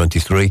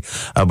 2023.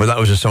 But that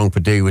was a song for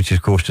D, which,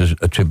 of course, is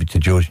a tribute to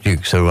George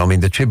Duke. So, I mean,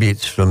 the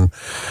tributes from,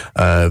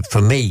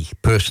 for me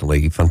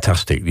personally,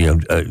 fantastic. You know,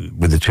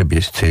 with the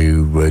tributes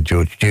to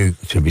George Duke,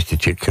 the tributes to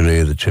Chick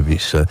Corea, the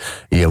tributes,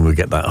 we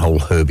get that whole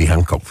Herbie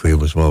Hancock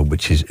feel as well,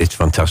 which is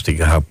fantastic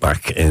to have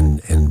back in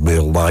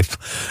real life.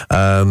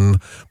 But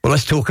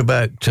let's talk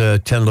about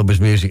 10 Lovers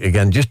Music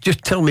again. Just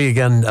tell me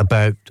again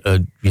about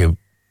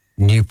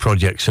new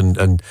projects,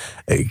 and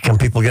can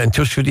people get in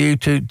touch with you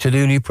to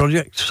do new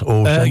projects?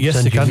 Or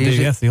yes, they can do.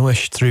 If they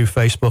wish, through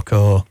Facebook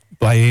or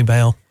by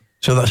email.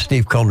 So that's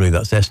Steve Connery,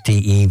 that's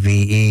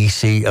STEVECONRY.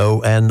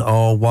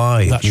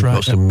 If you've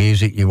got some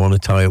music you want to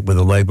tie up with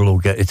a label or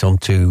get it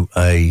onto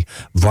a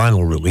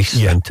vinyl release,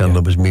 then 10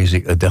 Lovers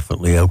Music are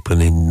definitely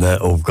opening,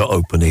 or have got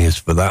open ears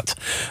for that.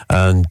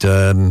 And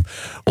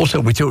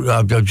also,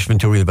 I've just been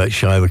talking about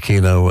Shai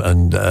Aquino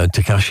and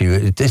Takashi.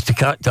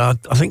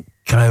 I think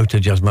Coyote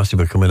Jazz Massive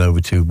are coming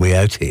over to We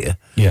Out Here.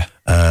 Yeah.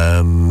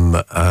 And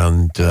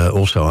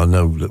also, I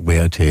know that We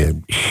Out Here,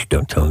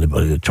 don't tell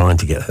anybody, they're trying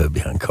to get Herbie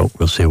Hancock.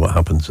 We'll see what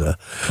happens there.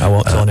 I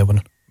won't tell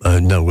anyone.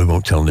 No, we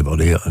won't tell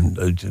anybody on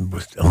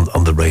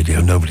the radio.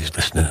 Nobody's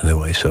listening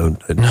anyway, so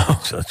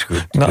that's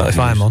good. Not if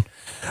I'm on.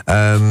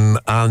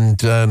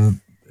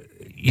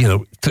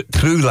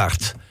 Through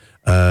that,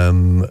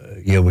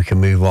 we can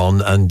move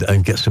on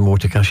and get some more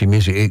Takashi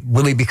music.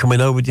 Will he be coming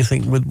over, do you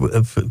think,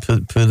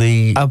 for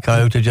the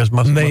Coyote Jazz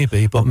Massive?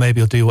 Maybe, but maybe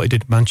he'll do what he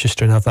did in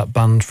Manchester and have that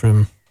band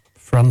from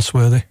France,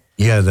 were they?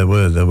 Yeah, they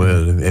were.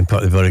 In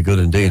fact, they're very good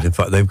indeed. In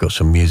fact, they've got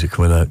some music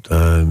coming out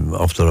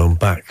off their own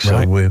back.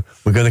 So we're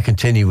going to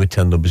continue with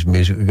 10 Lovers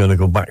Music. We're going to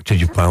go back to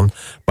Japan,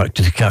 back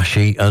to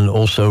Takashi, and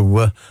also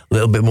a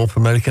little bit more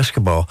from Eric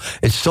Escobar.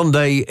 It's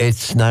Sunday.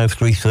 It's now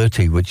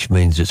 3:30, which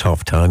means it's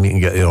half time. You can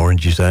get the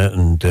oranges out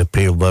and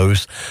peel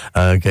those.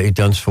 Get your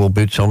dance floor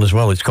boots on as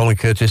well. It's Colin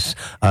Curtis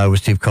with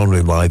Steve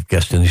Connery, live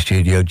guest in the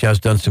studio. Jazz,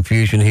 Dance and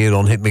Fusion here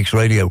on Hitmix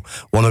Radio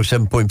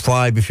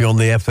 107.5 if you're on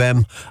the FM.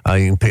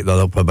 You can pick that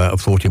up about a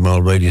 40-mile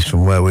radius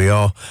from where we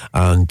are,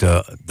 and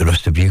the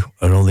rest of you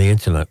are on the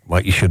internet,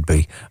 like you should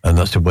be, and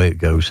that's the way it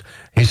goes.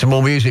 Here's some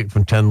more music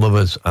from 10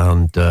 Lovers,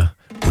 and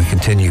we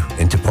continue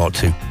into part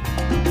 2.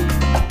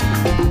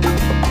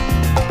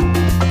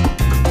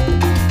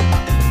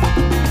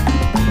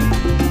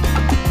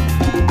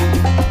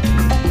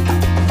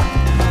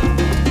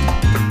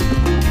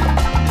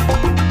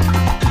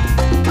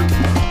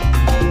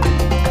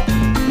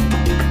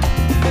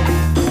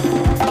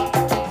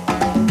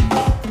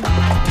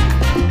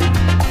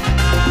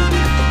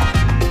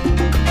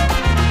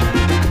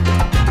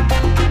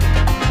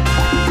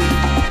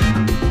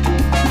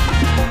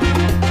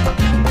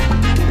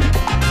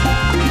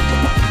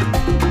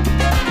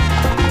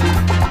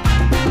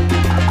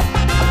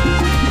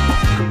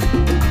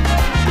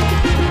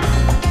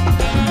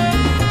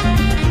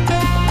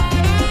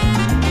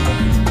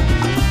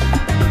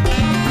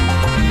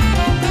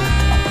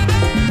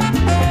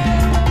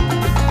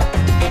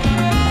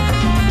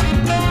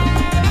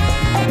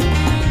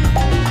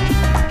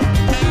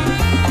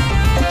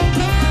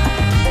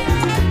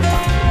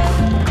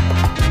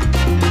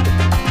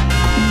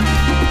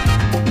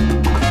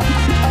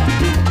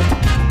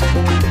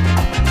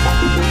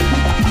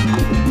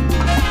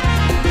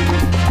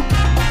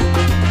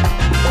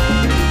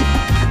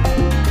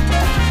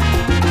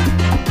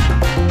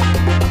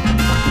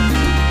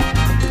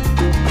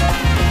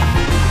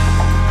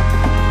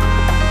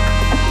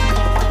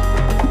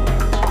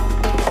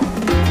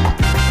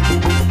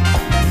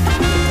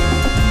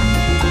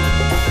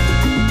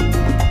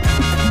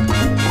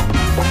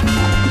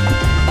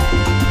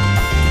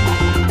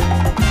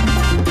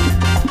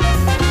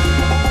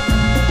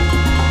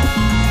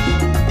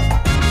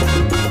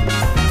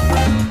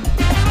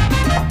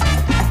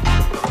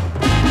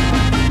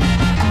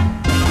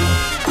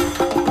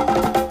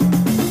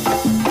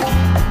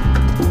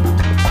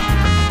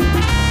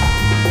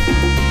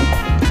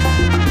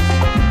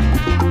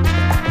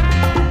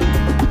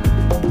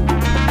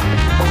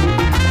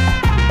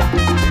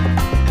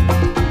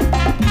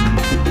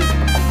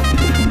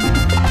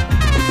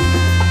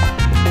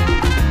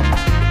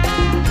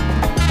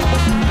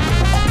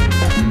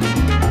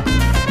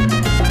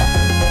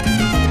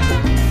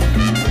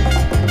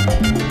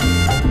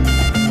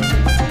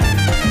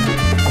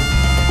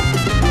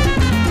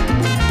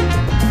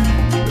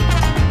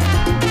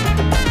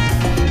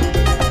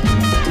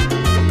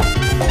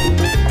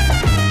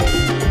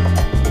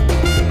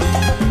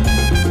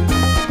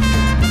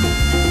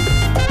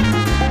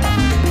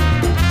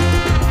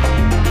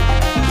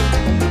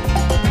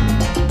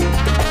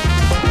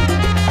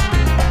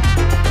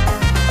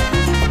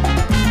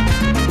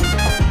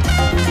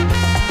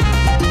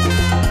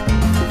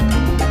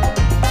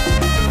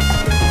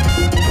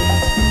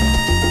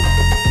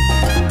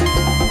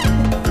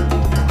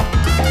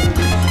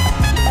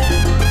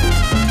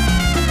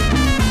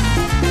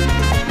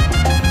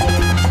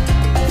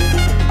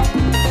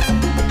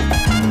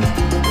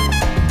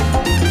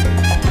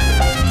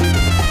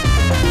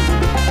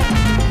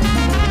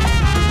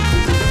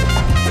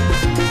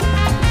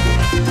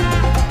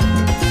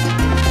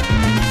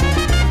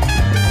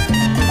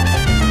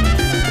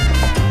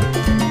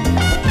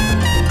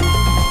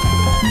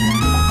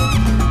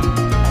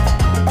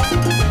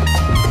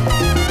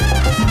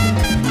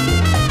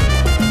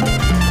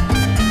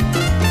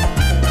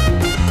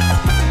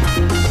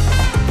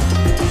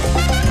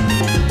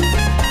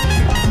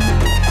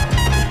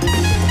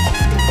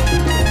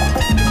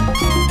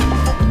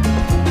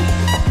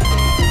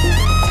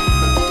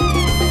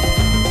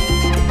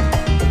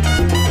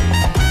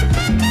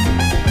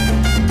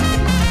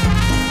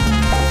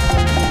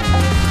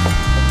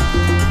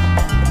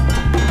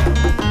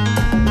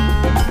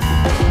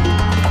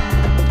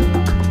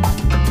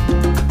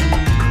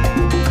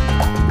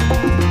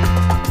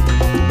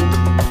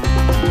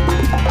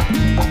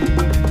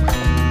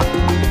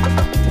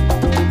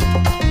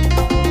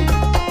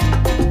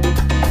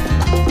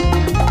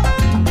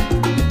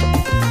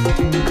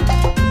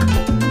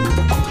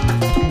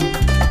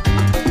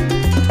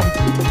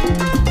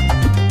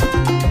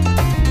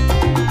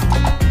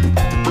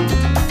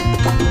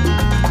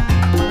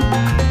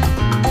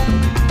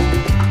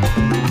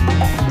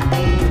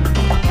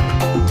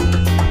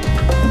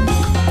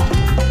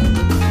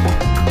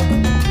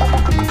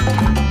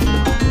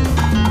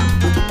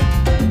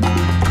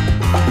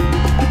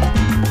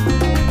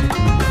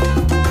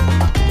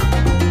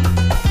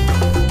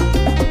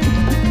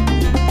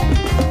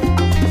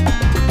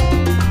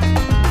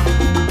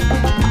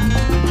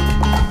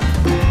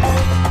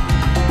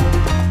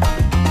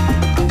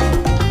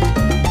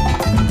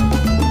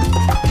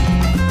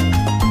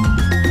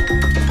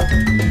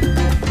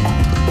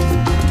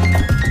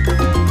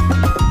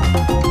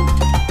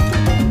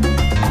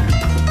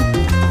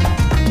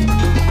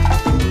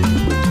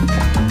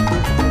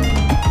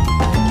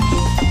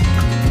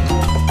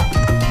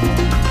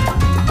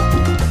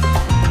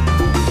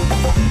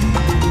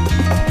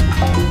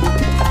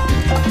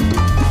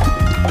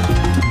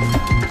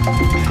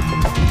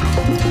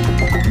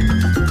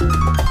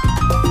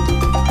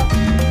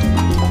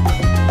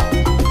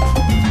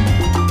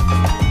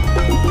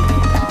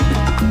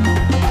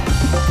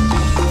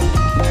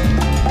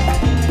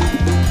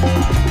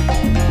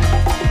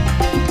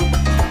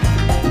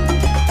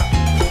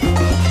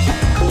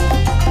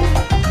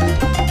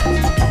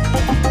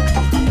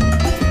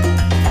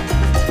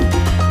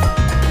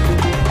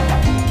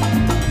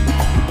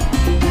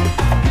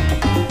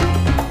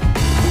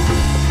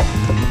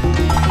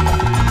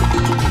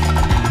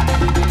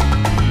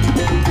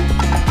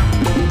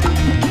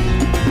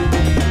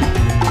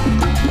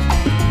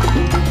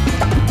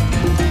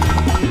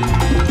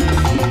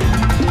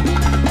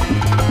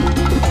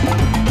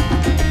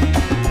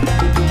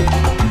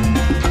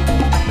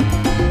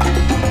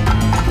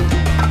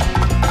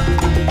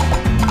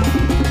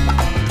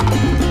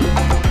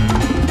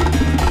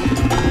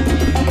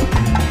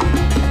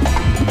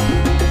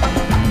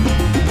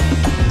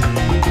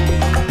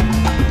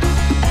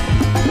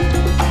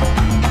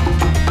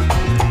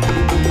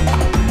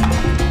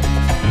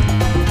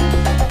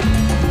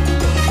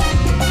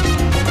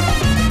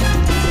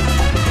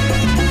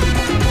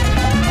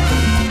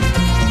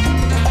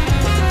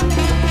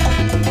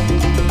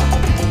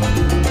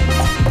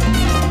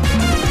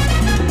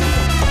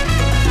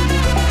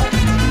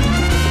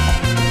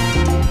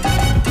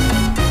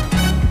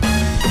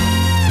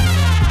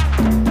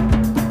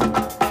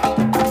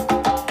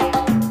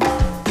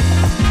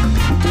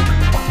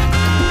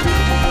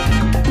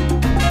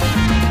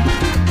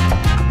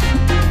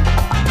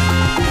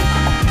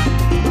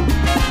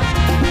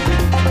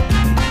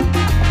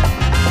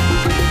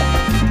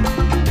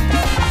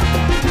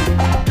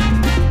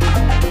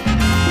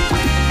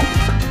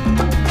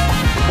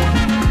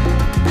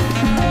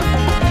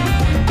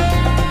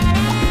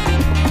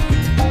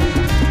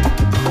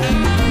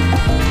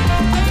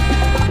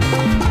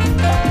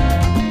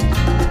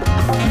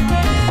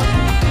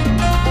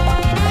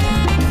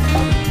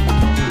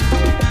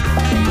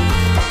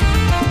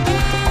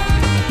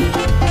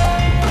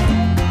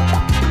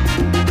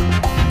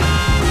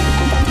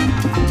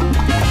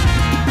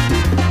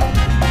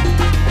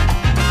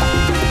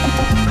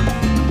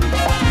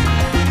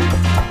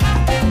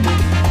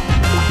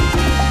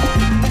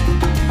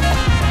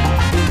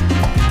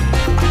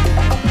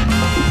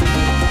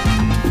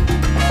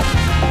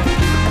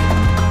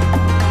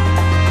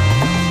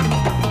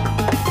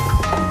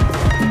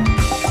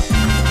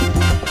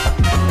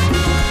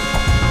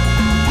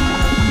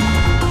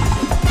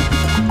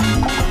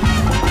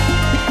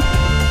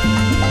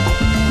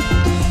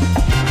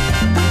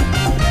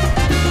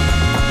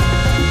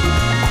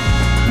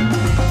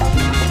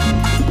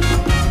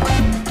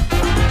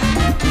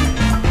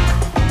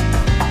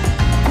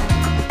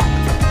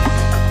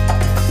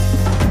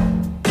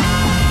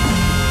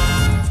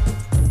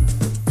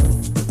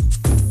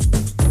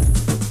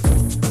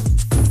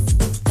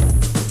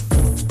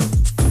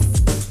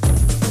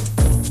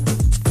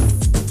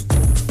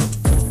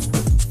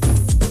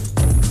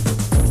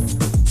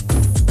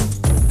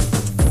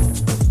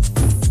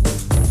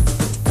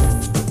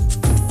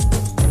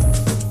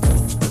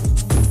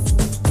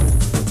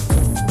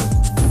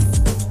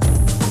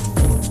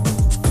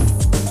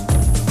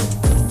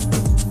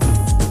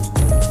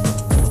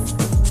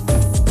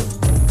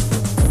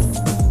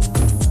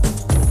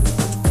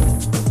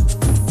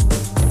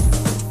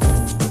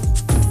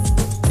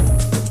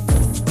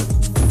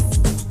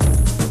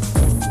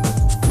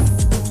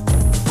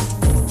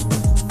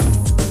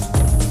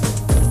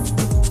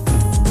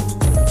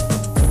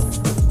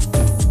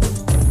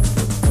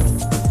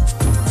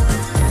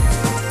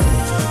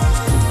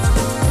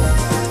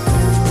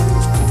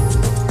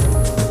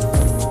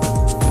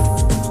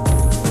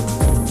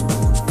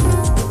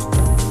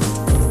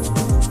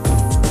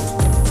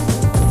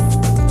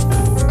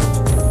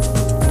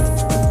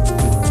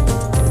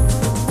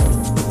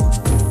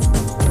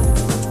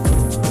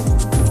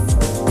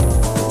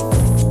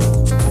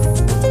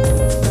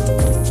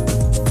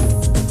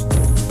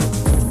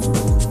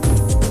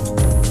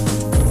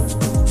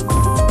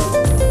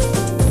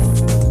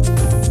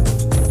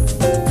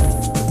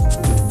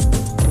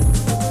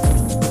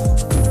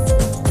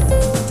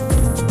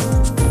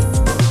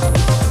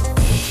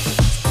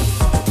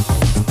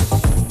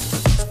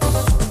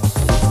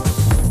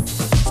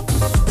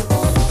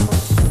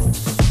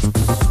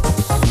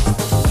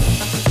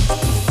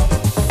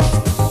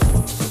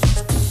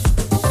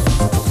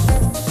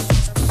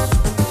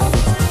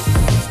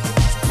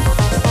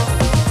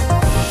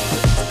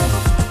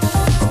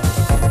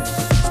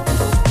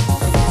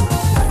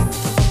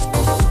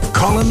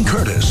 Colin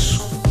Curtis.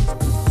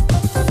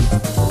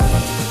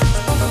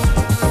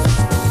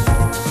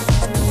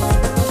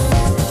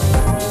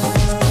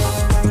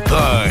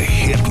 The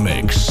Hit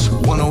Mix,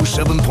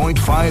 107.5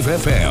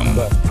 FM.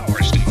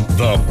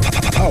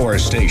 The Power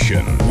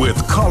Station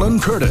with Colin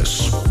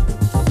Curtis.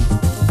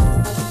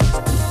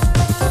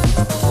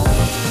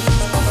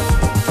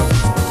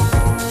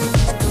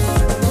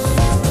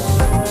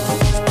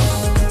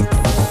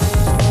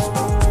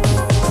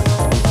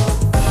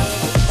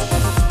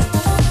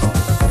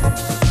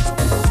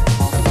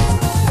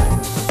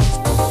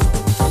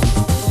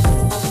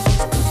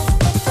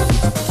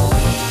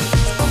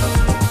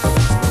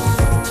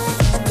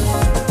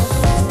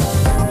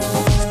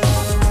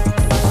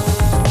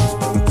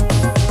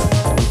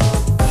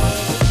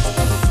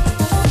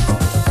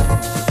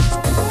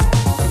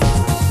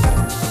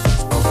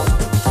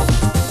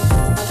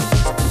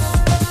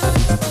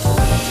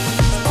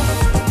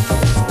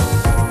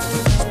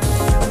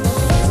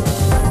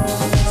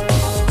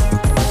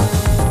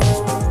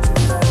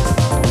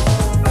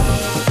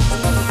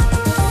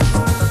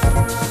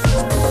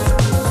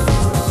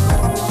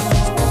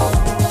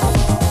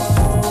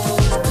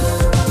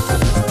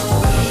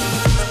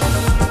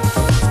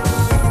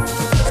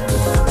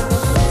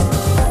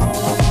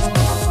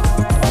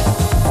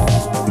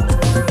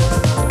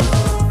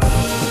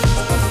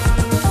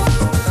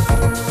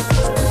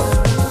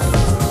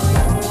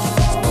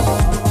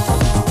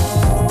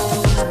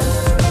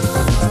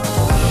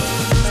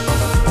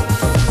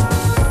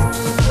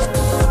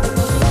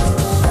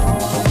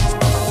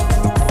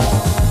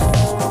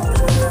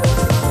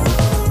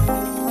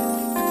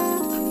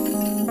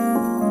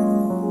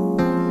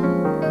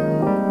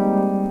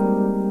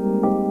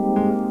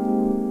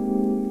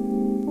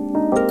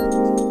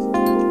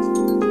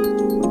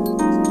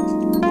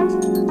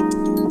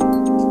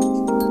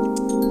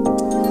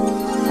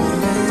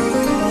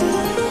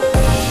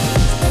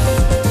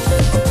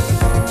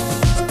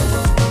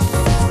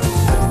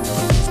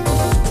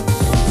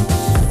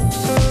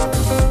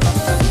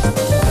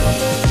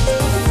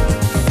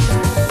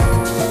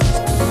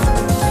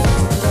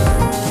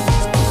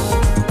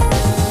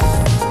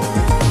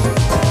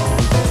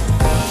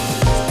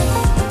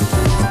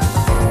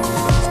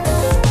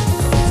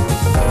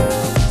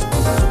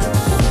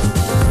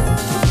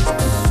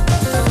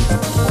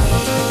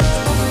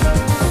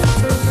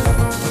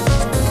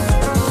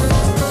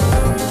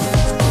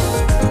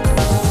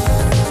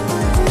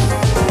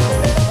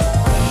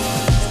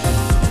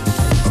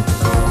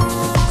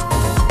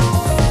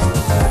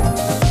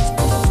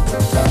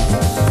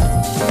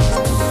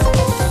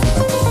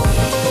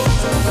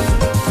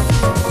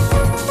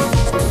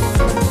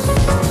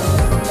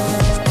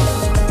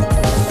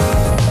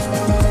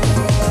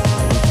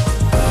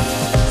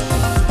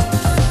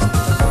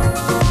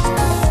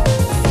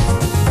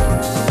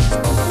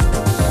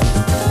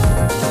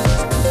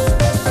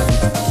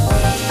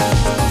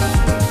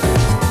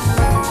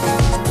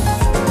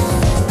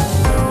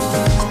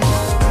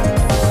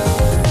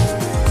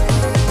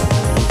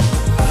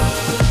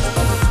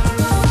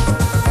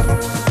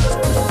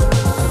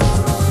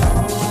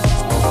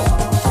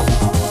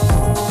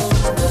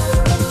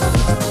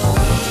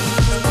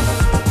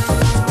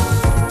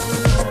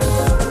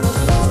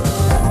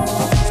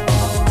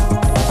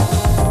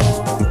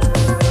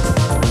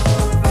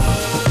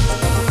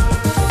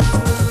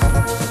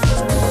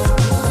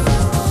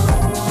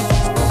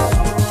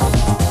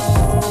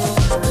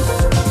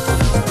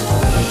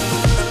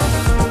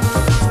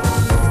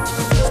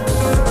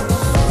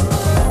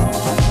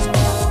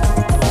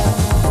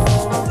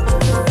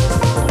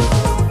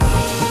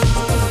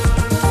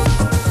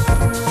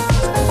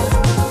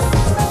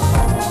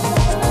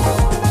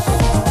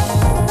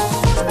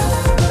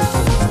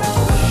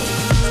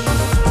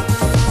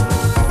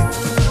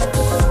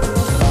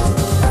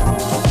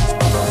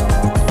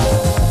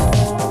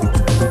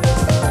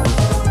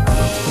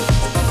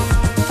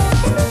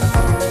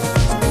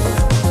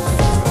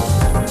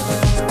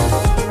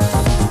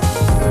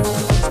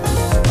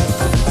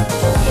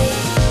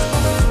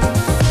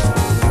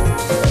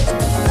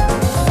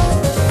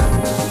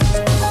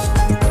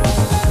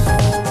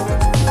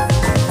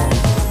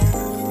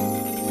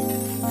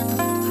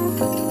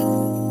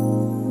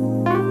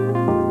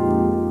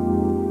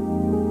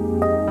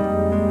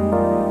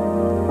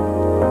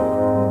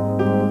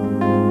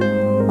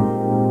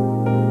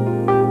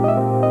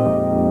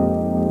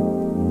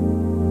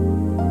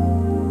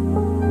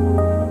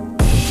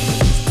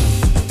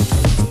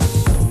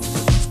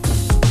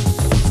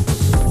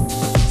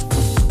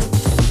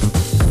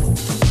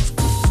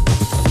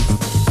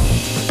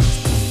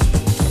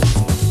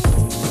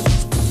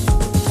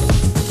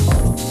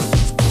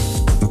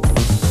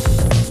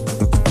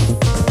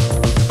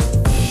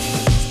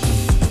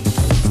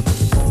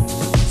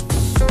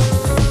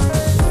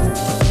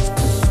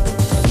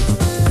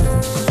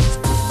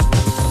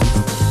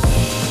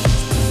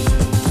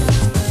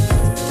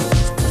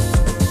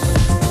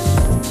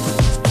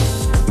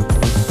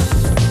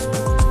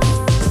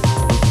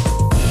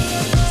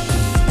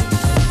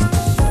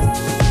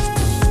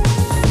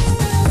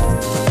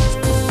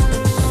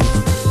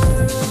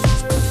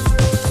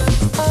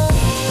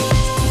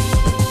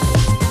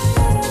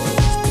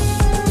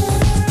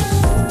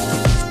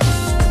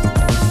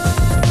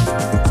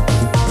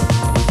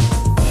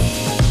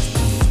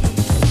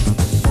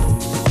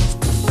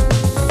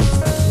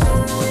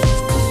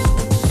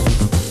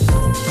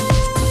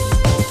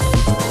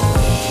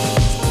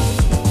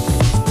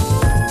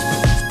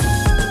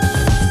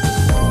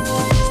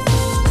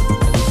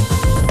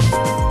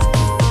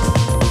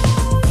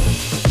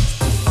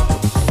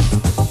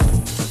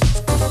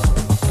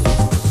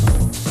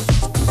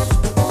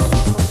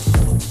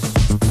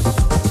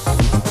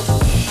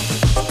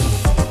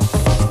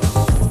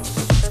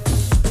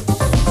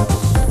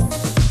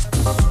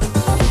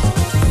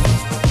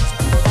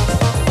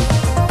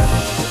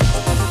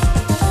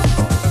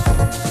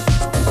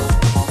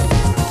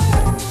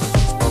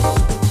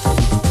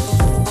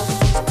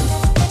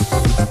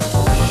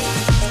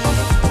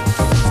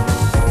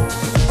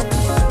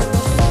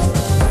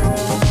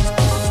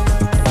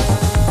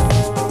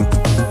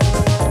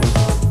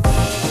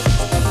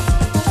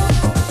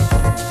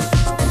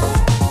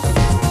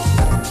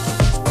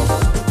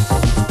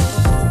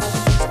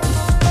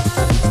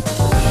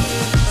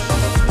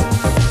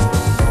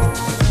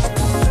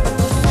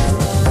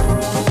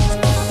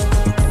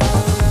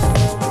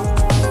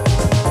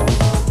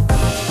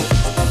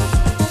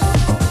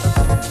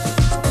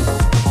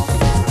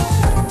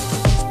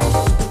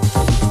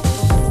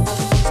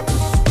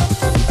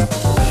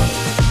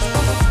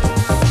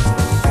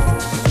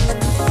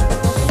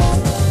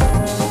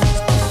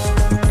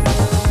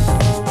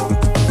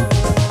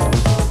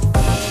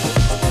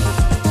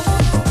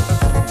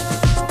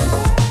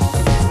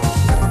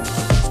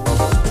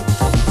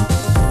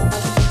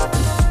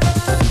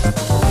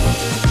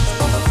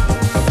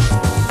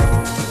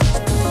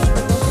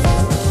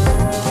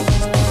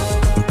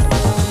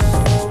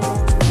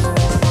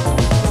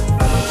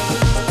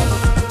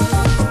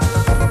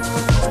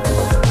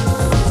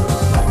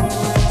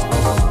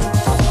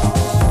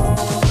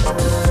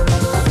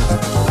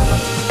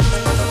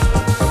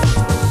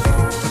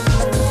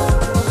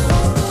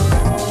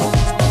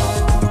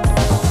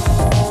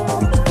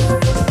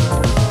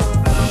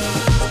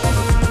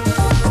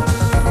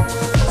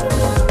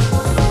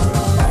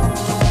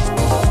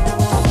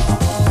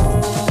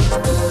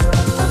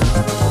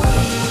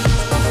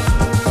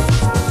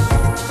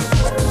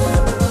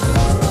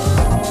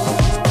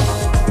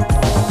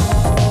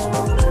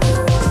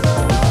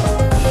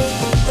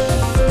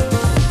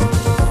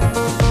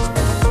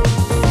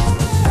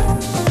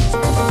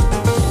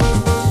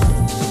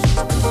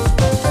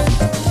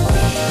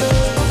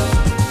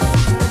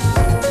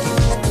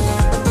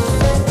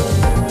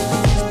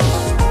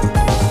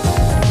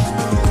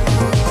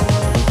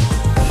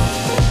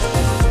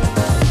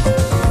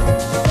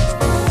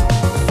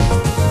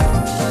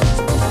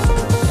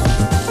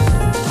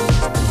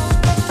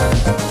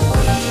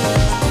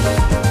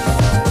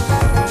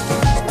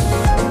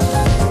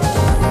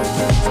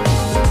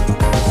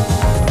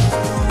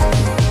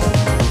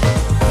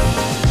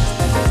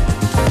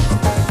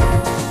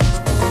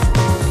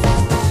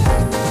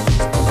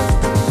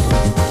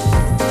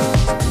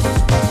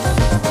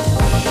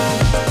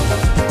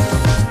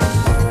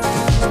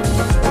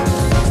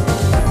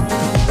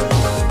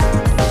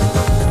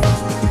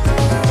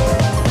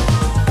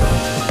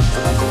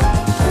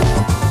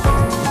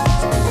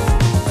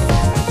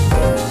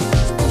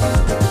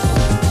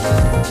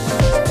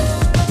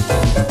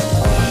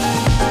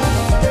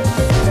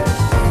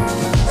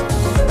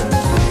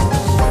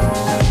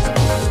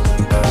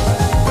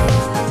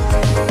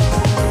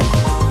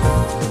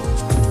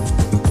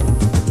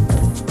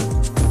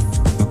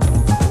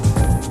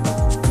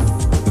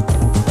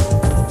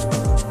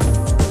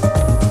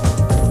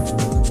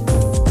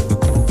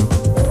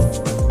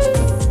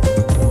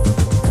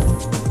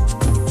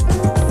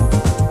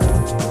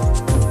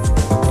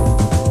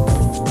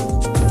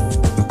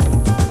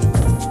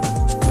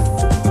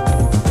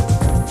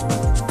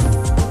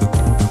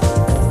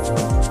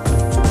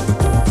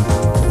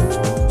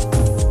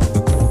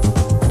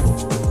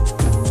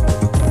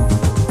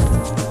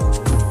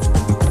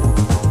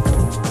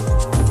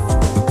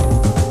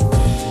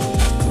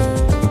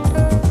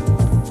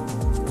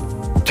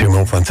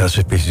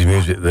 Fantastic pieces of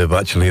music. They've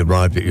actually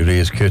arrived at your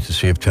ears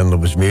courtesy of 10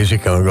 Lovers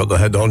Music. I've got the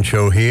head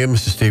honcho here,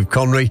 Mr. Steve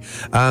Connery,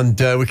 and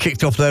we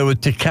kicked off there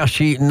with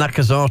Takashi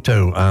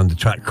Nakazato and a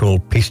track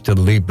called Pista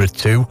Libre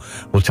 2.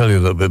 We'll tell you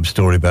a little bit of a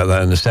story about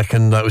that in a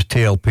second. That was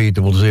TLP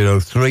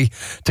 003.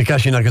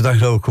 Takashi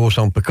Nakazato, of course,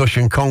 on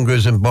percussion.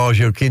 Congas and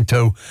Bajo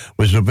Quinto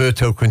was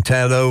Roberto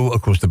Quintero,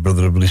 of course, the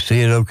brother of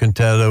Lucero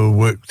Quintero,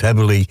 worked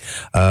heavily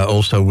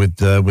also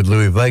with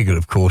Louis Vega,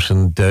 of course,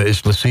 and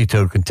it's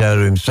Lucito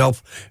Quintero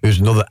himself, who's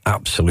another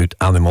absolute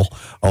animal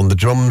on the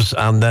drums,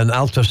 and then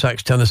alto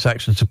sax, tenor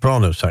sax and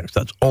soprano sax.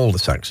 That's all the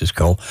sax is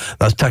called.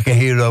 That's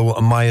Takahiro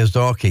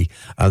Miyazaki,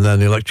 and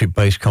then electric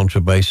bass,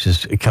 contrabass is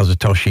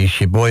Kazutoshi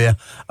Shibuya,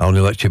 on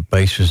electric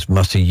bass is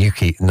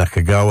Masayuki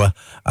Nakagawa,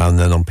 and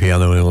then on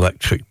piano and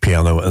electric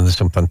piano, and there's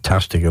some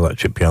fantastic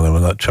electric piano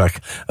on that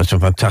track and some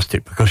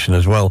fantastic percussion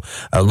as well.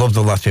 I love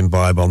the Latin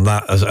vibe on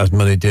that, as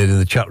many did in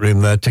the chat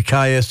room there.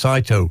 Takaya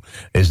Saito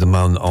is the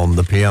man on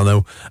the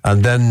piano,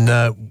 and then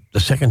the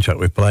second track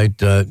we played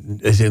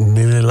is in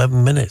nearly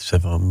 11 minutes.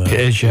 If I'm, it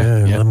is,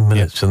 yeah. 11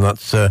 minutes, and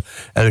that's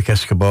Eric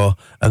Escobar,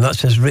 and that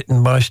says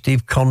written by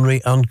Steve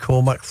Connery and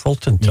Cormac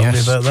Fulton. Tell me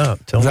about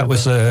that. That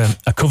was a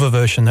cover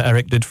version that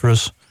Eric did for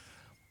us,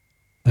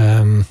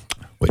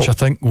 which I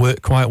think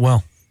worked quite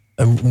well.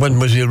 And when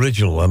was the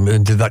original? I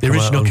mean, did that the come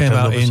original out came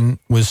out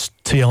was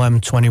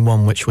TLM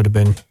 21, which would have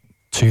been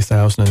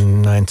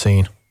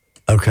 2019.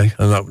 Okay,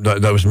 and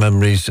that was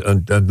Memories,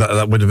 and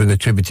that would have been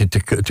attributed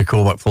to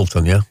Cormac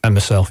Fulton, yeah? And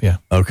myself, yeah.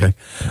 Okay.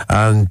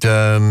 And,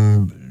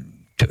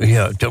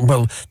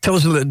 well, tell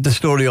us the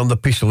story on the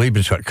Pista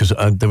Libre track, because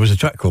there was a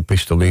track called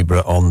Pista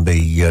Libre on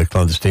the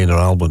Clandestina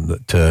album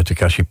that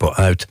Takashi put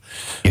out.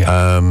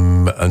 Yeah.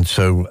 And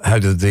so how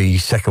did the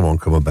second one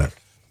come about?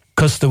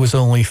 Because there was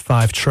only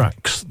 5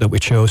 tracks that we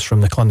chose from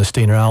the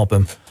Clandestina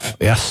album,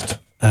 we asked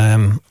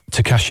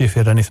Takashi if he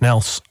had anything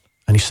else,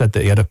 and he said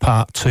that he had a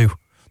part 2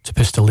 to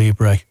Pista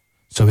Libre,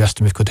 so we asked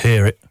him if he could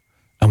hear it,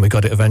 and we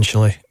got it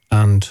eventually,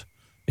 and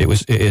it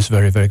is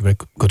very, very, very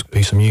good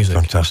piece of music.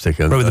 Fantastic.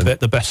 Probably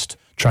the best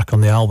track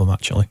on the album,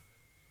 actually.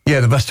 Yeah,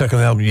 the best track on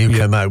the album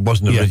came out. It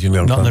wasn't originally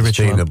on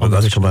Clandestina, but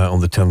that's come out on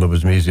the 10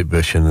 Lovers Music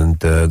version, and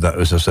that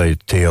was, as I say,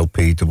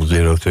 TLP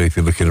 003 if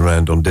you're looking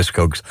around on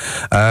Discogs.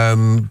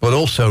 But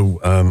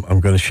also, I'm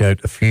going to shout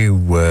a few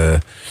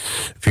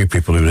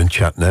people who are in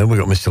chat now. We've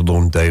got Mr.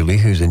 Lorne Daly,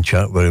 who's in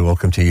chat. Very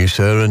welcome to you,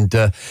 sir. And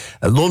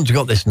Lorne's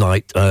got this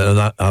night,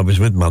 and I was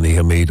with Manny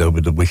Hamid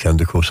over the weekend,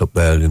 of course, up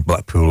there in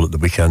Blackpool at the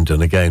weekend.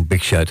 And again,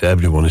 big shout to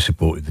everyone who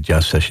supported the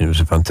jazz session. It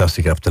was a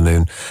fantastic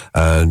afternoon.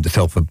 And the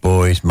Telford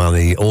Boys,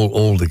 Manny,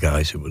 all the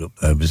guys who were up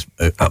there, was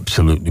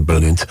absolutely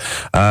brilliant.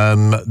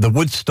 The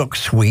Woodstock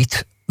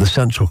Suite, the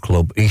Central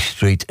Club, East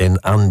Street in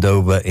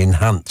Andover in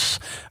Hants,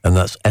 and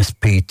that's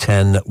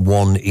SP10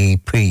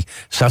 1EP,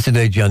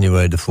 Saturday,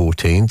 January the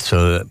 14th,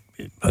 so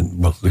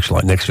well, looks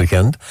like next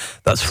weekend.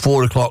 That's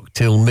 4 o'clock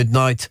till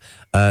midnight.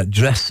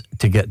 Dress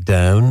to get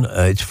down.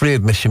 It's free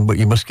admission, but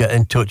you must get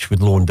in touch with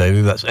Lorne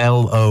Daly. That's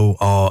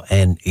LORNE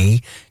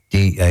DALEY,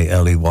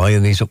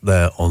 and he's up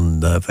there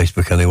on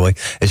Facebook anyway.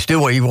 It's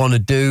still what you want to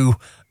do,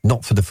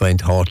 not for the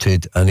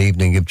faint-hearted, an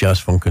evening of jazz,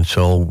 funk and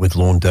soul with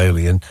Lorne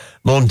Daly. And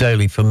Lorne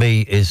Daly, for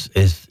me, is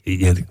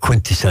the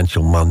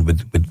quintessential man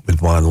with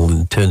vinyl,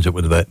 and turns up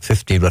with about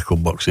 50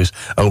 record boxes,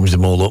 opens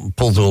them all up and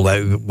pulls all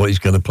out what he's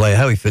going to play.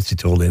 How he fits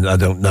it all in, I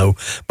don't know,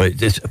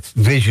 but it's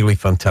visually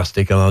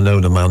fantastic, and I know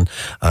the man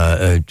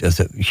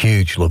has a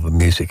huge love of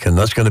music, and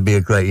that's going to be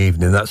a great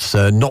evening. That's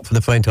not for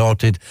the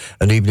faint-hearted,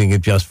 an evening of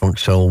jazz, funk,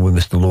 soul with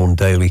Mr. Lorne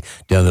Daly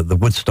down at the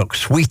Woodstock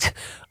Suite.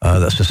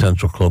 That's the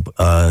Central Club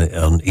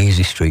on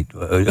East Street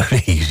in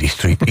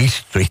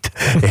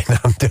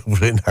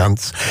Andover in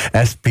Hants.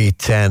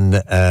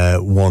 SP10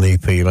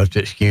 1EP. You'll have to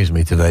excuse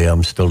me today.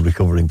 I'm still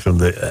recovering from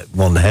the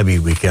one heavy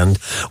weekend.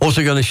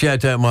 Also going to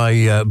shout out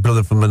my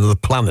brother from another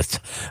planet,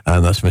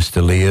 and that's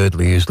Mr. Lee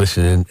Eardley, who's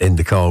listening in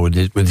the car with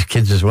his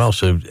kids as well.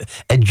 So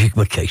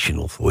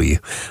educational for you.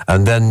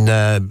 And then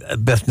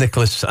Beth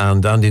Nicholas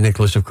and Andy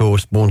Nicholas, of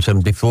course, born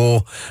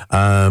 74.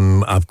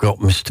 I've got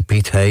Mr.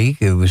 Pete Haig,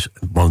 who was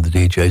one of the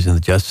DJs in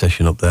the jazz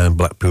session up there in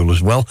Blackpool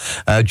as well.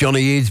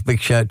 Johnny Eads, big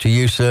shout to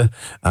you, sir.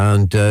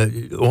 And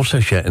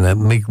also shouting out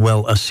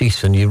Miguel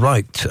Assis. And you're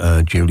right,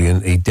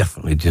 Julian, he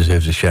definitely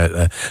deserves a shout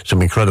there.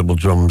 Some incredible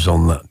drums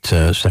on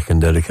that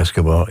second Eric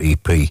Escobar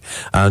EP.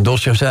 And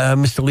also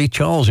Mr. Lee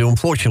Charles, who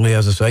unfortunately,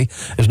 as I say,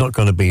 is not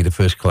going to be the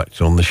first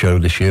collector on the show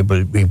this year,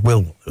 but we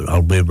will.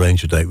 I'll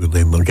rearrange a date with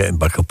him. We'll get him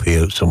back up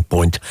here at some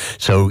point.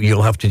 So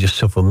you'll have to just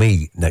suffer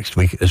me next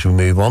week as we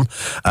move on.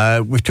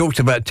 We've talked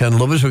about 10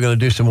 Lovers. We're going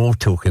to do some more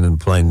talking and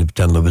playing of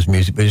 10 Lovers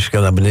music. We're just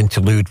going to have an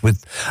interlude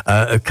with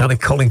a kind of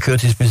Colin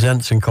Curtis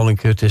Presents and Colin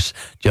Curtis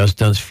Jazz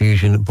Dance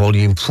Fusion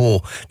Volume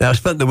 4. Now, I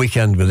spent the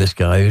weekend with this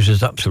guy who's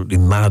as absolutely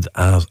mad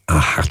as a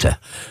hatter,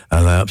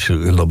 and I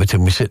absolutely love it.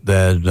 And we sit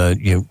there,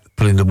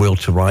 putting the world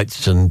to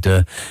rights and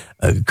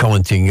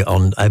commenting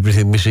on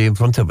everything we see in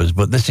front of us.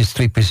 But this is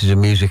 3 pieces of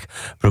music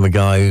from a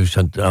guy who's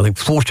had, I think,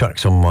 4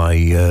 tracks on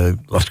my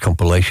last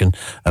compilation,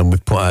 and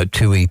we've put out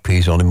 2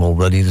 EPs on him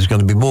already. There's going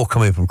to be more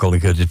coming from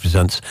Colin Curtis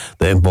Presents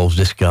that involves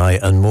this guy,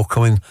 and more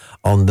coming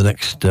on the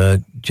next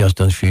Jazz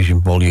Dance Fusion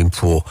Volume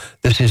 4.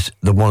 This is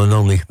the one and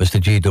only Mr.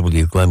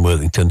 G.W. Glenn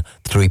Worthington,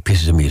 3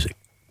 pieces of music.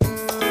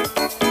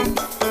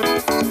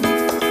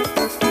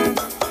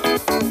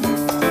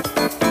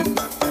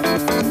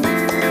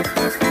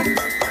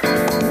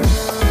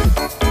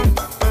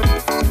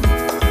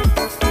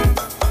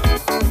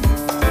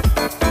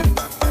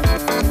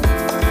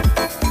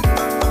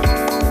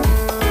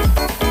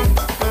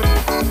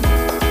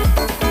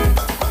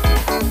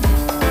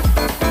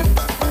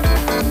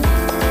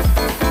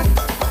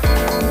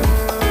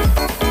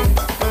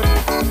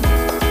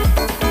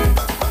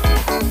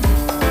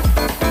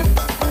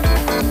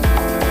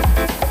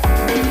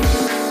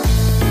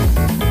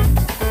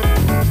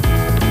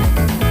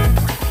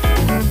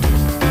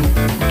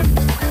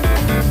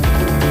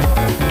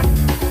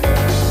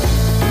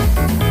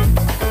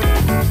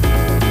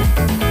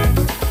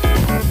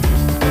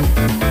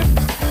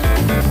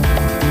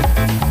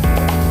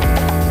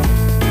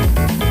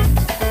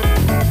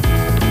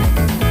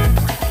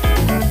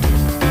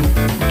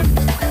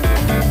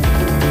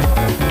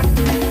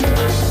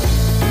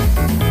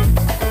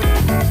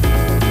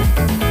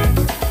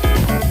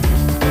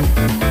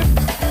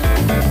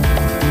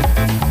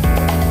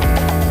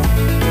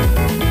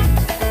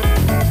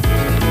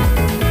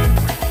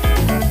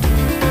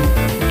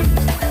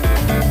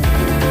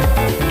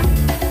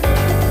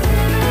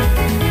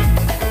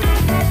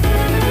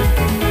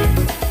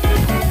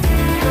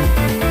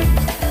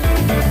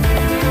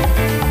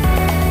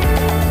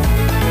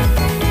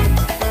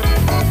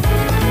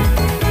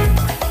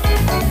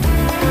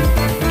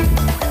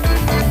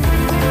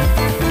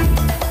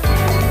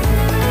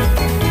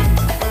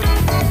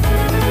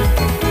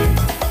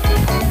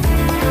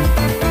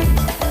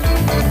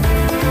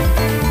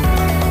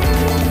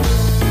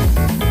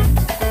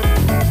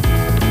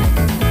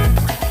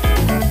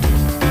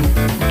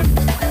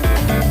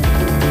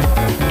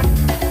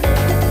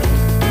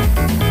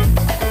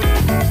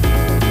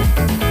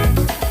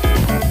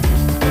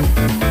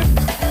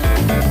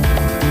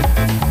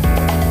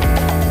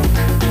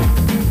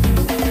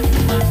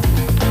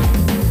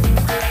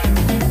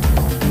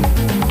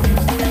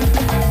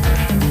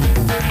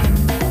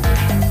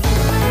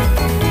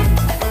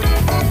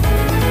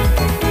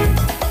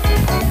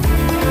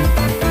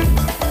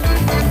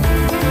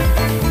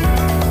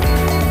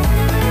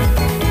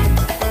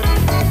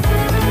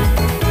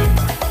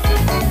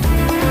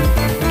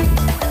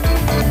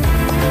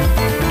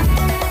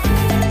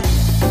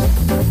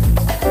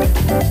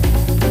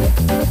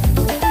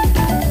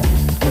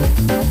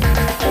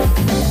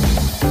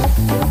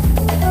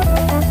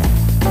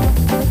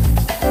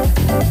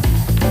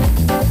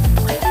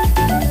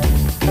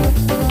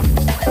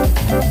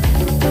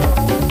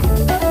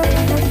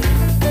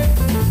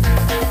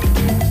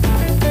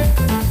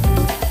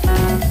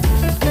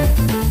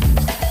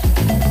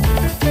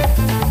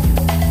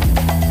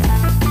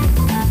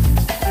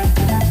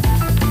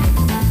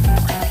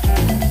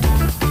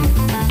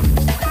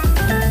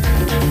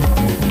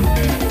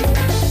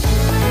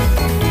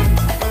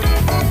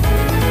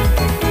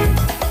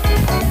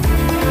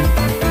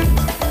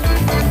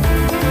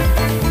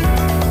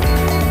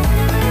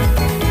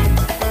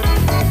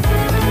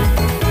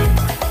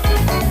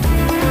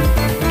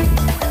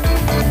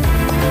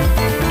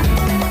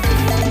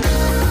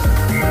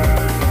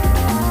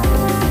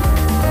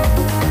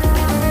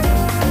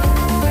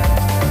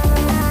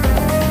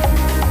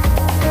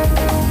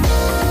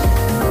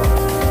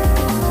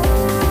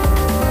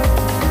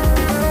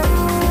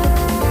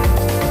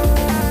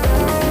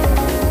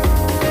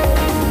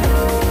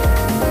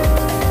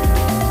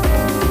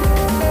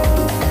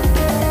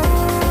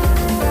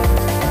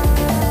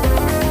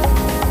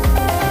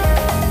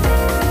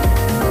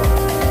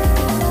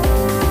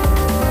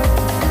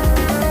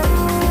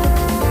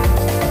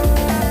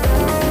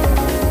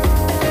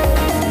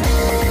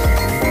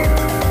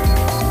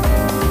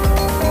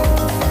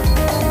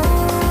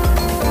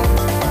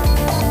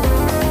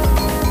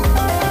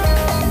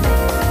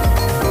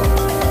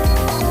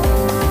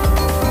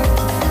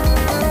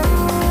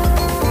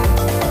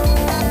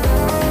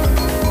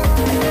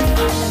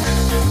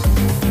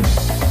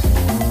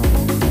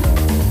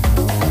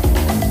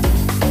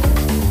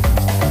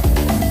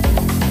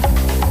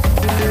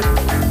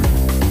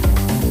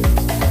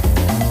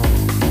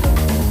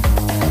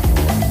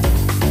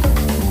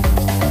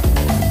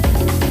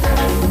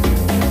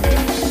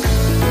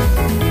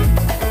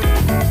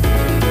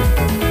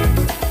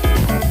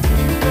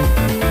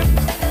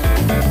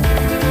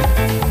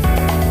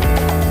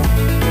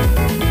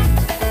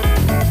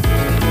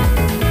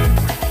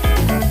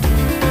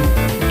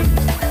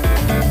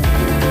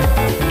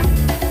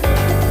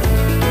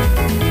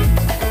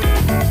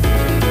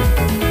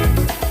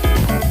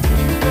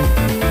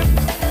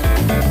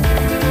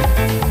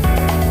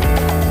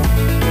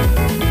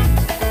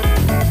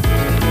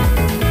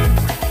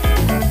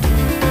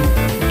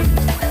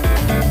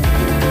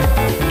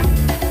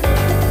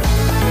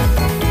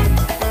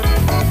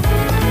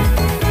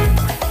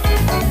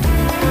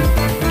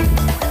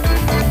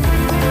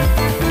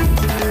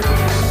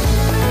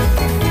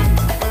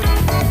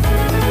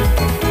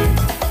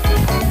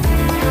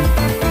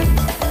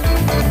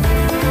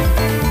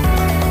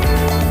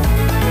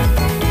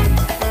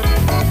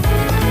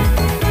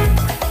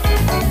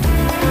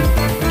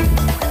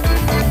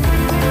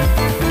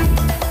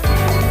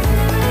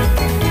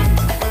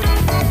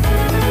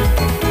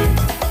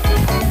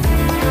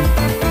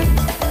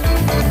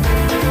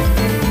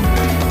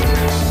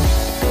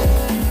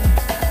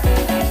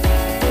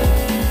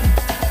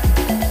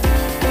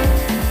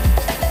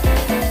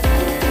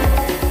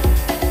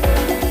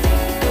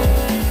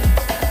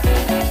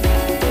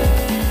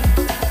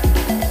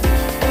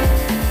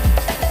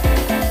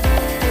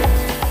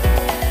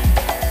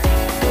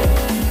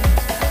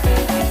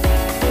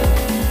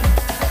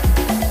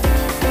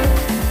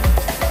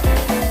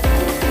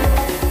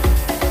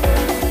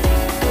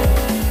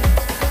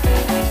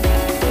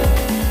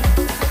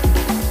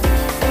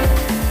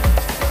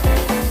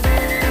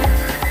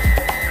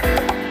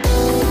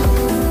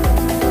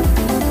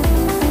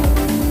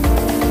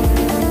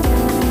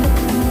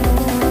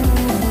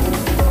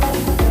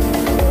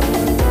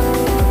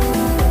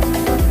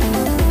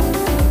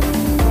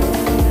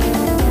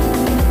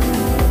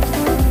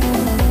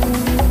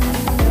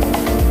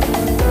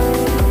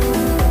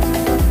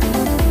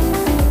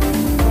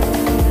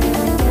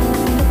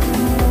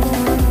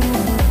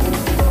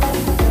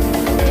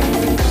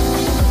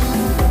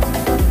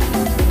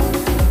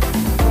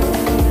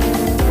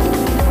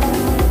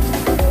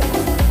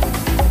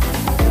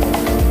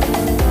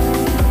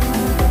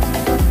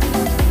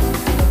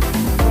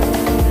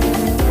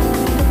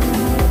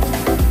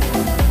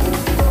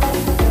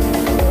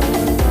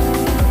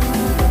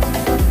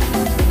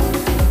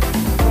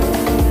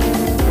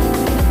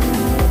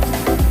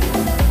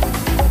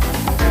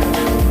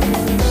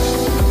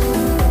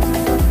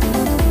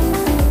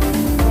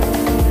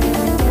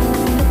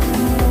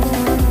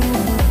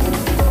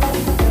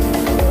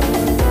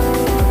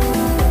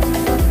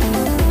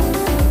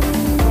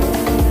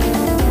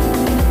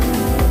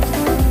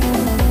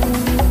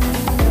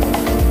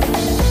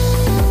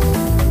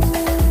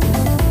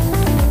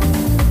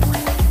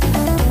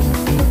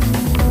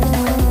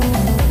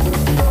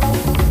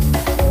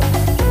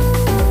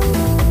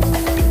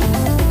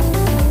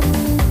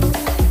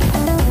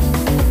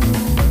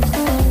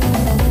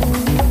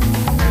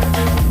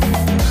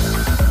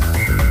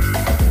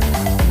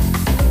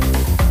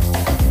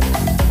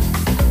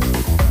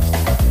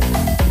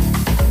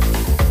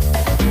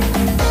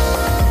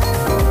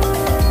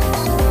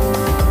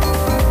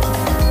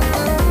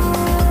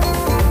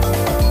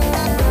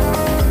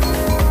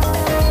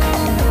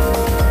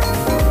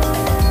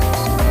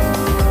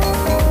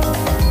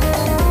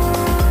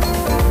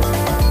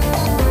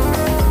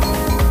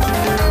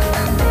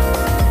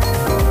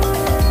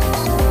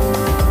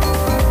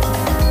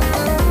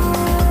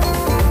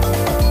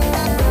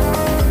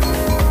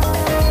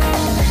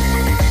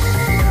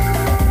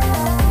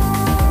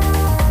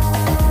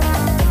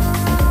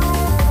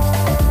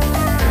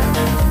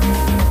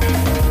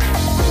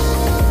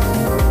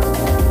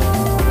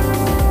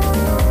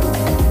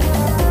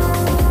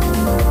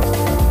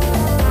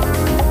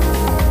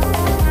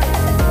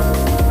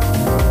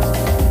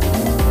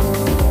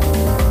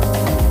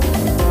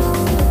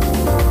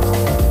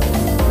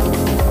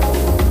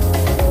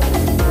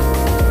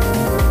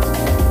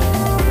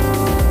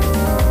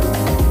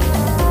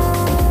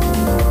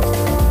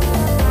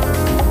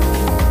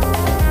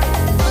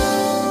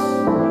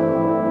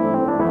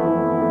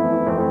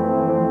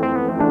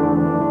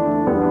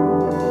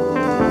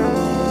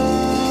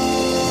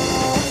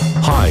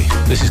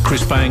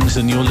 Chris Bangs,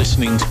 and you're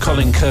listening to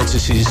Colin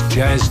Curtis's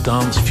Jazz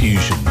Dance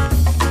Fusion.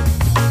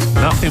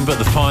 Nothing but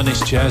the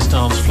finest jazz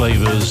dance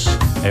flavours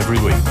every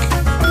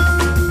week.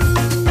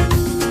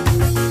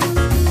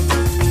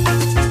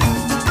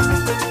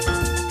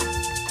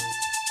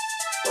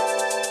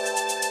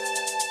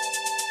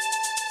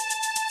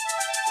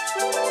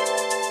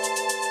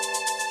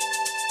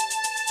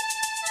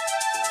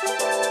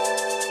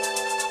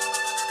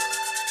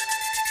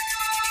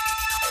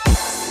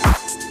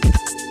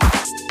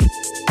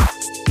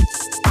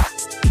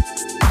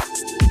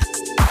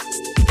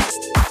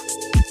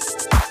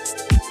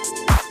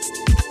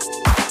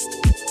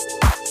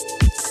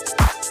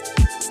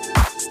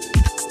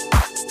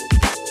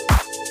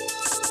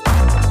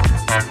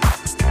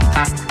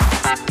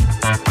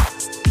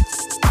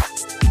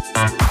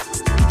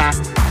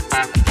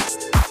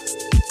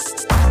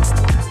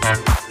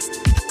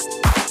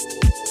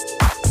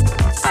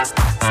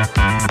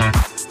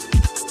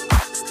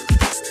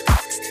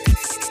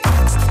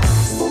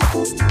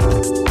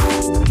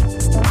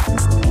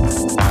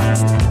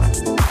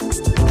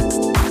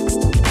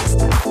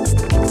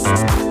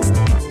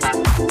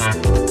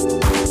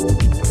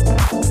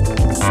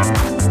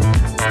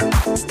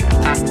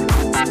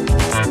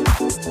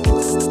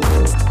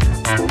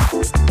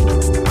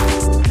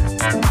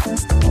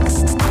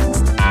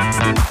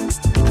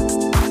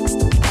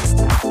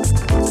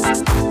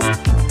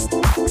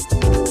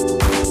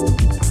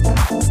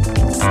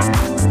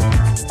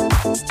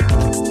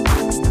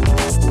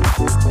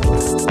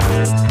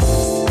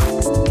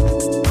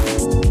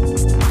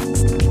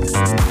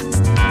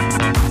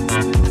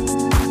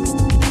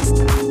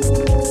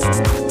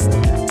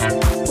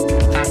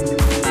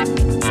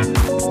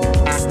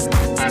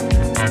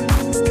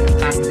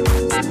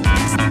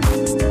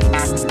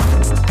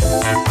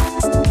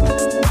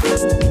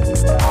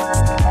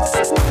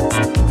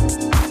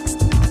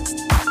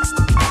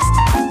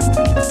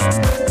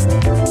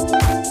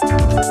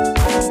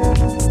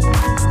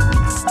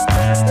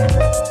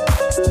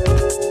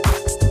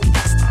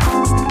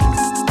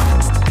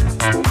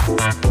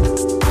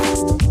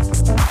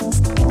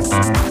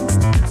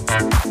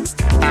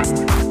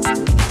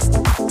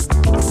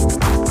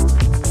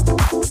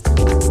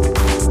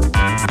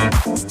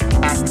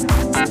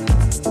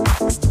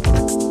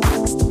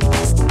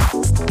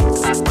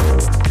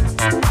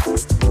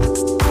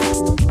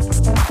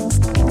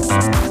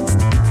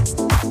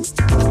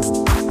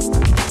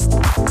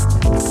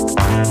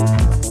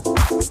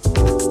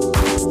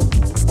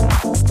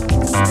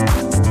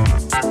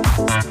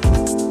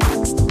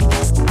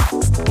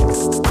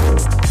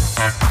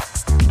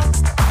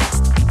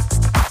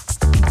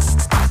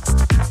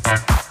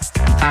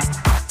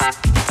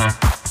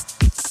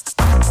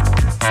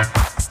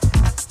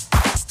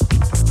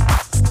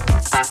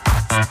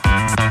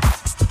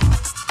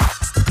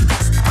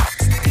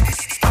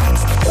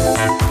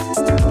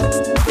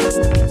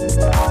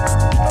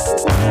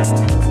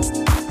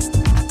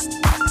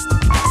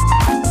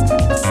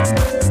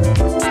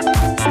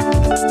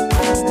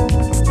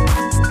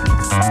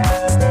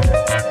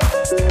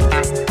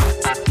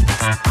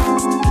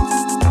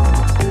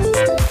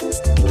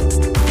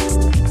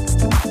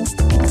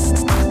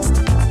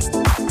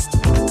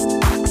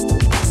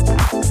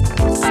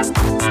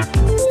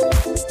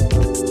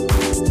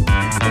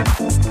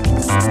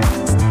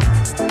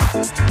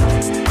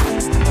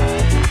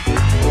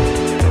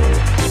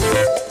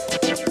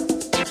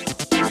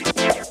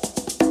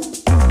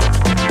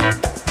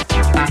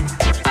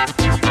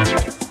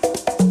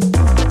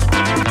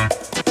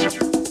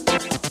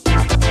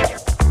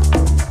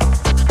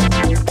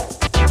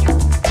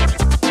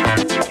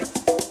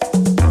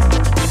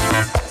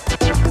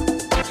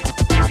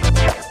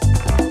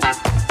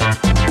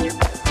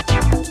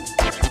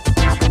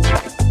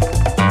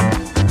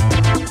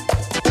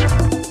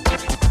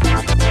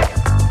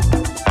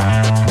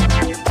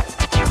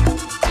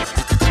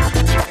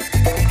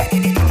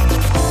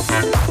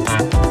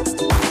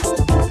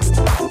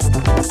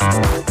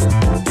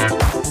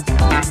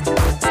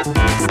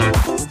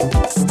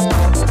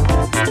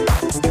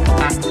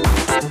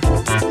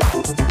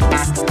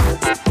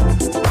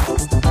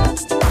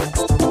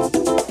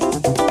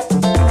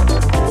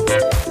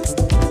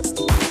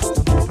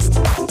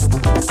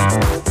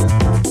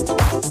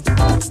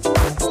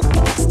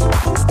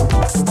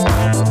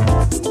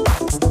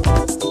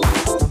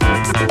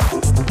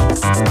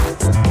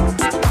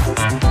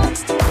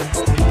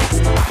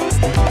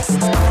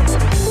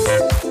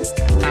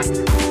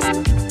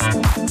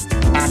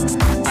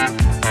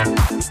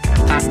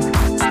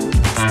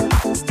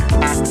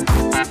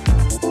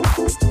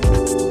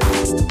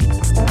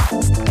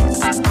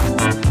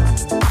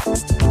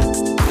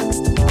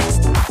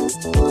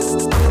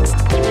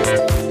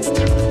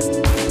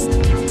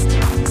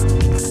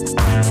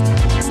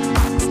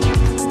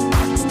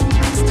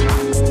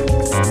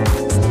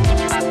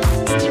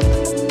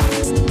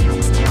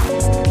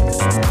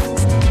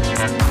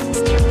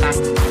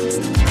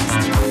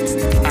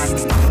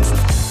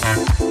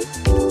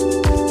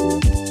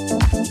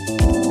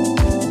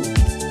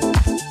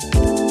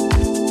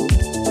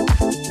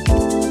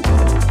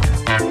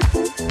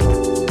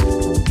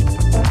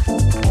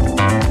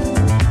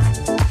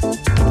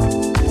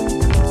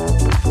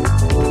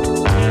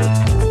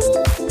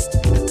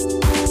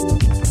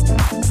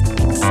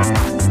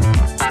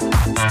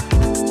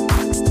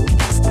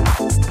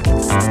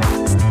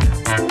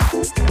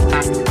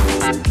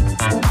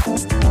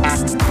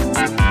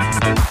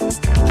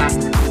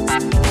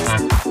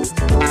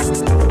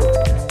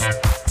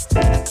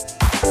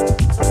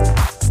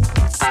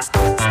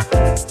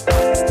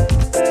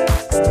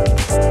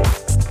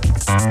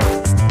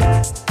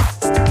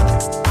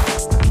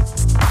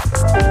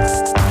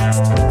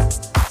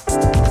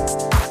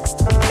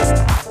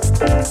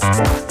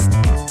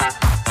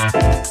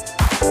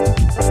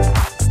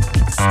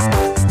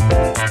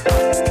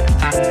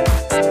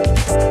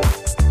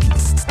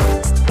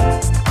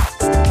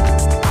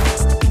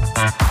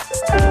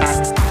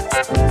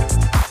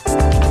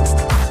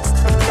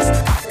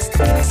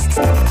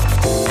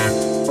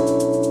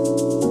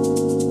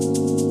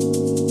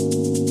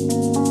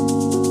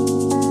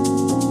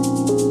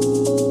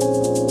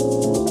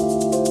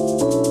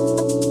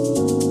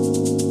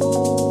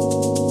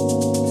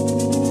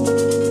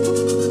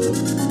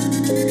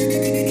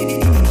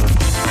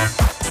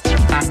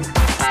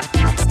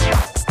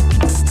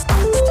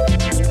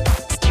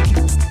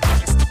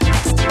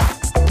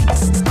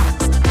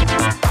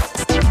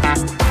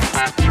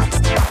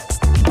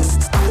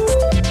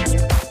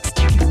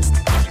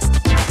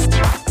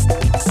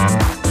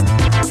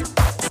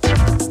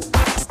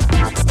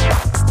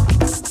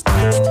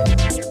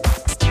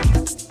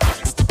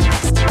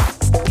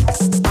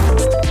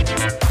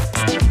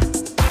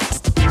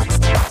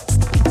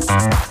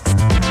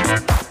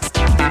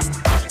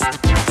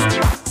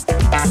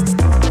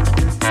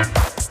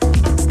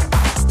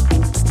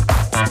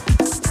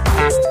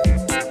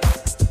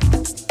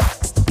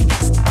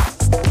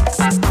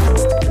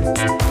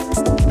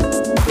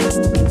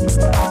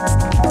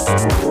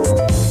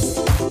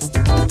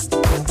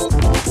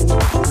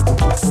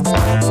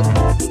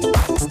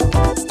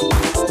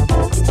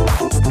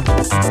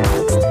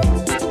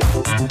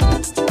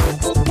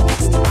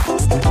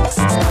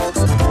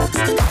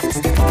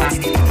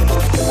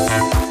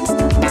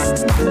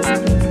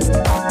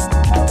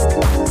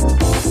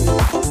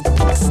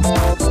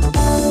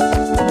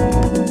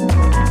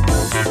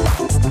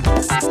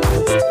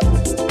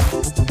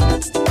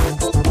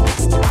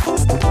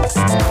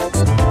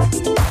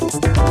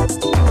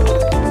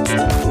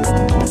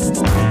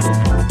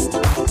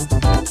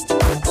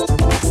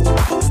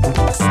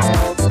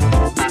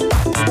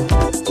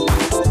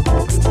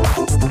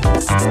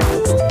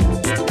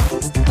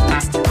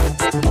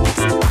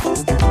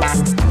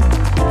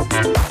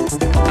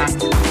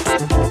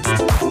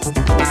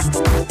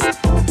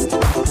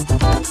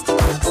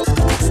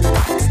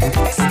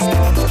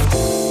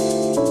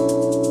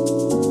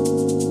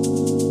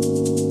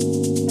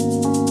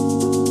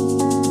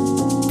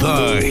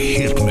 The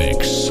Hit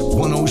Mix,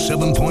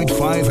 107.5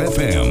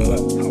 FM.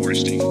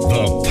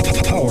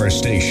 The Power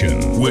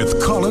Station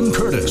with Colin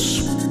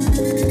Curtis.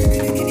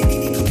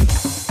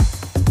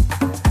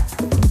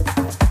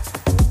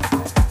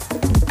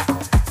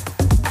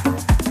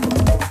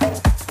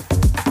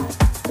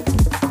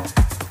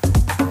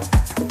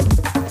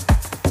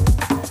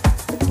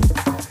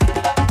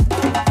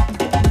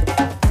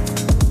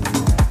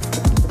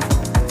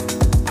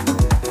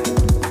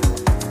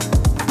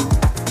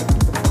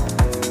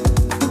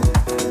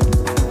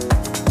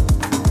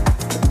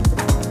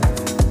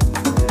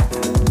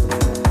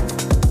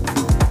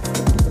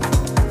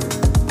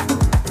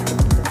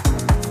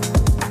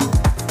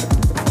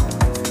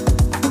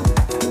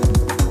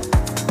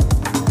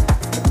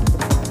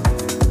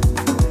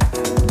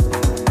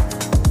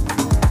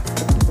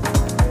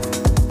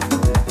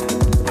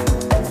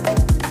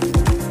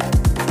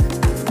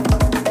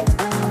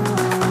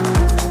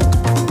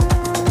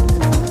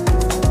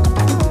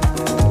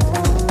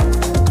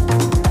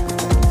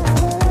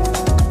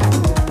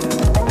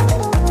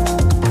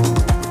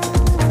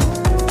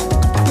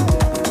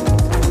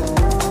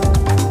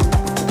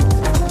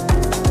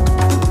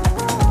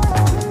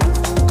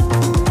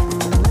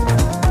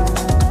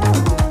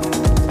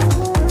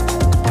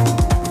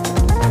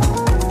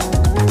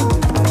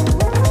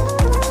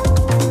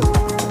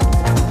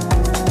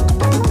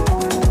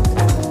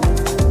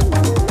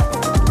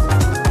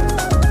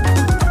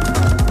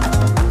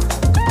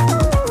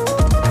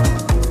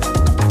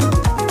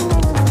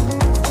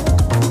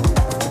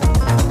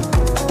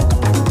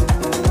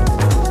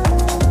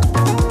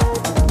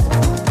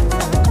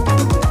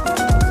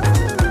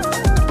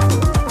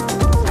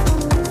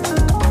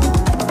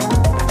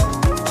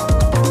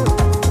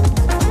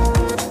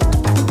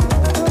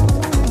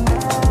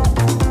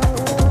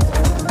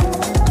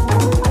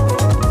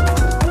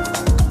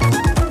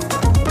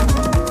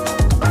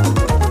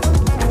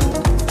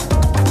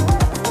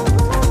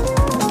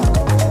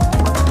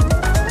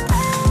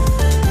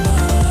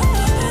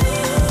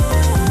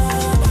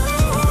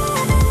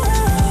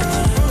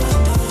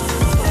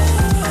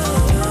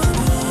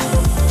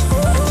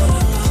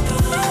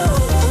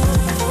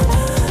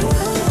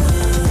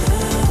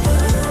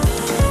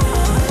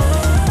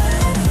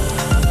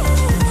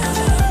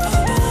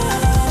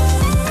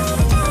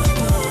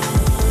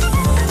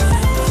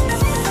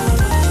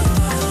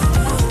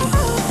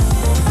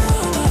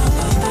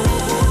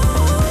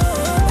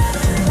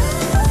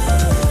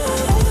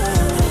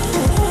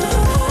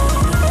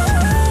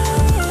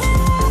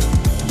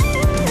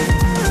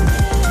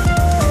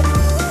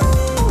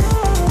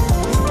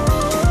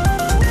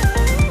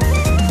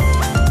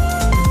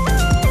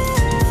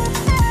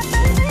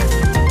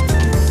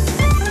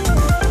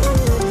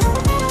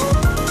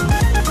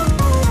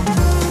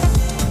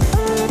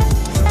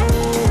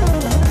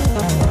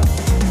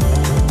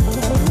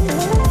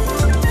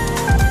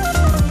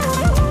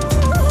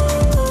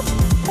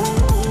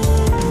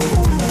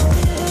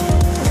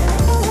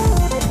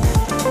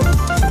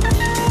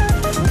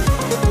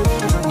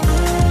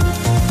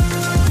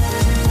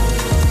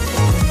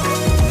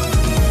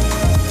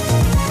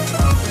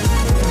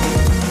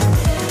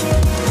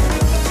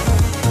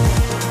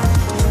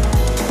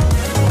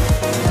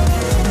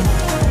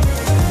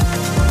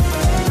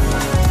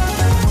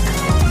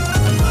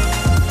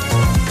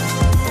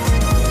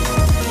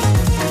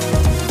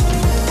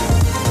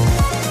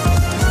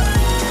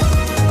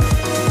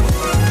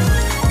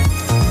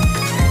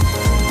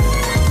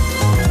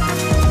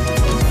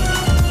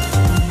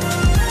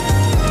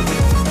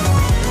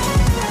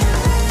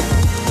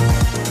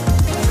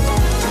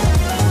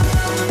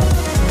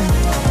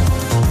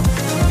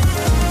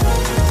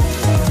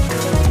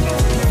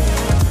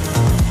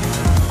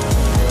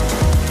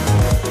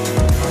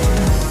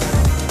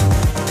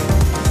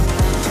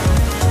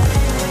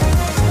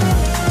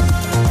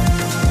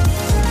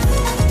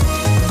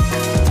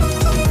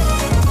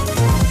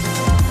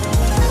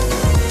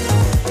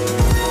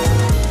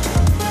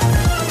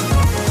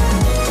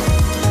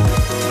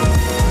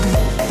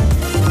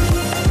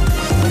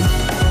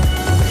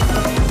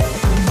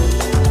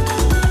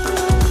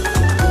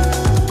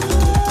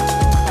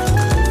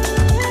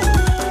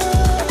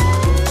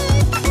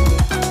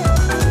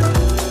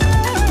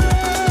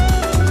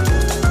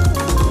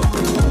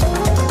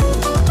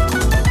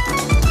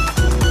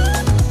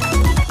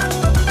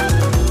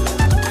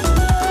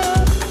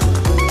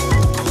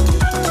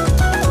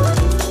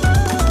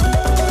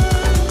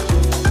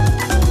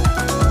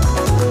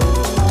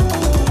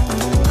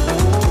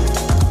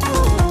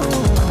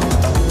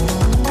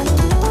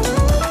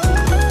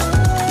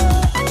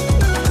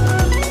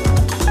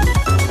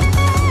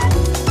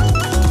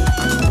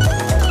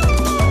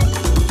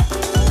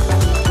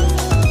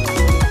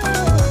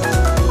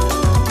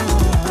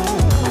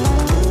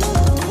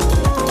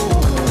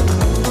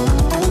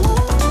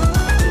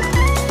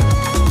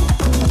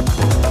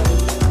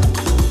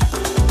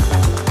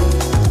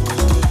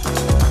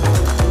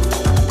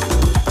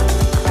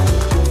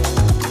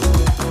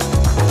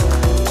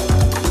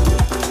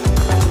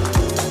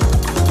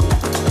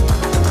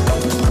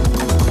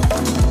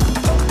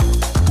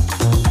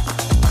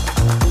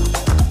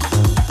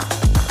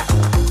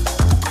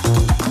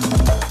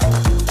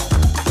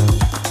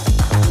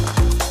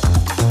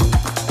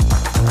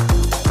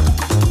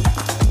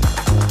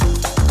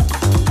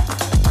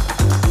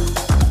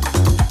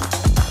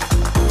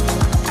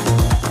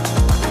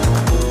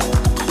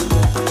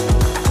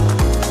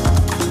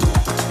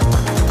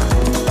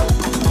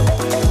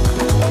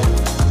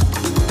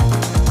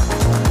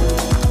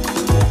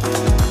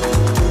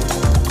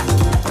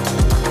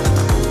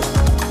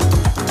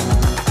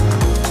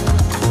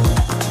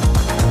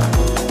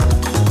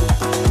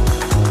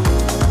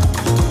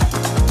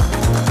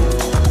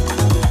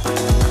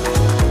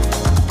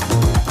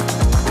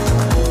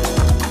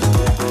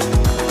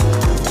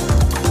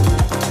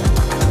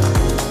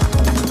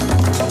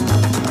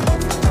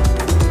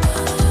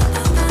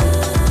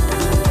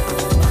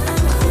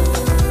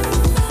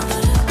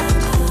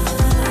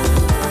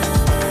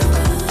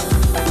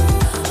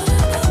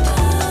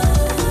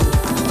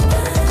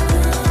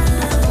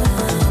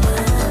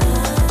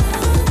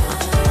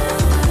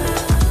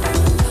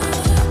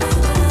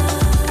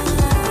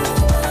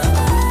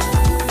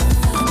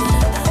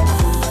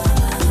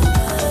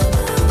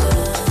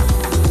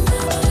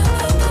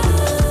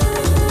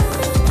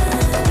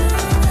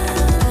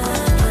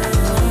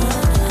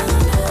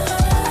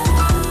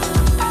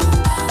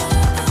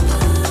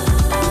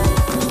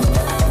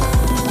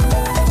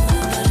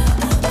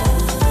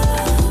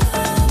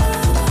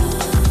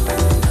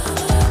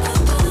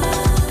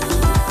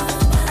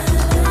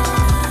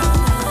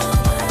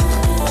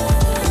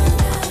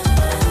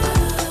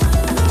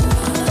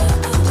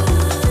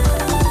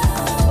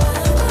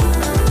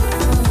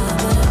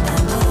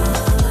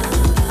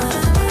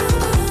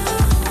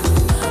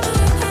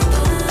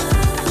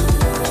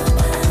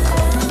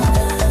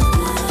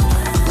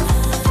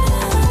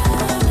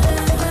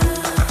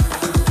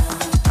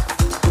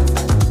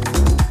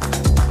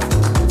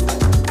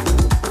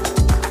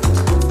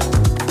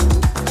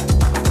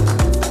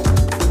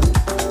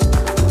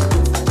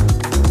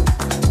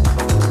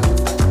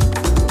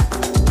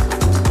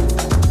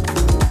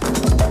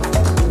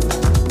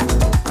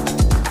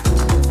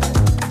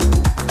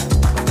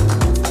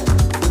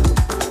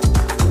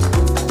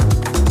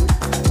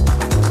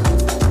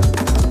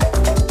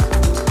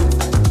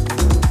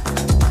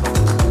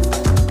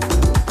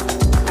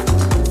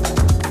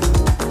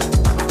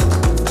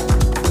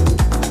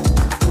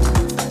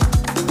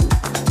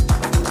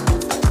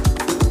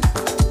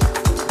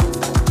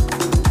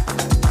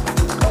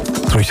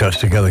 tracks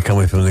together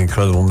coming from the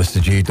incredible Mr.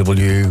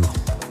 GW.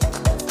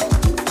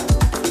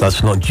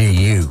 That's not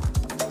GU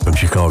from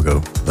Chicago.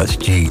 That's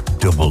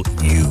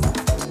GW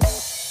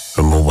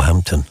from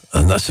Wolverhampton.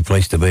 And that's the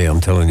place to be, I'm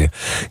telling you.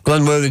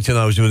 Glenn Worthington,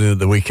 I was with him at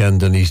the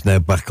weekend, and he's now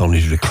back on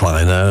his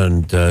recliner,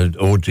 and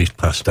Audrey's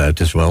passed out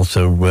as well.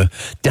 So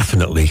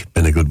definitely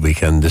been a good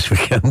weekend this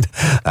weekend.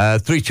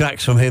 3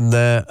 tracks from him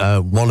there,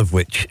 one of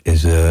which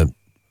is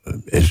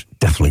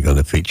definitely going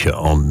to feature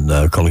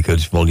on Colin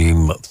Curtis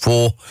Volume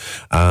 4,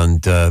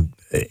 and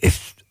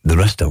if the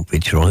rest don't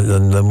feature on it,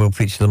 then we'll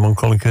feature them on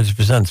Colin Curtis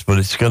Presents. But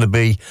it's going to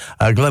be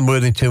Glenn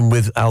Worthington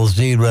with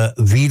Alzira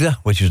Vida,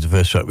 which was the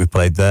first track we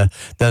played there.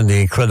 Then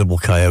the incredible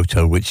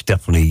Kyoto, which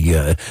definitely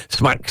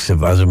smacks of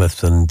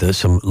Azimuth, and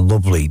some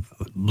lovely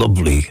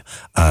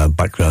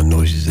background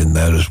noises in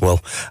there as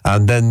well.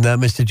 And then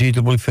Mr.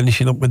 GW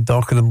finishing up with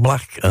Darker Than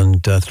Black,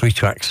 and 3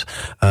 tracks.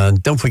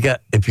 And don't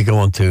forget, if you go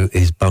onto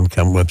his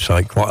Bandcamp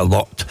website, quite a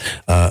lot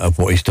of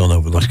what he's done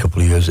over the last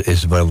couple of years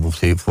is available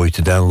for you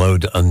to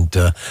download, and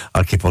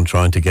I'll keep on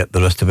trying to get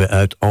the rest of it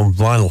out on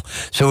vinyl.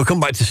 So we'll come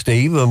back to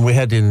Steve, and we're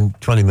heading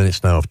 20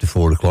 minutes now after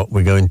 4 o'clock.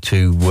 We're going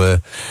to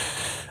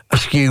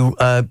ask you,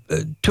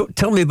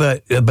 tell me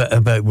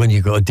about when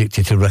you got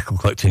addicted to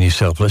record collecting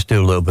yourself. Let's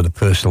do a little bit of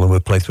personal, and we'll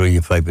play through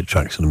your favourite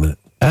tracks in a minute.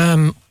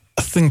 I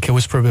think I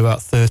was probably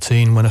about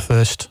 13 when I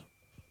first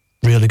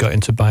really got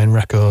into buying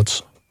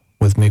records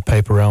with me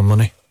paper round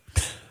money.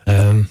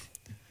 I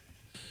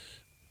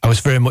was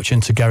very much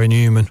into Gary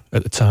Newman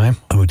at the time.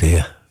 Oh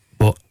dear.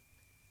 But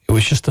it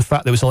was just the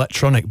fact that it was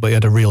electronic, but he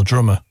had a real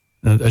drummer.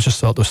 And I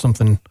just thought there was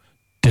something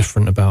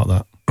different about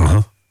that.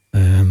 Uh-huh.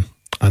 And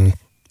it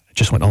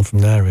just went on from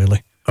there,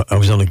 really. I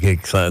was on a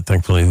gig,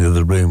 thankfully, in the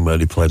other room where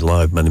he played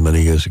live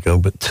many years ago.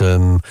 But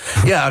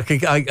yeah, I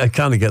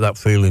kind of get that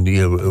feeling,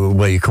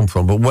 where you come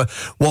from. But what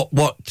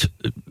about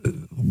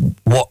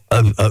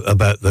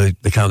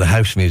the kind of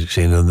house music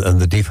scene and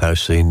the deep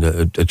house scene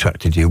that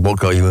attracted you? What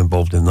got you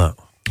involved in that?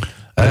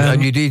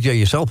 And you DJ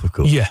yourself, of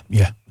course. Yeah.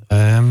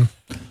 I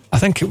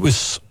think it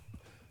was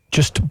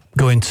just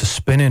going to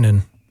spinning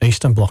in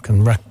Eastern Bloc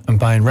and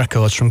buying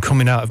records, from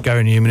coming out of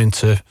Gary Newman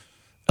into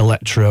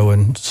electro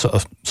and sort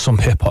of some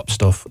hip-hop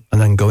stuff, and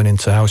then going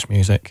into house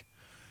music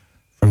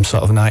from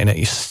sort of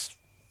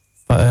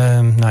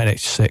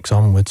 1986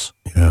 onwards.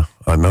 Yeah,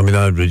 I mean,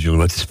 I originally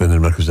went to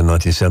Spinning Records in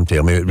 1970.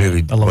 I mean, it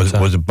really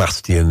was a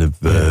bastion of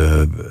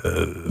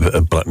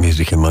black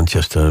music in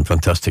Manchester, and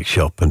fantastic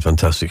shop and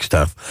fantastic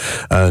staff.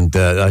 And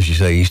as you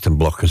say, Eastern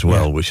Bloc as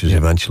well, which was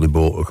eventually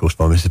bought, of course,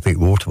 by Mr. Pete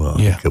Waterman, I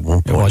think, at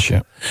one point. It was,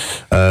 yeah.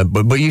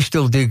 But you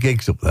still do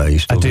gigs up there?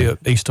 I do at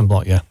Eastern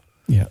Bloc, yeah.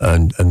 Yeah.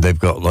 And they've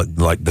got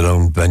like their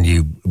own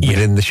venue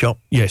within the shop?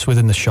 Yeah, it's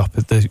within the shop.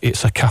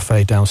 It's a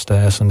cafe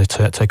downstairs, and they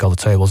take all the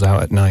tables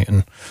out at night.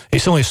 And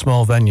it's only a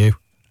small venue.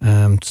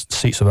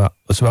 Seats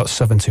there's about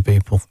 70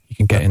 people. You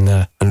can get in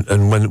there.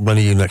 And when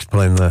are you next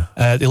playing there?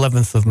 The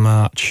 11th of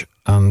March,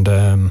 and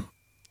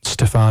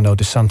Stefano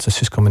De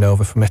Santis is coming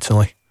over from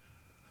Italy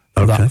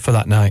for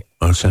that night.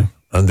 Okay. So.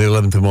 And the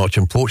 11th of March,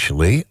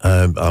 unfortunately,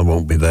 I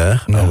won't be there.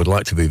 No. I would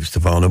like to be with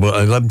Stefano, but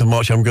 11th of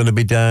March, I'm going to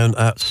be down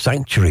at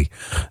Sanctuary,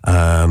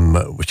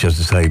 which, as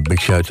I say, big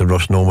shout to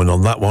Ross Norman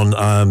on that one.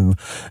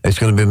 It's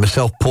going to be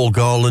myself, Paul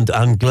Garland,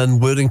 and Glenn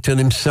Worthington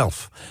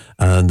himself.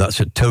 And that's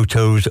at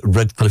Toto's,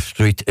 Redcliffe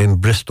Street in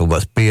Bristol.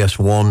 That's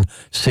BS1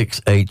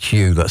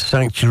 6HU. That's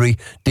Sanctuary,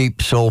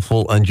 deep,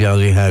 soulful and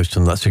jazzy house,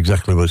 and that's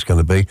exactly what it's going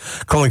to be.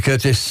 Colin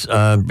Curtis,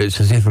 it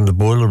says here from the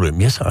Boiler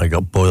Room. Yes, I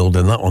got boiled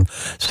in that one.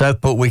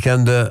 Southport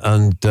Weekender,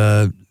 and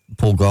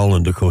Paul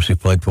Garland, of course, who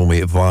played for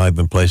me at Vibe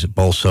and plays at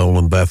Ball Soul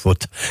and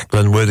Barefoot.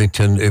 Glenn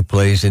Worthington, who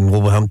plays in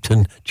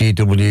Wolverhampton,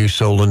 GW,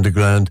 Soul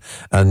Underground,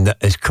 and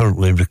is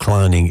currently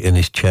reclining in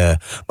his chair.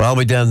 But I'll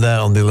be down there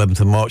on the 11th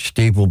of March.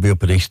 Steve will be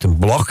up at Eastern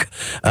Bloc.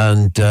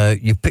 And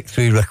you picked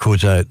 3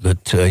 records out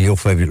that your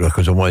favourite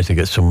records. I wanted to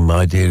get some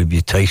idea of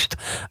your taste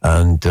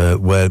and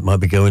where it might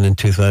be going in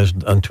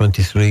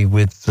 2023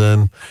 with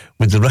the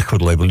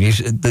record label.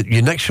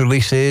 Your next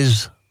release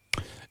is?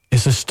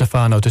 It's a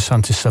Stefano De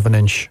Santis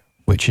 7-inch.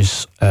 Which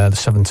is the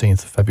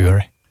 17th of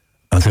February.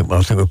 I think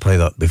we'll play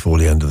that before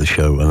the end of the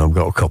show, and I've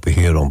got a copy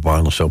here on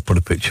vinyl, so I'll put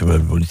a picture of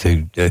everybody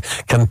too.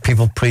 Can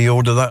people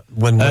pre-order that?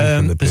 When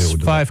can they pre-order?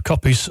 There's 5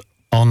 copies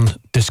on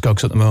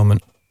Discogs at the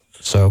moment,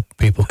 so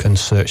people can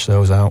search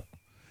those out.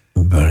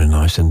 Very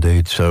nice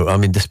indeed. So, I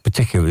mean, this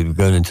particularly, we're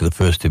going into the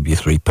first of your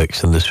 3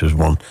 picks, and this was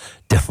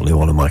definitely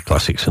one of my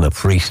classics, and a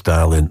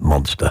freestyling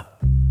monster.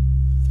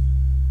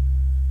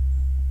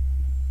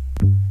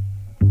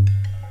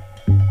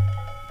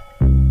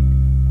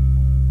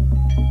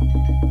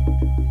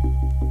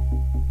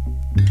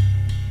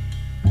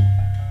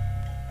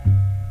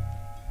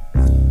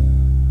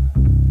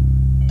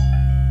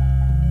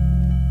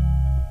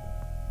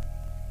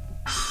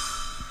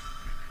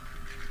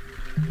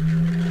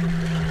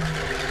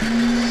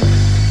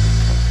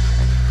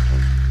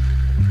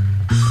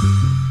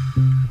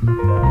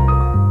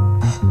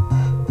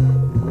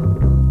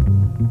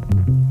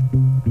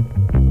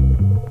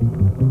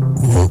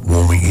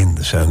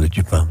 Sound of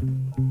Japan.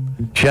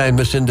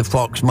 Seamus, Cinder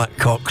Fox, Matt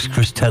Cox,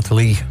 Chris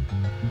Tetley,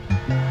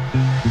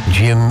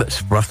 Jim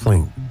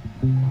Sprathling,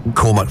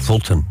 Cormac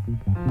Fulton,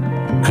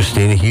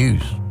 Christina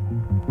Hughes,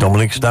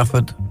 Dominic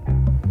Stafford,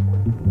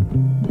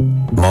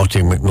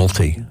 Martin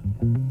McNulty,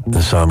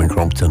 and Simon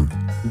Crompton.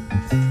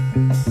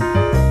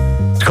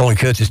 It's Colin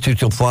Curtis, 2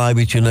 till 5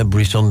 each and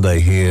every Sunday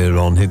here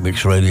on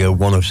Hitmix Radio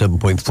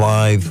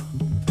 107.5.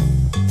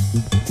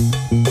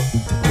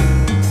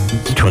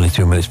 It's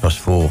 22 minutes past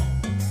 4.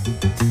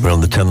 We're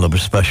on the 10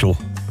 Lovers special.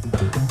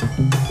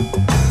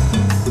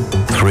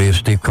 3 of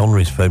Steve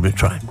Connery's favourite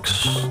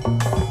tracks.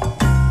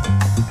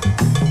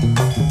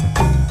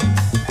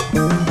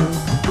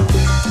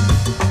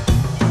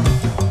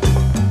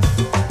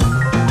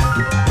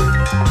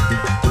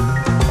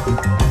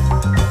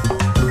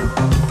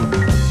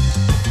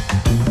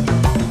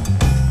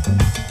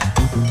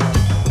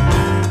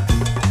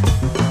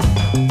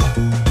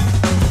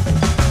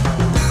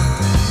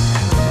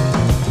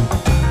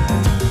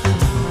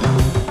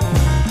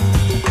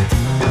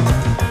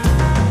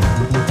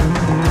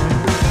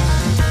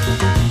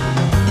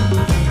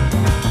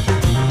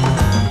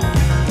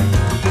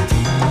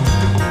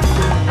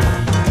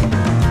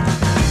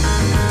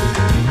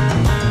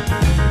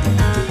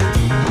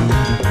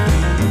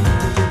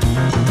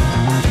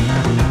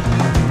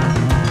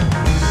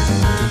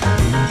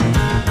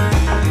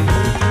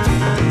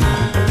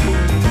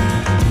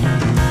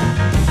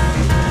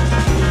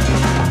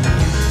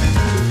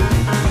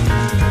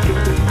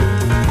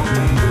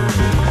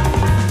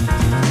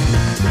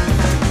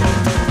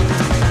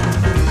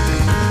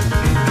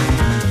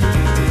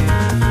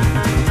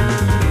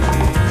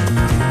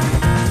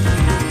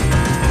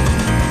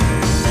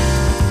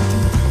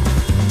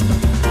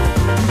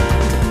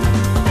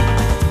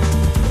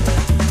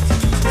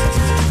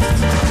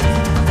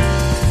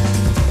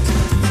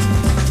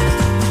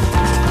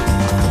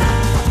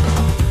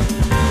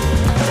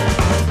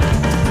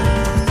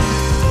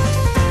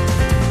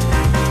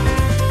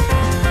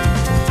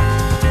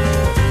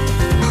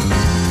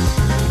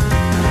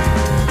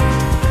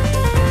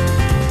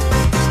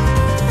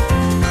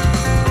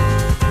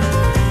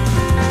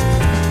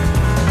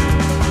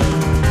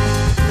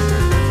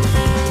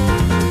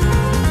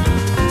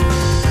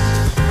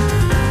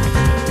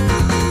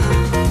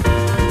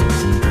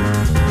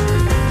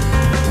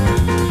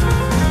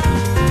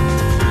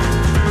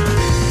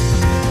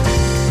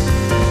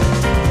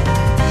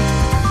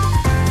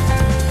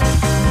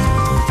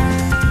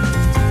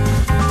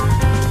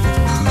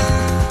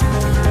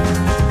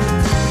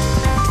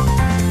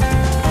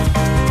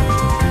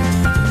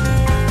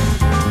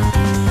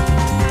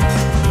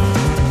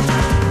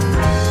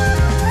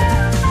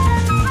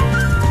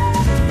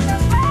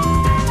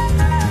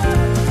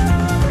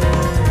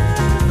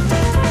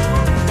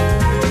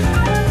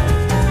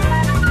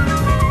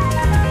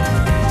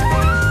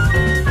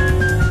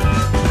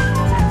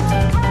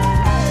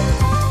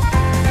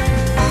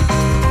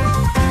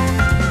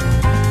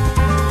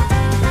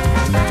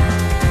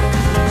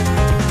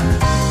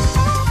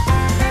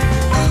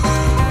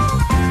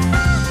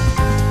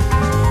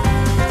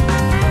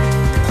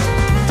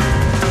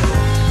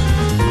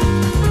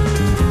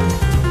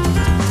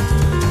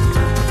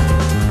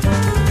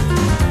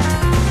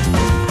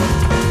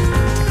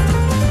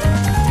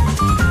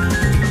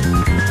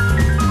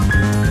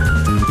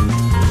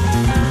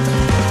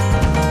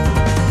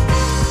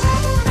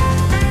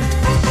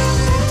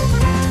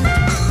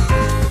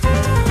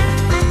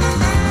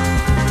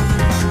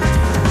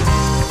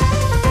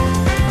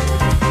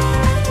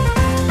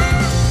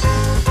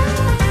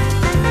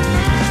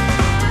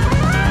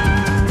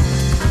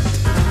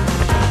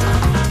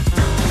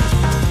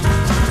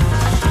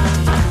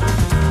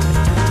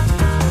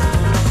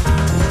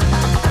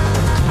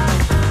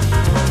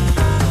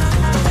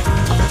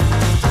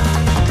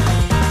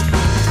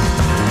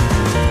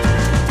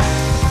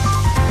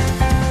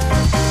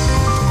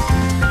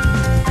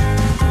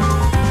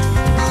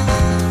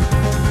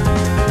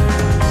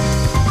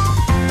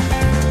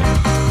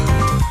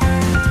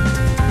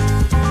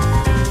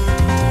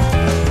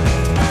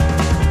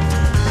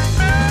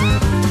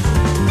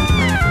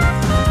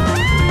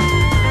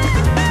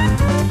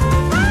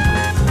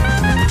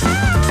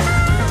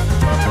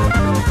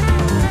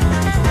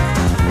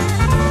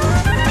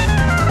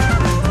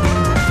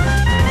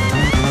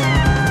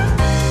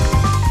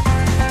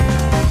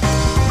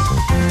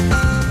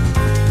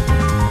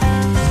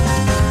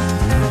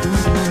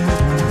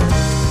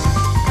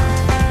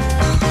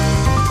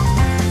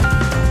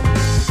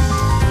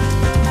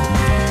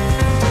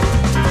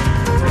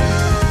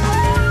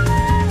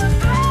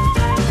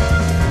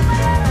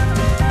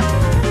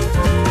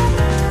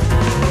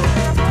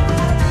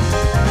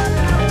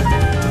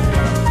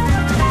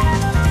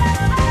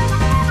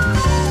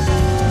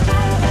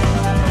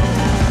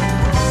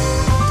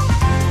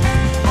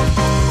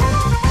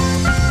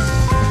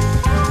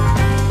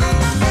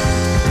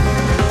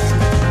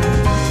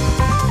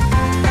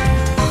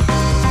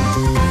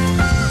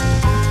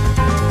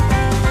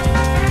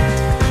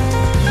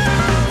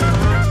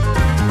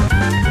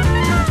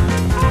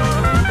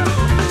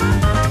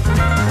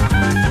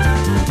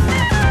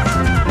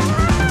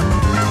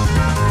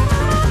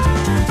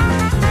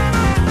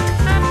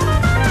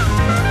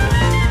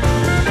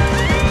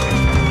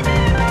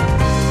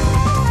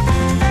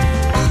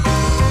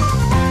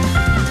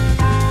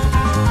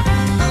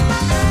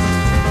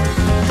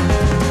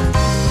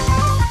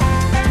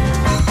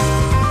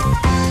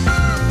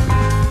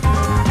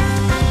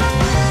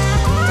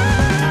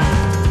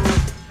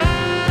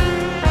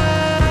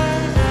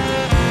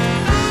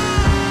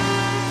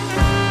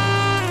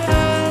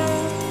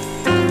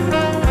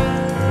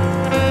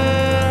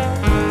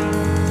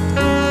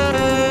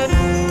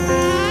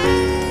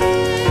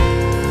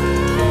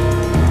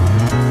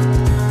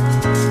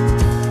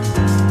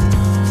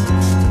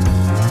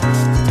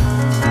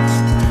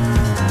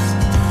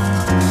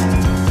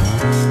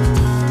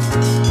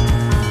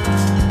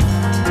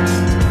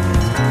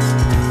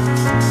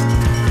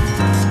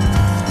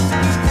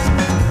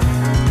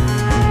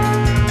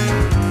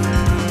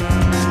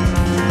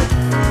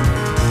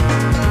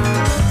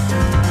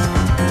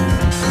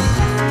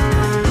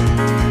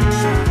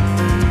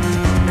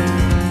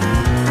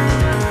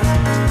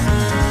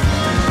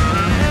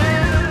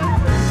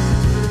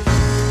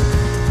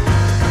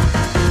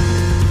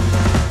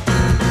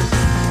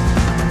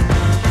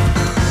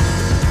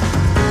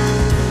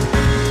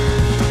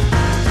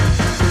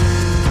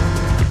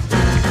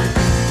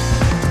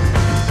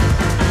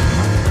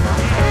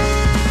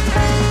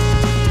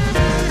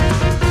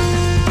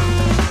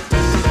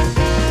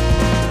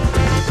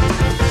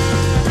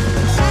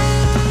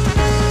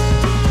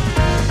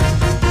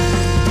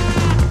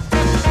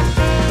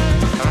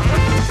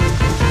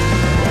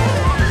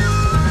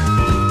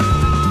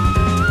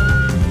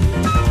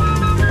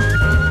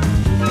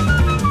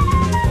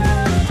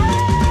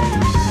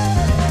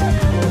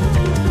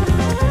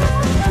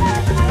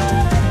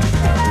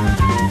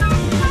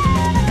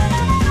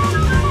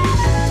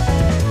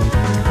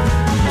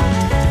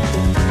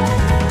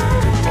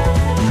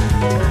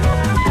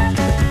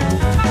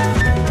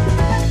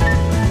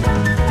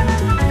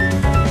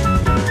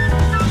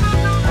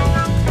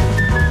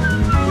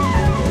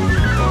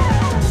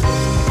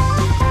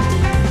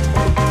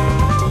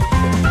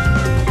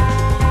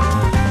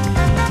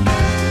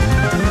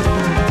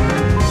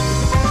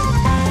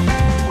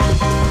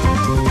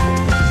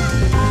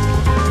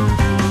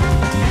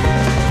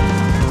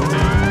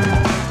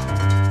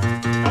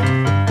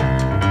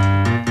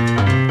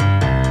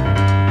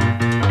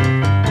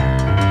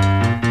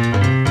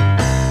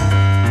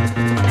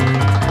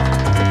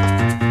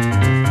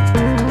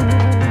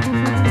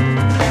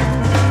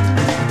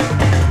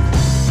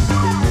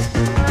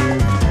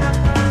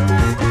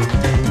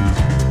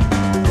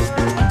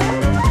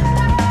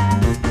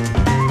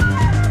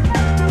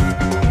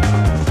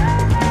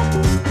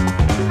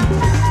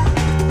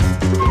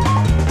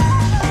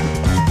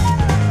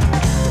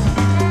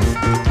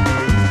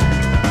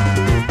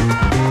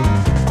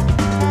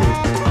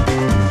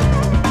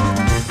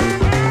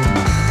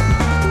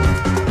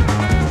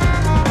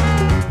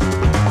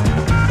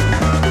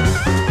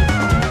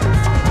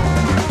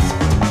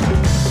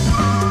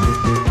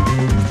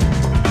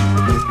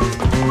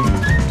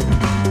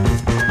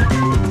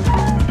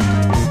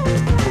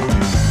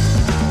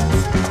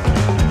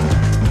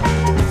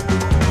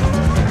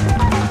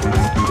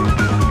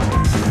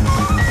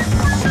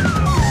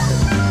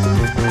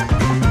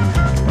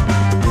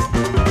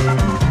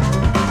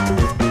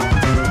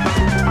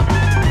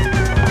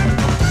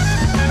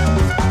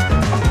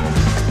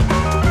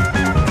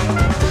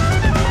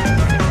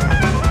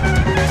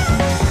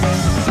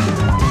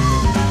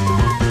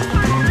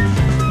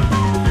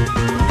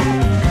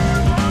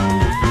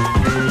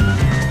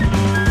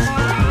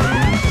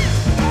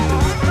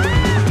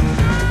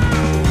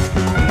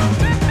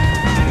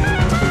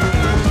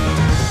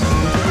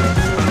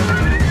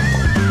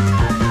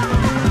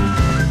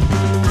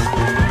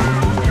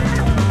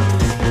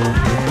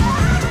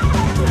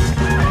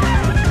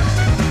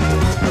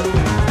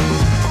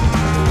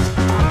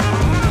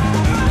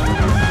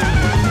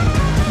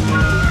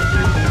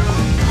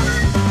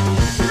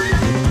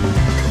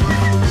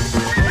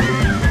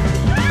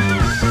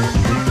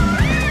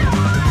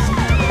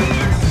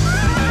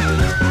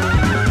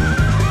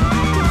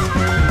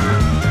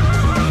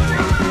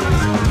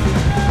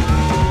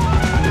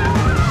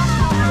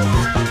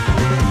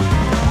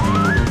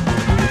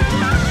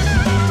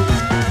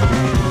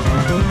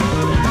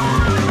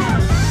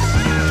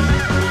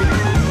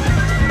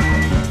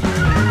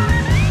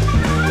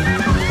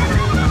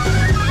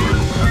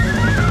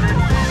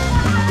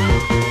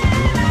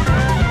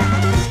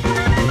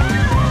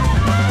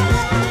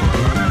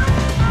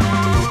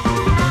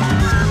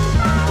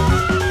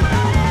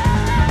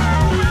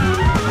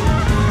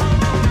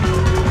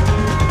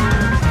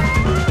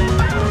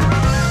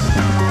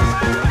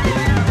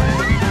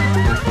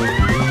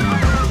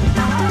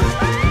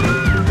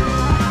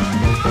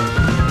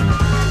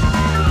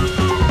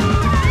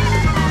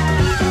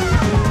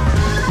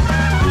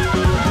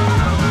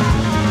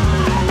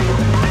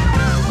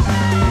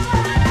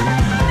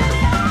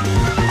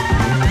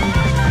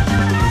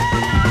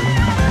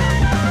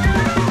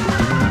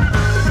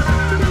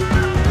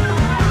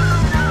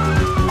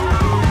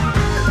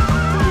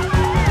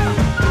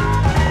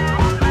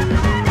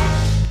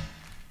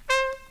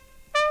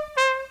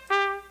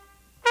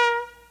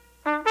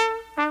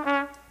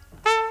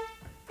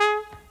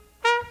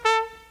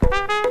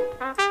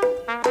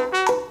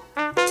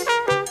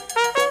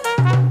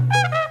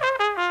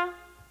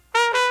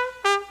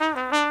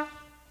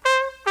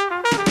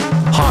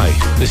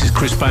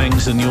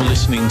 Bangs and you're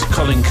listening to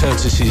Colin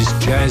Curtis's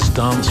Jazz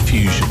Dance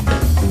Fusion.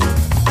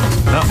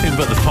 Nothing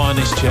but the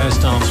finest jazz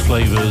dance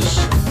flavours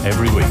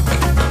every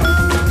week.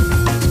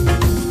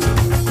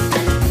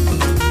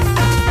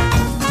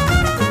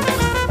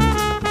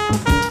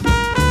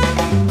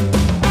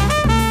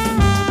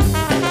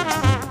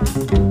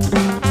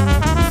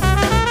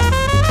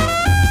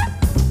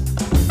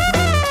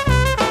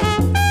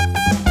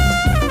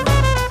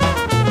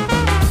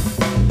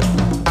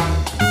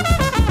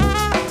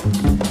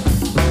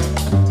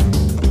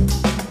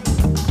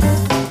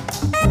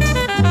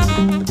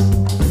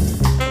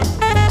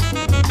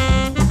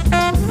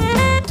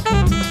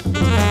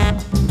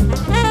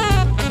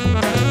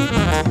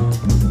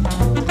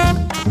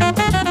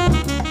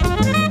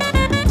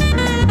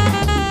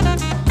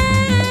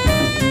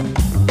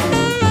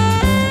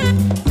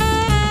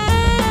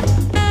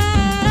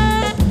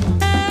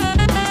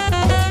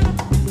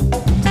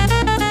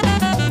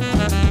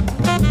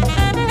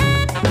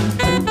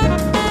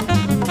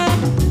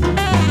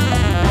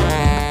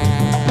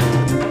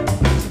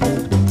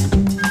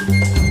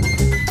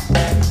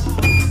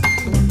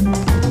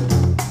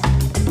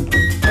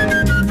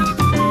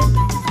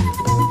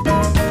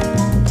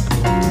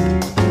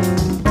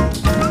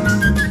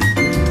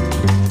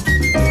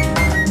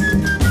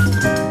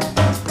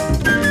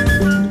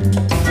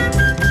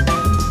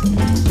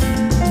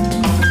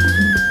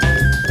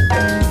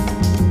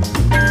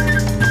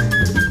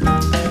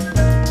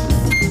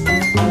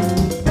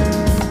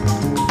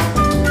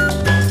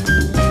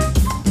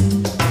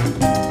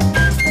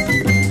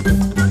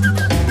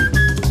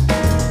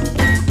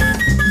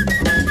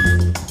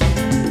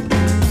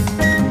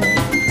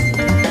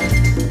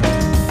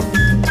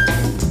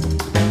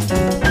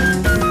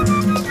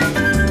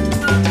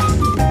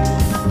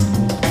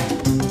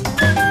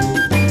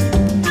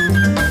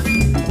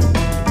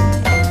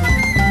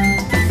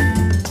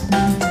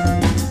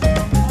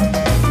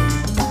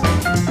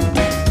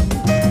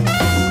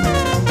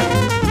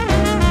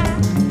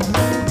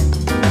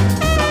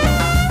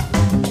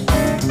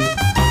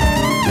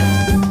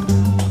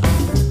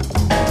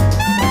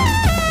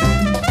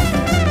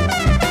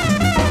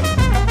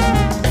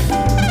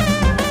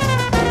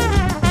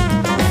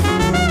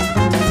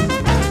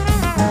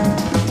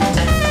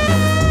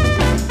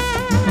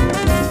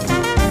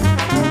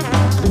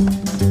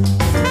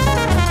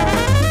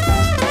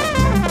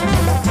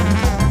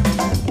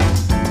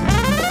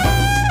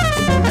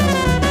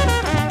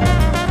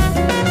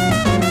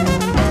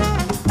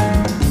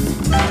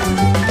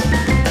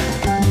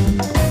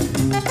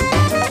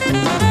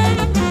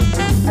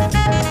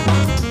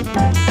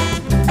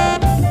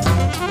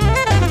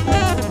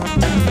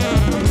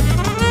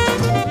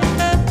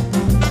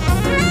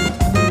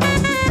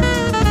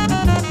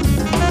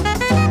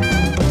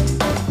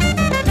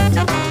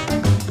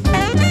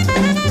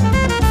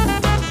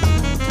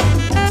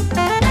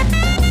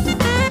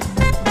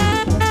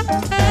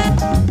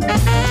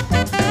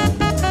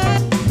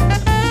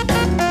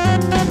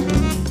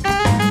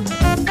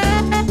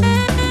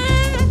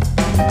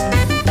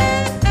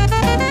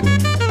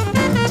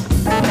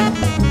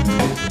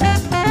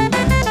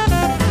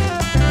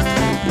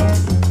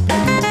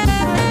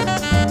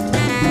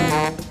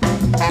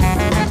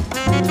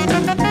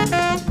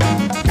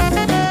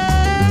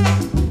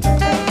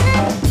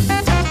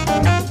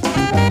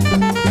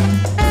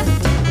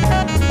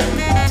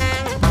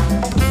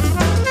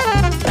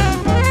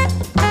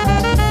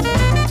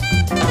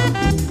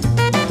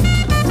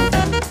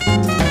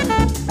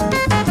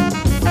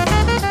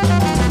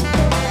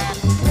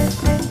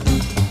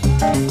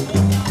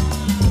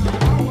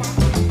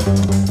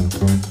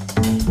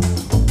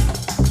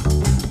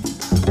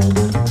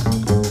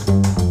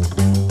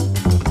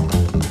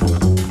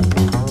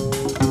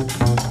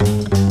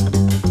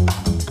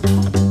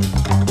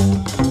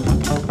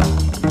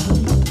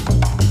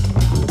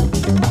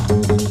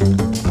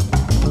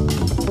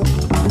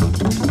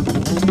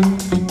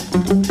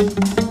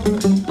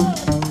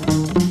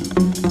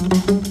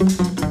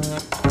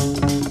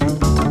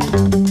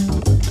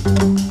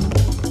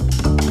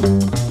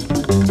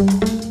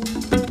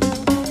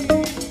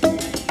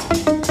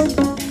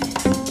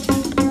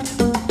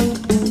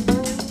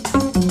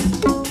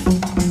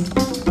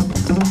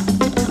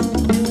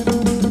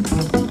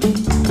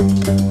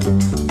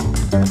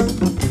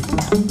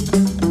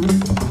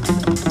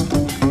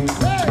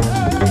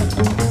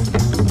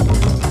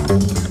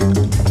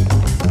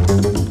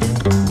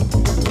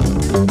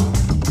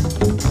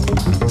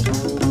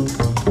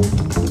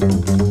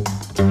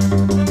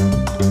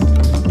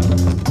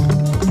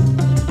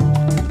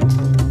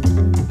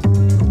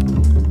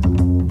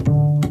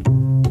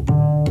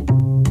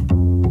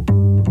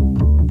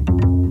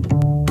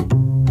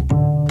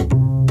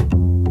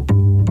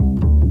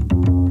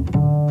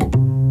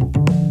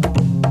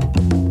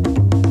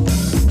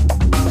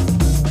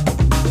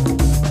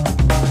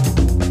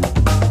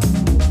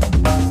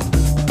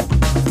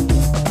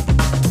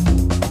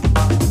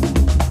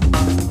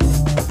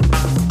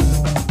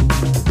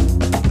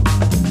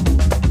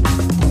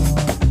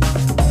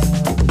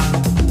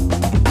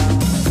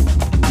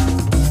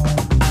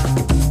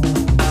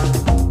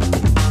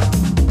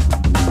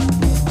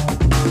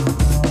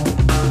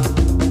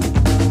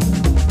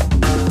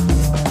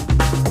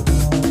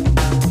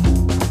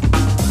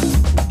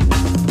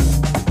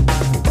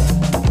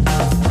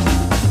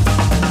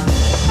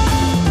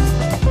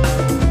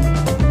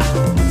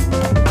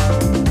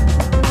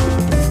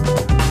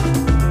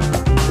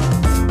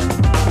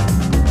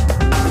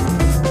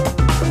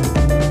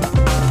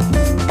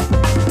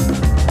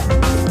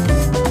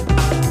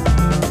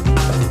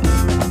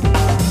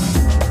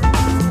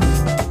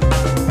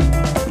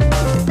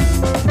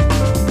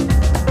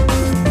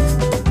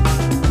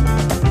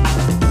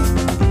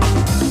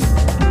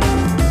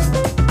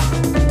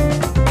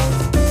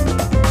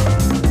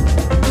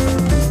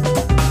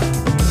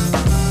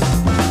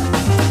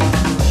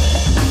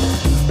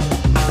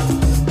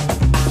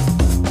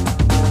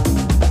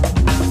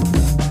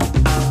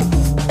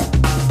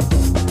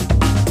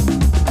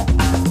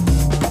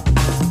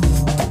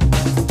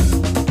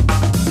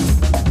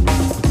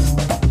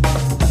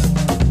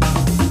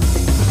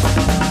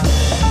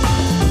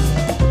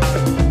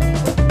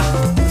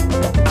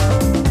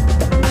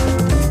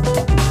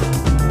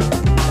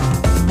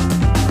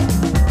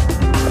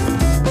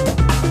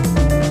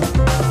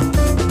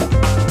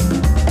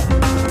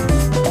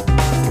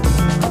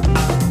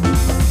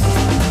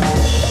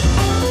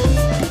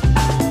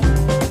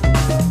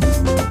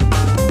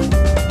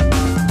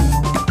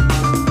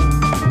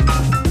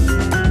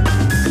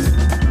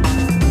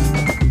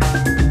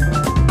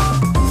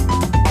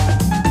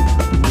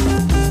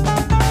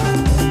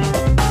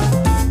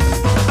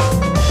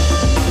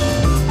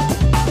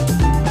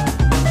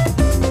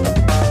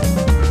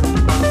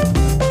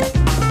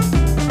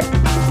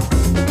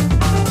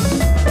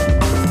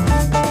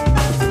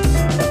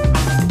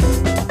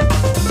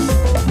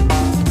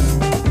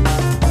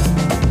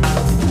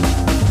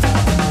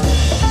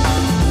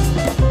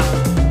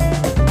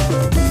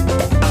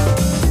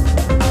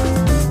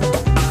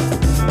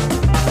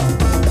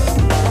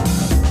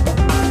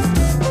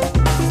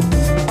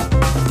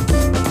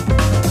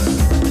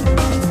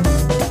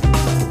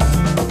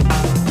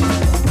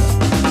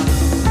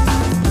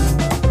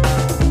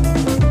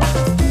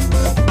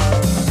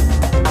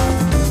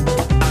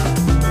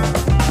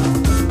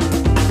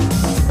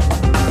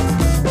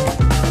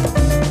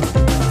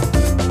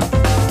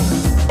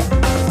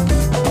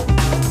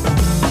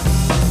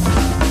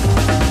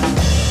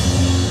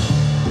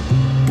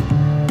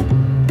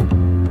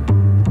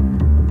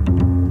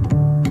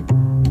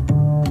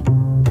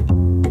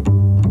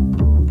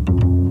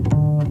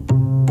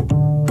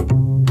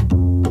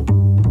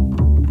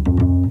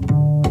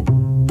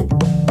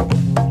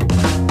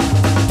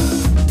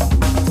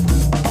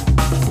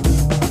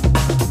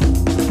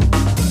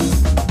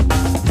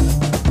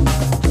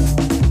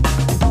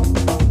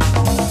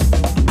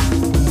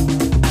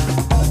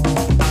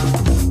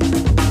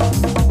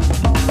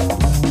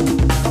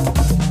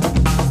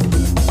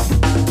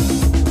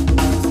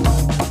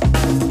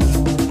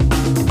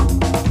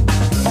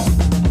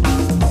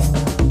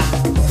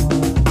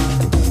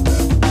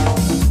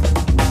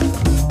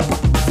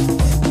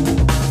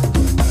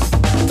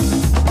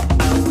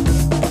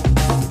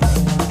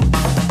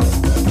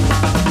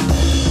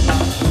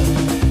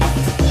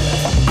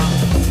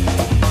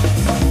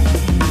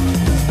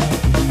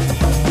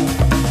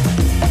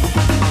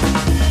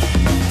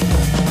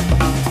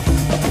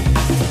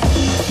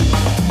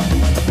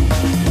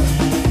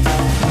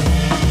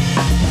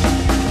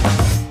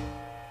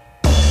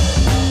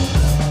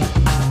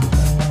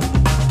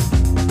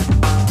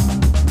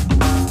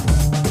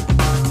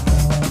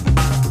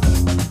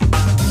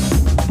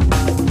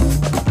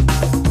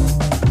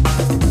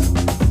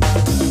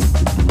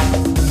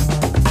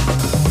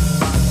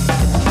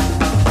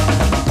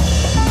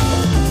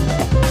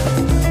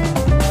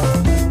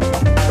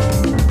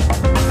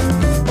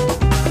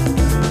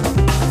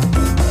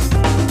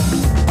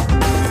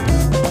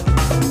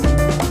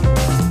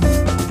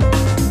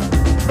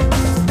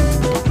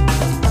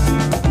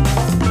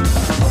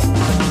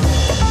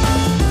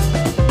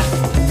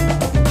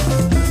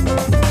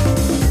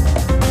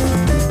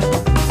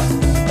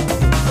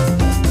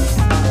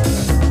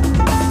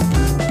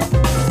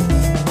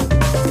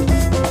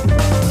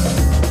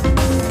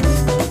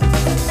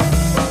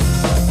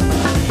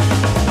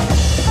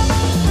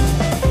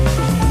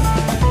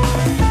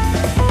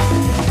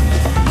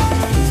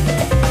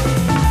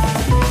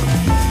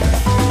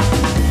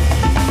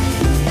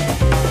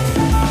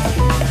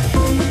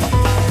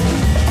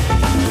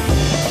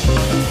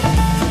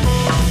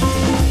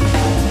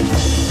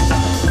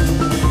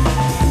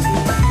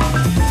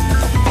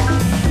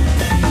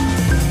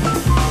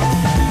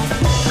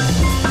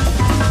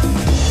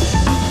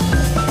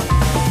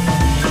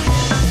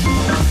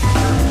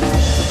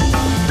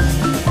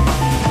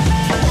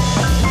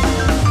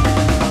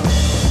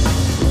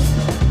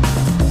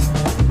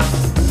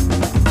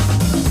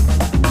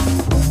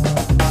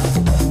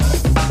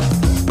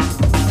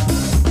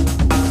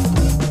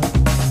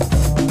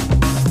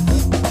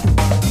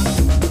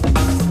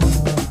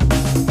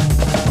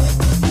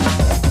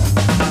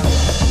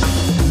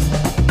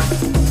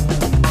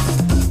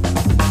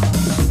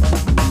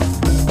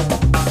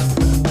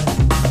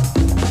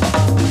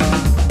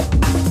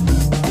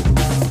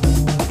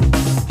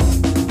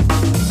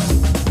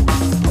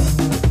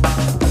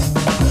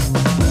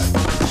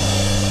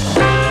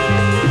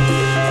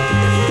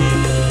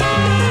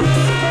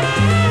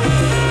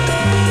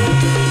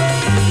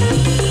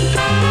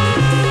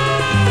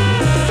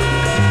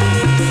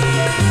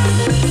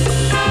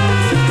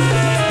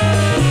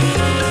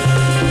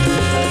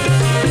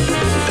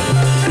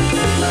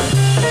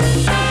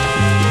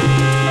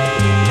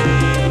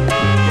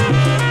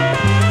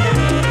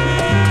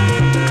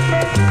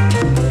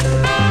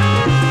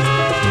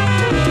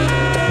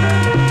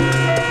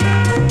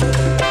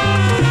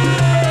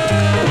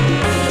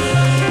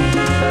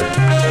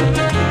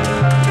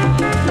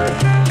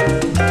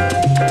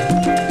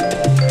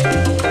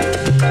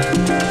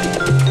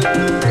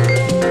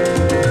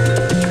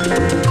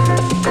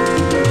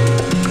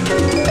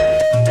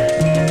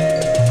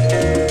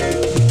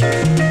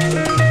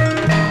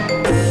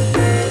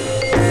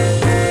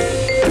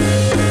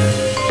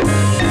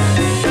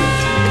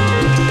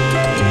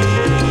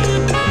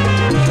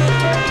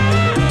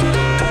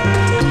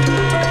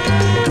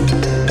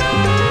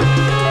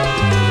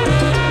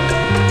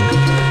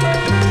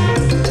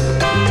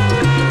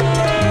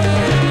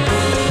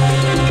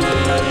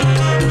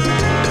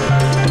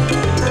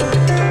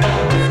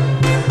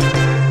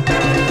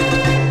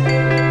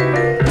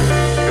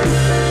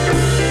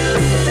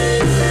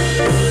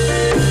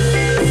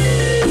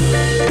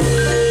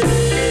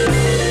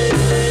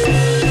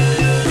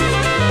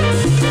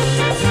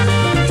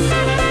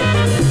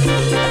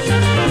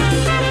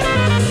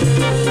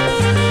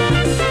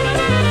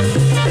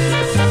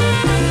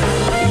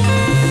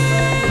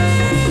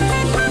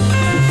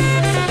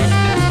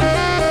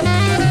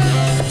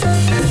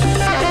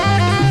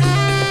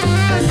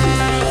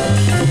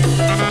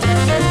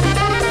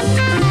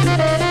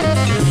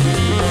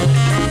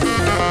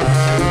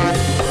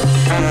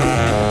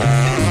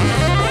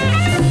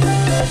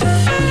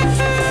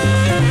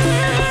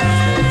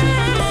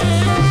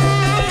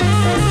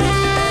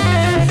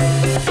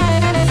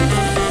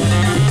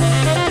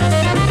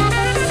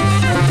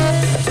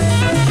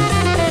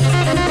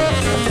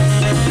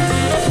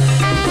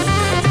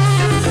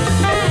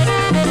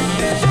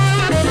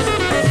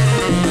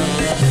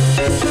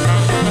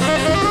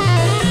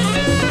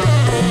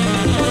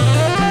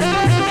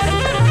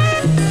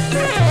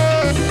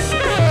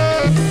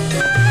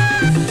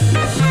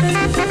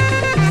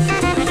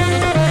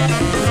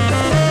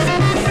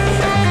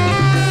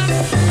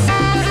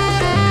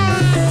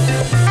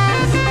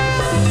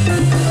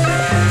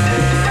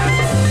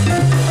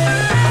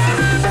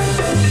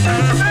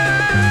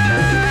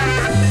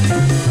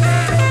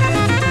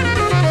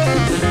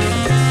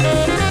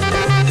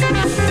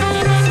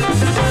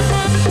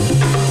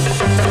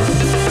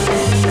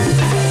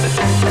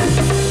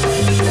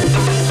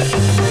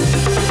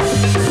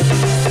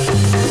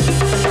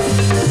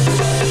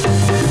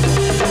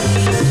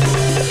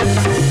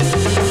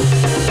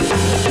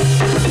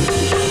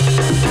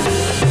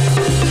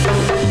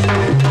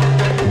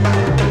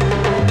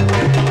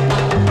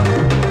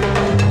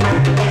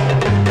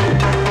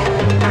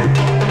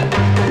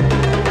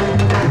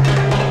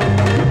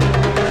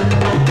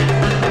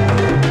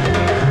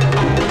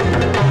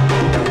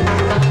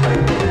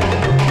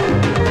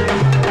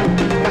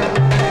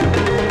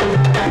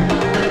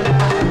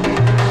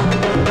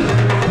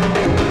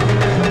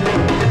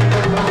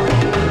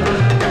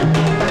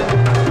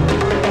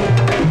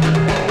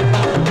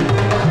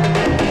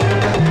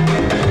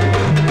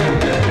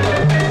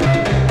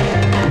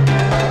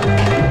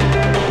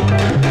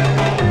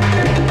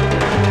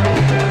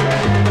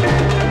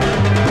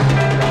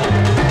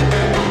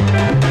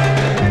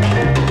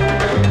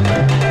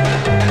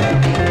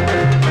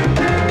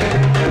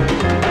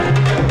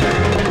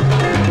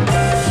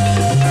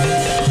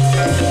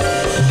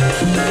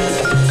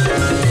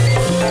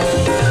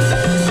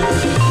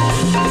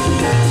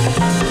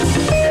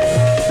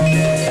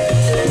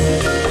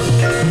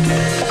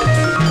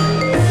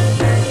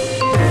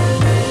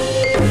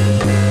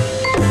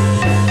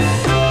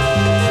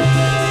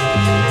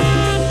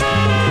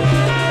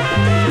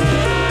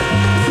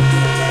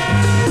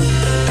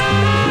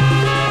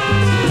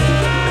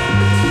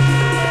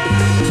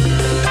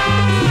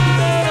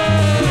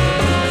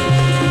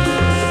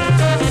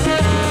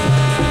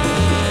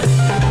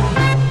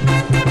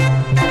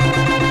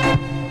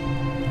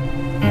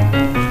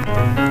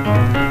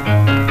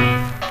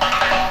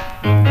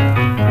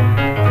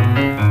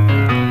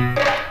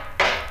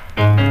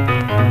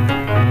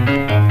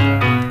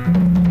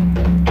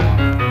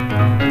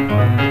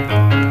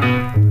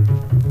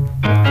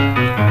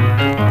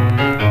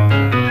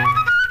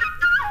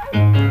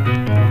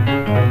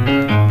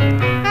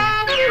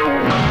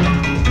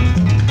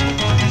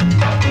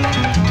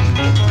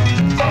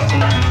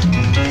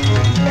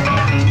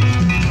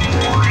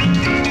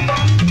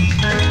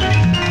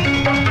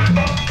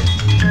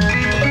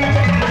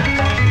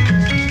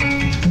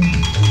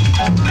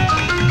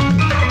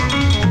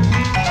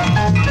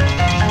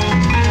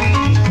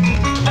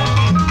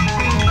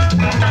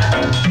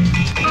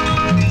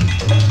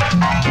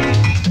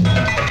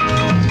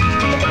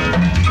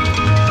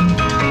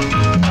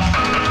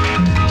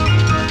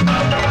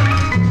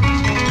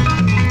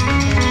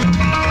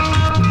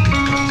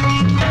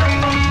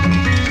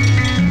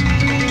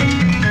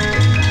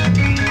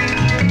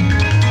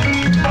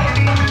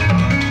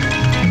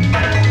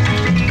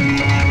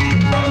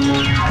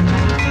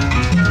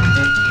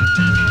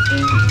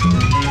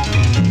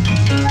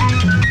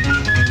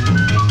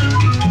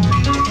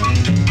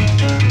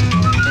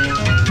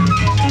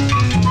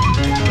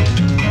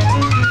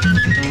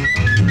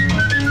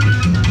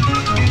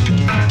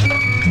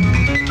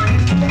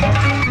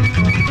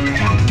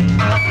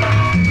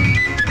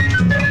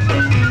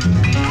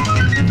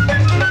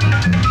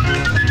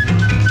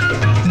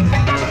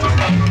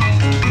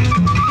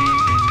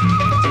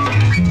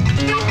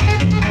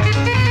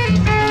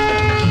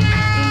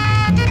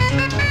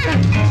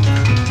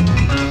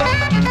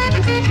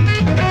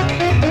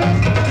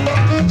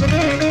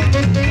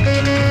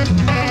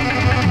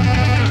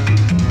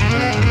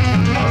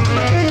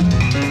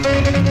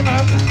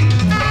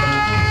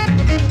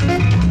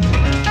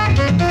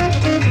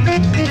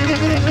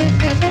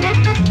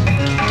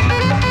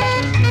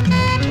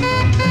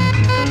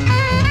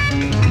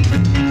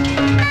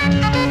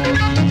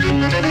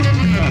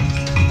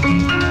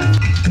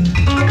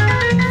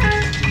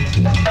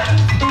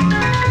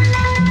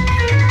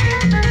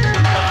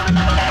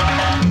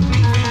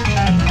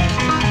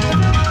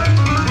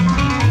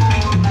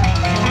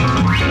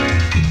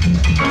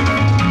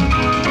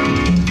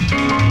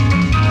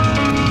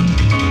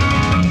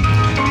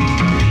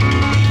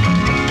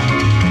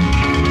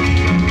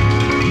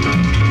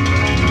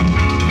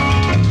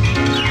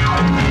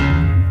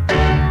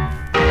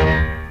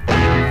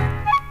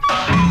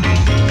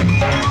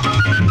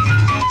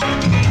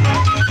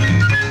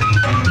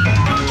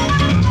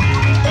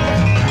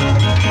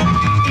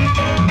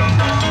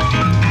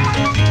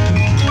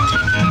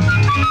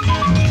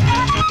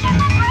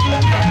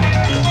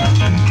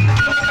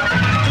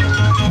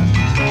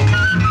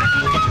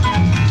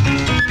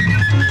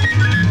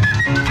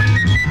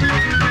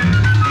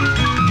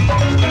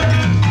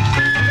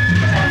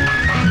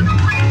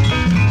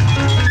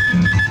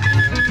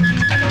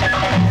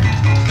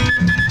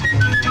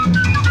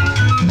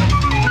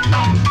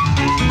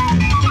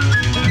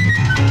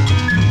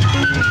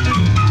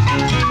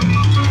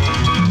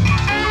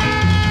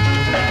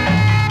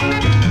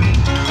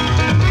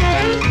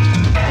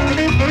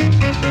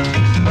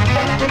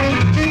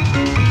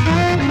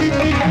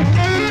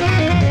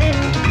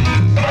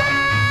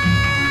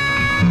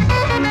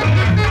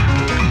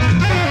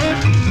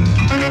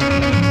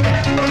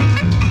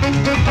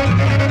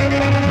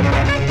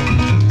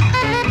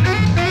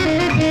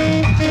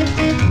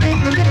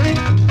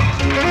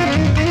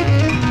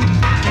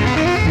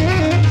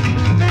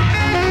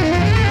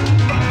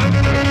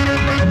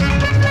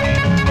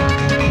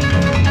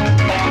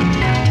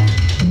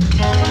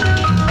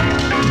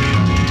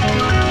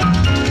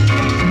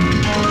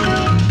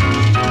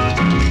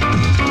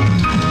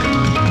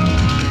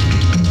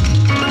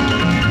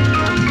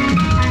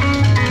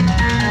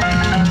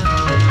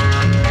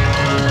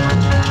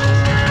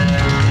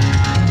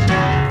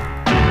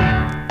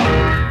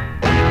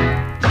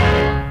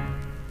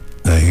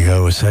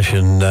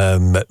 session,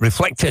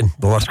 reflecting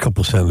the last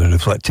couple of certainly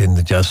reflecting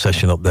the jazz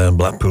session up there in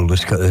Blackpool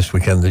this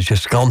weekend that's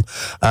just gone.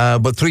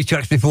 But 3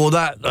 tracks before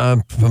that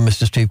from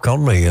Mr. Steve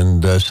Connery,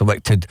 and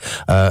selected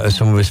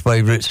some of his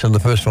favourites. And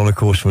the first one, of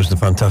course, was the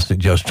fantastic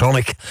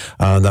Jazztronic,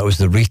 and that was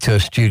the Rita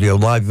Studio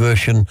Live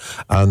version,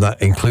 and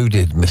that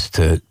included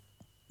Mr.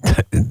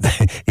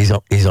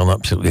 he's on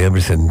absolutely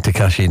everything.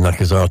 Takashi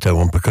Nakazato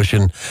on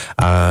percussion,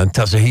 and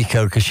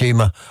Tatsuhiko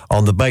Kashima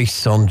on the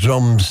bass, on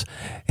drums,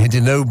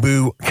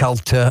 Hidenobu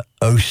Kalta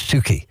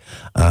Osuki,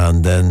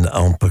 and then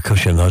on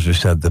percussion, as we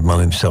said, the man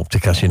himself,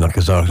 Takashi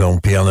Nakazato,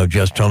 on piano,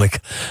 Jazztronic,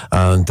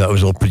 and that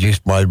was all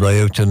produced by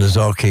Ryota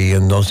Nozaki,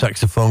 and on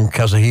saxophone,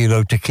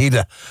 Kazuhiro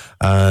Takeda.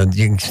 And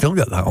you can still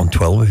get that on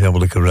 12 if you have a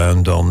look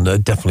around on,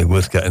 definitely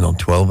worth getting on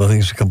 12. I think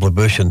there's a couple of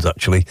versions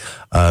actually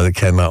that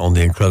came out on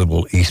the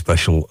incredible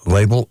E-Special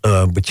label,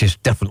 which is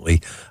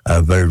definitely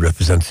very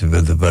representative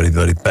of the very,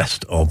 very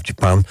best of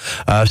Japan.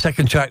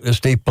 Second track that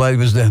Steve played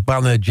was the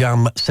Habana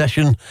Jam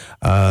Session,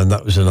 and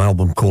that was an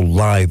album called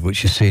Live,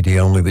 which is CD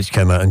only, which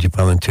came out in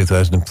Japan in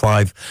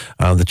 2005.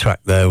 And the track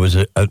there was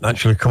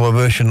actually a cover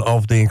version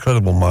of the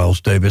incredible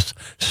Miles Davis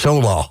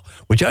Solar,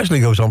 which actually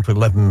goes on for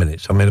 11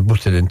 minutes. I mean, I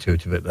butted into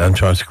it a bit there and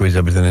tried to squeeze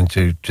everything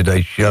into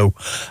today's show.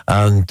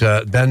 And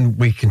then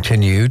we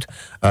continued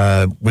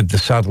with The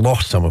Sad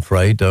Loss, I'm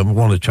afraid. One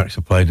of the tracks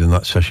I played in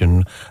that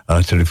session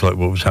to reflect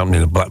what was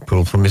happening in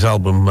Blackpool from his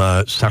album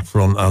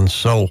Saffron and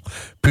Soul,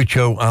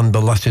 Pucho and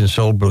the Latin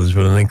Soul Brothers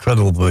with an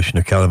incredible version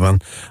of Caravan.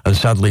 And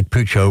sadly,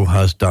 Pucho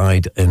has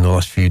died in the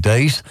last few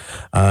days.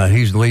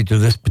 He's the leader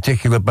of this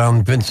particular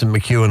band. Vincent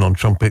McEwen on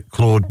trumpet,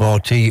 Claude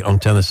Barty on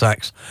tenor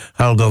sax,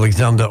 Harold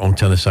Alexander on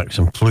tenor sax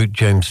and flute,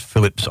 James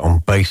Phillips on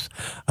bass,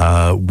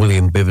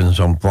 William Bivens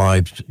on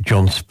vibes,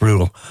 John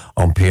Spruill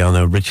on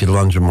piano, Richard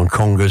Landrum on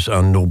congas,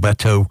 and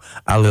Norberto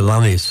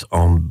Alilanis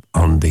on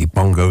the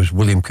bongos,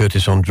 William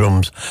Curtis on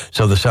drums.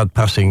 So the sad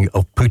passing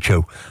of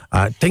Pucho.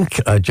 I think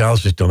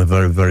Giles has done a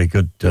very, very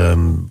good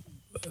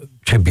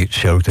tribute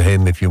show to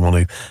him. If you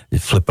want to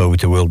flip over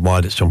to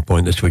Worldwide at some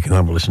point this week and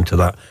have a listen to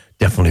that,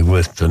 definitely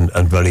worth and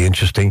very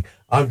interesting.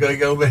 I'm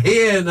going over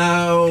here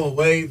now,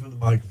 away from the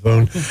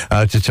microphone,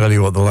 to tell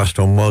you what the last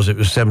one was. It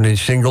was a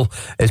 7-inch single.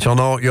 It's on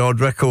Art Yard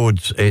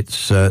Records. It's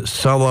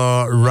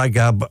Salar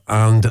Ragab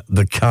and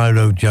the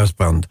Cairo Jazz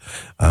Band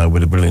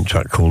with a brilliant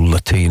track called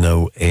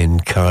Latino in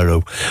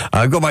Cairo.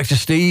 Go back to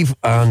Steve,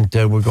 and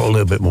we've got a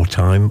little bit more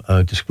time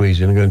to squeeze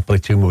in. I'm going to play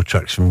 2 more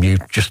tracks from you,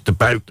 just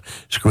about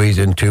squeeze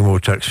in 2 more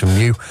tracks from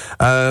you.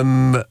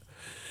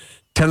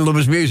 10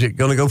 Lovers Music,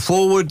 going to go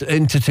forward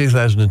into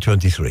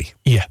 2023.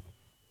 Yeah.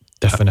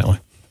 Definitely.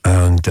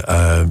 And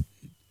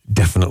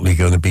definitely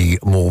going to be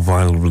more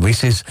vinyl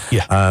releases.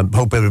 Yeah.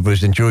 Hope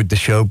everybody's enjoyed the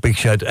show. Big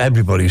shout to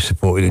everybody who's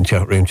supported in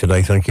chat room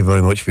today. Thank you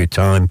very much for your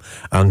time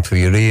and for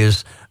your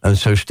ears. And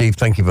so, Steve,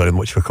 thank you very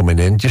much for coming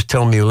in. Just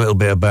tell me a little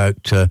bit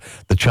about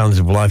the Trans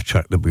of Life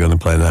track that we're going to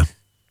play now.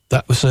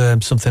 That was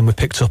something we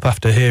picked up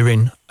after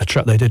hearing a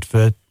track they did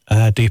for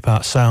Deep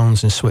Art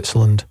Sounds in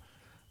Switzerland.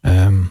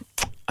 And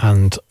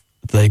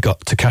they got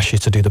Takashi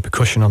to do the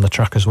percussion on the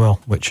track as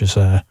well, which is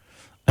an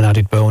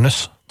added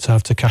bonus to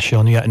have Takashi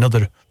on yet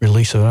another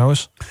release of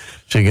ours.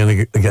 So you're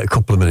going to get a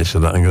couple of minutes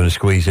of that. I'm going to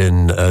squeeze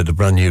in the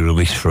brand new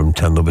release from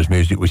 10 Lovers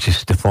Music, which is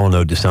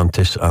Stefano De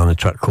Santis and a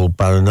track called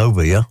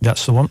Baranova, yeah?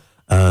 That's the one.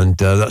 And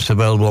that's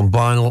available on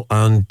vinyl.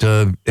 And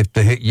if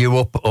they hit you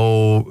up,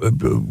 or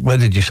where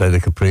did you say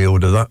they could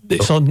pre-order that?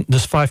 It's on.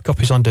 There's 5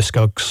 copies on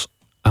Discogs.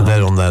 And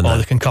they're on there now. Or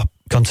they can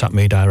contact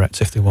me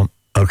direct if they want.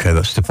 Okay,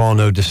 that's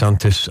Stefano De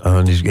Santis,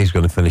 and he's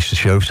going to finish the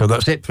show. So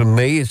that's it from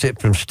me. It's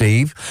it from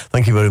Steve.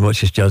 Thank you very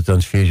much. It's Jazz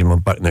Dance Fusion. I'm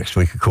back next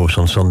week, of course,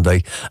 on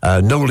Sunday.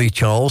 No Lee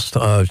Charles,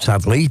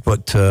 sadly,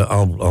 but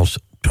I'll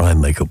try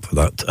and make up for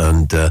that.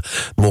 And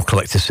more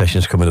collector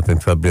sessions coming up in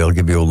February. I'll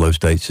give you all those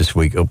dates this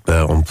week up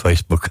there on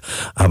Facebook.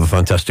 Have a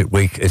fantastic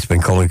week. It's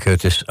been Colin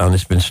Curtis, and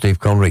it's been Steve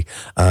Connery.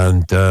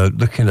 And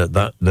looking at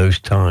those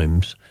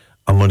times,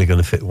 I'm only going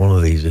to fit one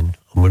of these in.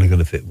 I'm only going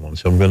to fit one.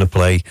 So I'm going to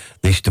play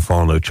the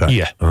Stefano track.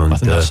 Yeah, and, I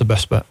think that's the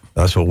best bet.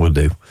 That's what we'll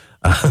do.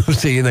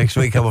 See you next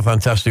week. Have a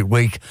fantastic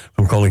week.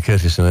 From Colin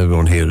Curtis and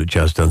everyone here at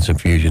Jazz Dance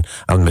and Fusion,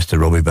 and Mr.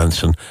 Robbie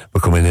Benson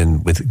for coming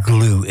in with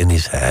glue in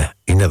his hair.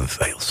 He never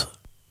fails.